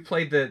when you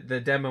played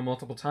the demo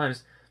multiple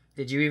times,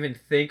 did you even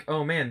think,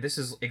 oh man, this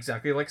is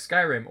exactly like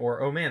Skyrim,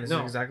 or oh man, this is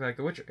exactly like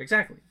The Witcher?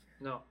 Exactly.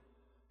 No.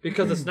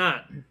 Because it's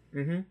not.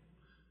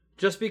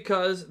 Just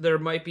because there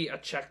might be a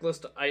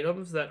checklist of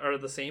items that are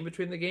the same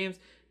between the games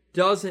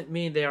doesn't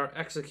mean they are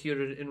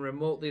executed in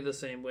remotely the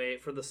same way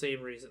for the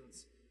same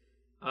reasons.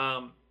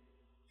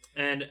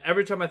 And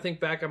every time I think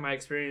back on my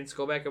experience,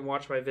 go back and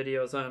watch my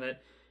videos on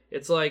it,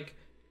 it's like,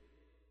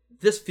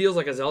 this feels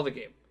like a Zelda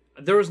game.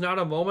 There was not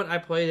a moment I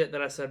played it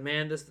that I said,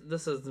 man, this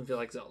doesn't feel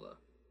like Zelda.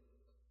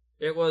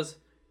 It was,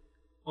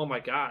 oh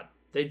my god,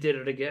 they did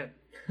it again.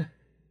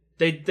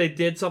 They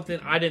did something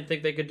I didn't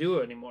think they could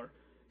do anymore.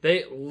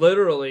 They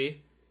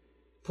literally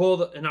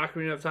pulled an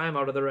Ocarina of Time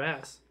out of their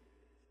ass.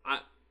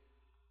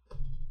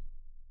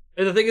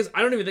 And the thing is,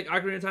 I don't even think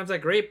Ocarina of Time's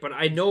that great, but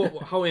I know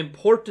how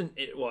important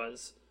it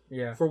was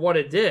for what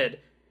it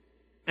did.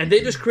 And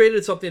they just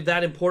created something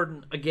that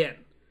important again.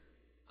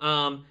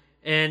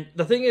 And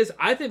the thing is,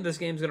 I think this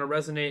game's going to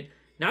resonate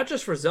not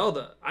just for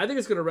Zelda. I think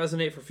it's going to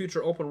resonate for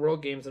future open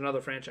world games and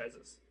other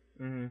franchises.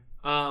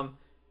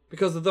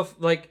 Because of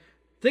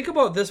think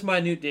about this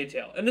minute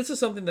detail. And this is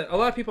something that a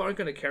lot of people aren't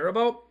going to care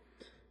about,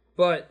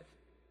 but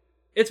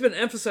it's been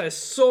emphasized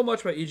so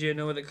much by EJ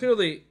Noah that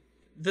clearly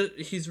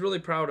he's really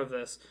proud of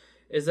this,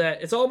 is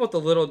that it's all about the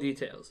little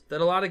details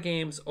that a lot of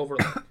games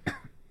overlook.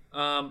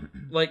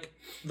 Like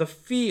the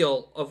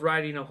feel of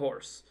riding a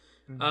horse.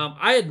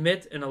 I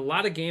admit, in a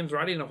lot of games,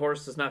 riding a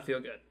horse does not feel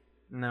good.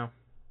 No.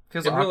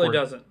 Feels it awkward. Really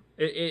doesn't.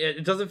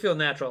 It doesn't feel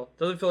natural. It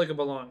doesn't feel like it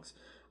belongs.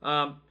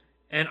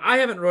 And I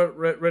haven't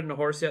ridden a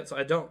horse yet, so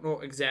I don't know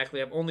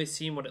exactly. I've only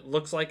seen what it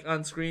looks like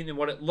on screen, and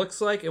what it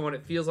looks like and what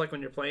it feels like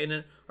when you're playing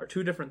it are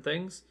 2 different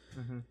things.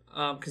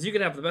 Because you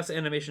can have the best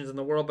animations in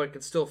the world, but it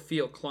can still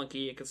feel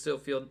clunky. It can still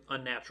feel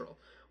unnatural.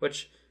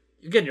 Which,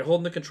 again, you're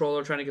holding the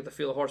controller, trying to get the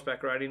feel of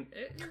horseback riding.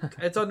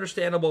 It's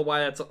understandable why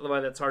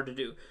that's hard to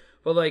do.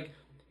 But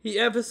he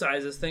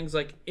emphasizes things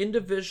like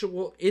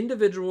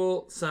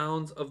individual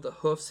sounds of the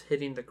hoofs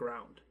hitting the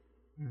ground.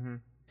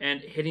 and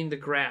hitting the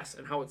grass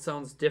and how it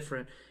sounds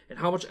different and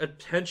how much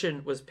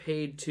attention was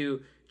paid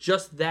to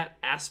just that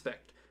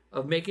aspect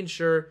of making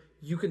sure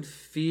you can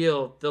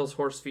feel those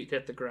horse feet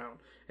hit the ground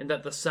and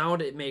that the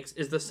sound it makes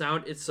is the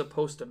sound it's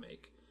supposed to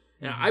make.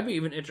 And I'd be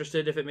even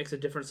interested if it makes a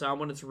different sound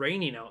when it's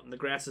raining out and the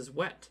grass is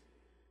wet.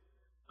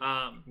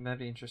 That'd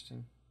be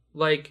interesting.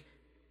 Like,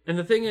 and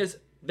the thing is,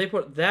 they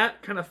put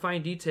that kind of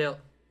fine detail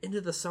into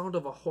the sound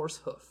of a horse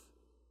hoof.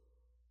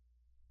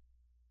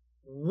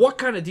 What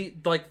kind of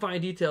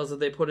fine details did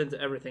they put into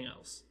everything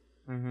else?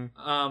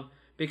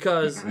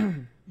 Because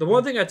the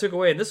one thing I took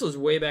away, and this was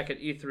way back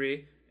at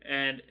E3,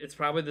 and it's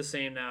probably the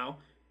same now,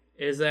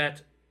 is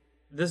that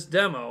this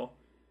demo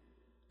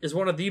is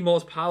one of the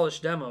most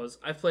polished demos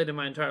I've played in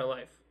my entire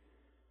life.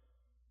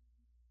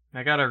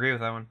 I gotta agree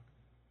with that one.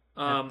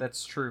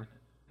 That's true.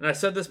 And I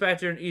said this back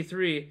during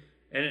E3,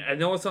 and I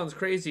know it sounds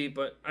crazy,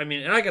 but I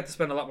mean, and I got to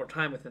spend a lot more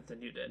time with it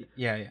than you did.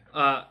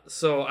 Yeah.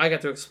 So I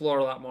got to explore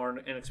a lot more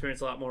and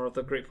experience a lot more of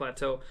the Great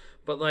Plateau.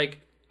 But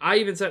like, I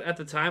even said at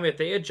the time, if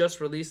they had just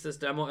released this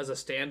demo as a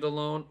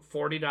standalone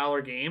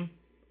 $40 game,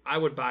 I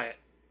would buy it.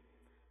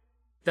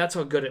 That's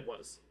how good it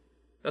was.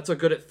 That's how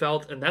good it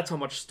felt, and that's how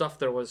much stuff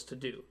there was to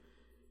do.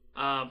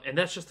 And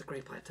that's just the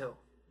Great Plateau.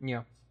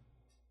 Yeah.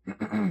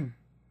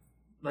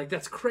 Like,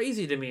 that's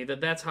crazy to me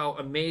that's how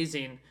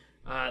amazing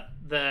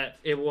that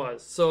it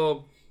was.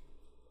 So,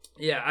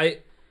 yeah,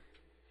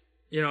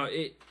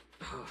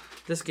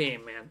 this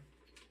game, man.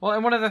 Well,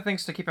 and one of the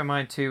things to keep in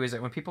mind, too, is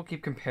that when people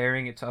keep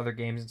comparing it to other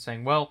games and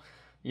saying, well,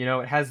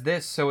 it has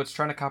this, so it's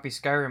trying to copy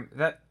Skyrim,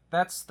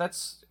 that's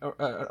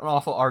an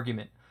awful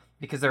argument.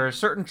 Because there are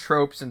certain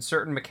tropes and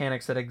certain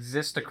mechanics that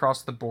exist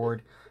across the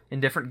board in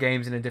different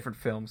games and in different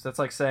films. That's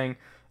like saying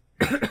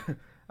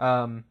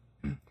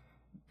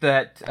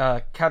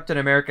that Captain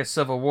America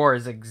Civil War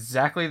is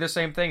exactly the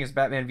same thing as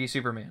Batman v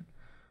Superman.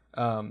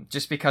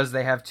 Just because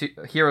they have two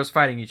heroes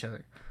fighting each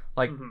other.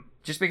 Like,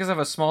 just because of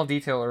a small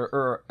detail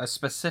or a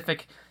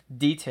specific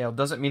detail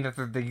doesn't mean that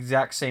they're the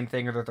exact same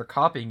thing or that they're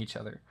copying each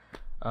other.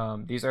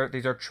 These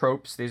are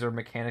tropes, these are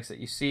mechanics that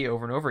you see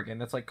over and over again.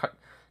 That's like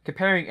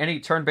comparing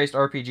any turn-based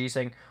RPG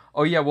saying,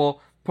 oh yeah,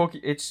 well,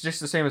 it's just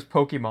the same as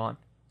Pokemon.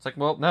 It's like,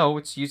 well, no,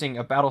 it's using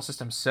a battle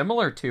system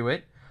similar to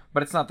it,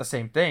 but it's not the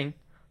same thing.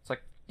 It's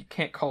like, you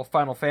can't call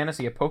Final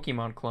Fantasy a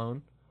Pokemon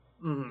clone.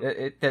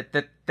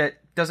 That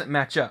doesn't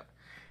match up.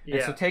 Yeah.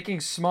 And so taking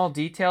small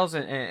details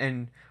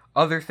and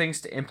other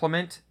things to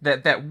implement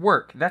that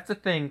work, that's the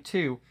thing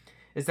too,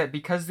 is that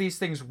because these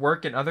things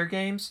work in other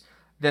games,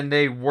 then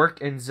they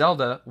work in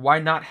Zelda, why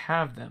not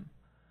have them?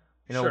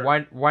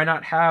 Sure. Why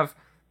not have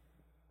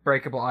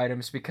breakable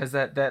items, because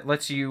that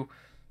lets you,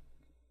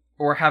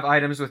 or have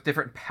items with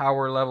different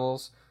power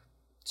levels,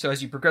 so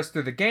as you progress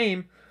through the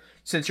game,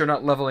 since you're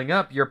not leveling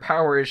up, your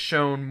power is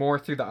shown more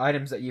through the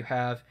items that you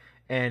have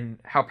and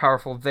how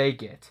powerful they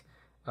get.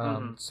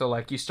 So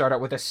like you start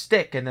out with a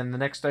stick, and then the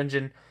next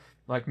dungeon,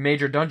 like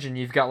major dungeon,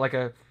 you've got like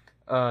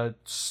a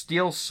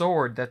steel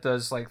sword that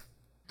does like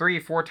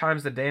 3-4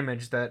 times the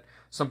damage that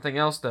something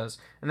else does,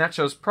 and that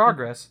shows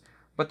progress.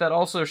 But that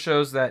also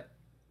shows that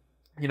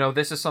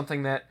this is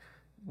something that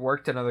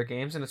worked in other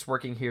games and it's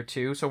working here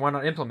too, so why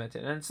not implement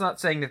it? And it's not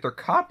saying that they're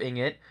copying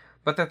it,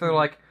 but that they're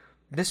like,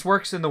 this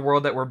works in the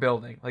world that we're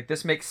building, like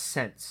this makes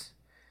sense.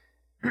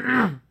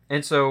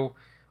 And so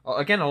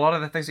again, a lot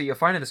of the things that you'll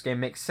find in this game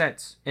make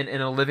sense in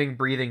a living,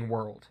 breathing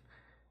world.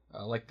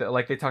 Like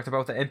they talked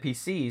about with the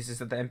NPCs, is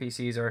that the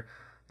NPCs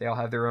they all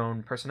have their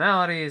own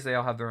personalities, they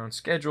all have their own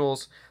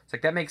schedules. It's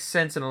like that makes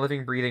sense in a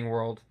living, breathing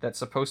world that's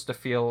supposed to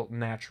feel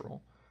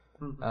natural.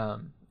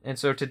 And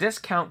so to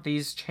discount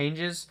these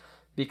changes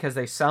because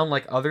they sound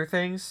like other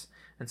things,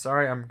 and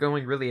sorry, I'm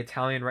going really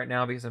Italian right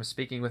now because I'm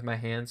speaking with my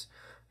hands,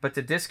 but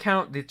to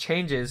discount the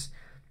changes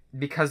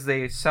because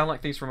they sound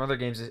like things from other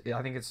games,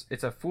 I think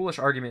it's a foolish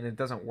argument and it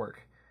doesn't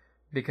work.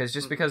 Because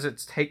just because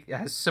it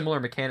has similar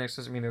mechanics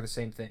doesn't mean they're the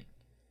same thing.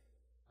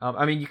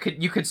 I mean,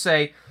 you could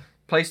say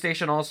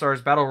PlayStation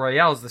All-Stars Battle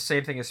Royale is the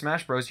same thing as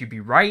Smash Bros. You'd be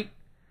right,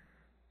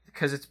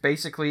 because it's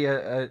basically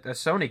a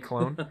Sony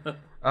clone.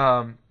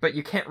 But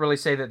you can't really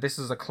say that this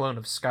is a clone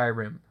of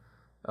Skyrim.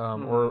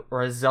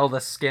 Or a Zelda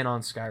skin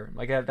on Skyrim.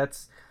 Like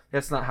that's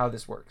not how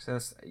this works.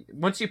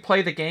 Once you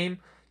play the game,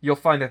 you'll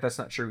find that that's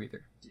not true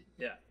either.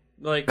 Yeah,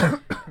 like,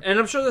 and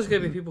I'm sure there's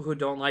gonna be people who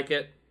don't like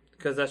it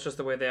because that's just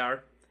the way they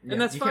are,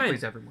 and that's fine. You can't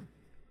please everyone.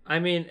 I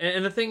mean,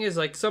 and the thing is,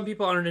 like, some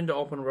people aren't into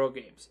open world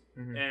games,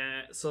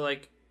 and so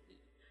like,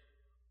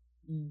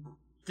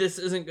 this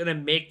isn't gonna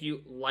make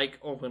you like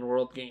open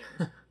world games.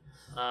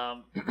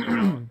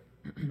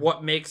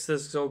 What makes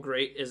this so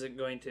great isn't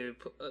going to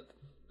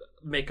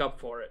make up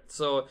for it.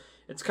 So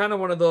it's kind of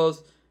one of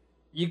those,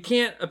 you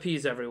can't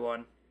appease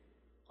everyone.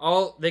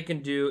 All they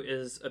can do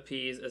is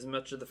appease as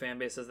much of the fan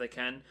base as they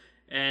can,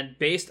 and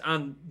based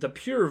on the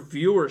pure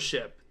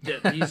viewership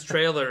that these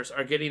trailers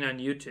are getting on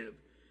YouTube,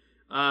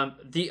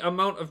 the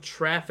amount of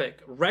traffic,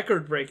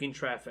 record-breaking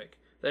traffic,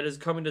 that is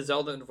coming to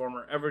Zelda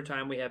Informer every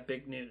time we have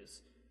big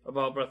news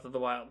about Breath of the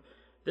Wild,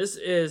 This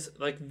is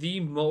like the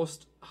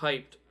most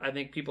hyped I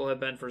think people have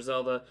been for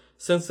Zelda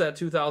since that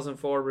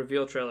 2004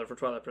 reveal trailer for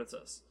Twilight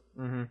Princess.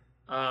 Mm-hmm.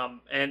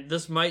 And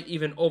this might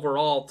even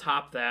overall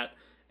top that,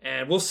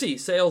 and we'll see.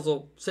 Sales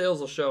will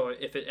show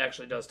if it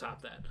actually does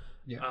top that.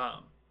 Yeah.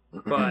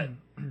 But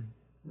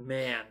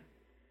man,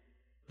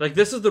 like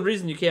this is the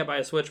reason you can't buy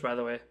a Switch, by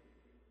the way.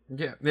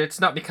 Yeah, it's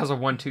not because of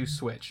 1-2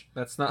 Switch.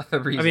 That's not the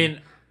reason. I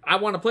mean, I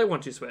want to play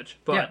 1-2 Switch,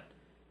 but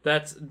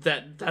that's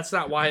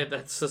not why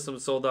that system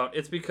is sold out.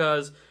 It's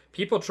because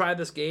people tried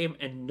this game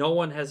and no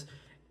one has.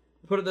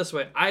 Put it this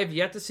way: I have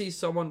yet to see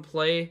someone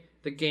play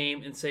the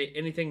game and say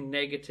anything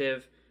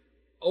negative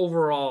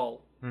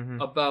overall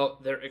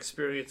about their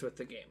experience with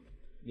the game.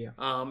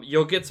 Yeah.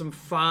 You'll get some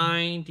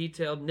fine,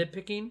 detailed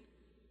nitpicking,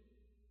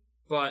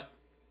 but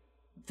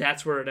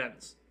that's where it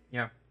ends.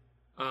 Yeah.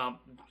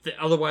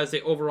 Otherwise,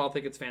 they overall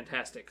think it's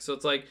fantastic. So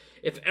it's like,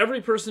 if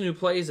every person who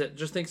plays it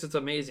just thinks it's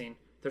amazing,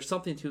 there's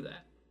something to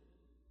that.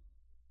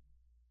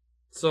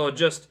 So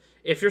just,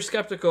 if you're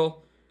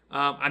skeptical,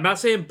 I'm not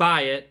saying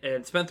buy it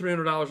and spend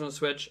 $300 on the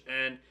Switch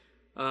and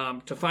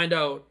to find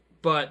out,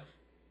 but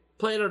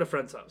play it at a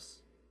friend's house.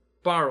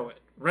 Borrow it.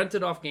 Rent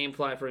it off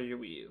GameFly for your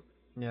Wii U.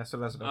 Yeah, so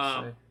that's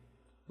about to say.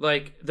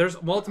 Like, there's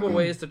multiple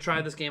ways to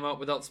try this game out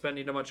without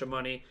spending a bunch of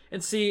money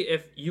and see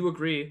if you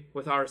agree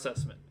with our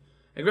assessment.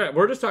 And great,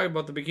 we're just talking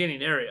about the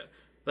beginning area.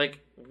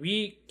 Like,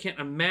 we can't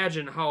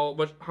imagine how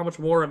much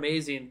more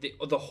amazing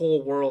the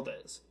whole world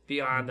is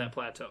beyond that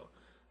plateau.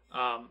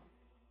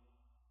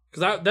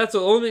 Because that's the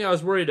only thing I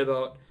was worried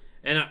about,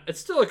 and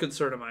it's still a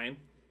concern of mine,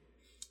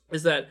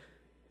 is that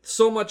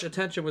so much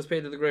attention was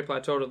paid to the Great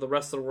Plateau that the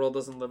rest of the world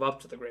doesn't live up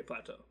to the Great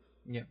Plateau.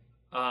 Yeah.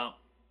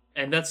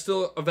 And that's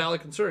still a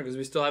valid concern because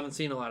we still haven't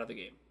seen a lot of the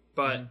game.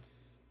 But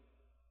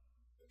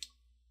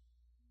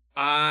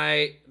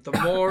the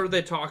more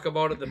they talk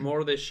about it, the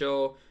more they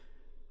show,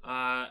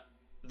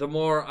 the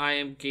more I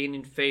am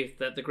gaining faith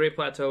that the Great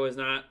Plateau is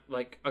not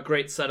like a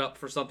great setup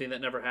for something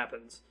that never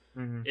happens.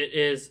 Mm-hmm. It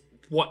is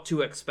what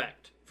to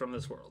expect from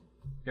this world.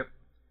 Yep.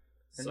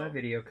 And my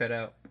video cut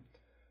out.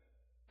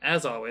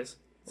 As always.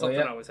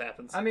 Something always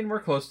happens. I mean, we're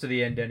close to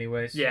the end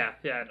anyways. Yeah,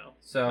 I know.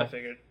 So I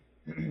figured.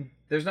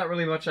 There's not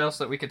really much else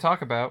that we could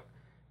talk about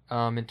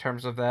in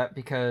terms of that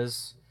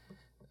because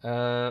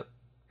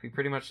we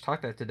pretty much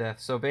talked that to death.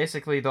 So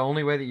basically, the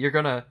only way that you're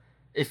gonna,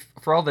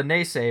 for all the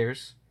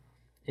naysayers,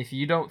 if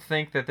you don't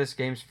think that this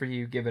game's for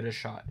you, give it a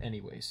shot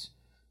anyways.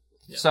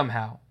 Yeah.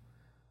 Somehow.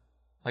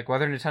 Like,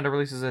 whether Nintendo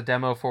releases a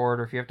demo for it,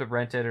 or if you have to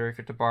rent it, or if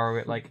you have to borrow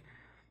it, like,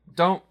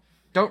 don't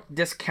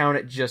discount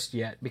it just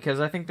yet, because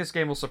I think this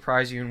game will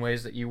surprise you in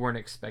ways that you weren't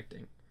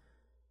expecting.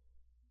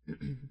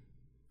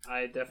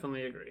 I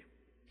definitely agree.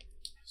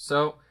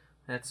 So,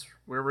 that's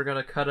where we're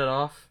going to cut it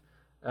off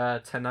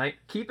tonight.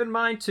 Keep in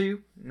mind,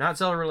 too, not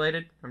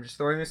Zelda-related, I'm just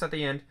throwing this at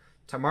the end,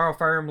 tomorrow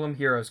Fire Emblem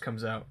Heroes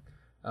comes out.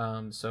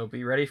 So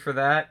be ready for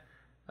that.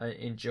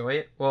 Enjoy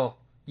it. Well,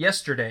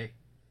 yesterday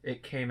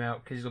it came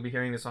out, because you'll be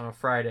hearing this on a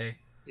Friday.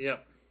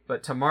 Yep.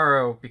 But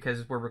tomorrow,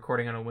 because we're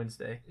recording on a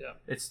Wednesday,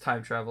 it's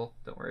time travel.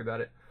 Don't worry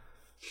about it.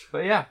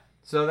 But yeah,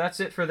 so that's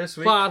it for this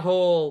week. Plot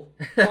hole.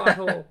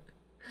 All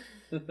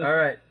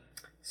right.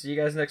 See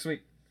you guys next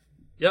week.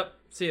 Yep.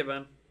 See you,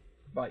 Ben.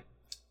 Bye.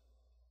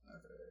 All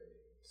right.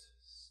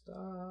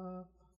 Stop.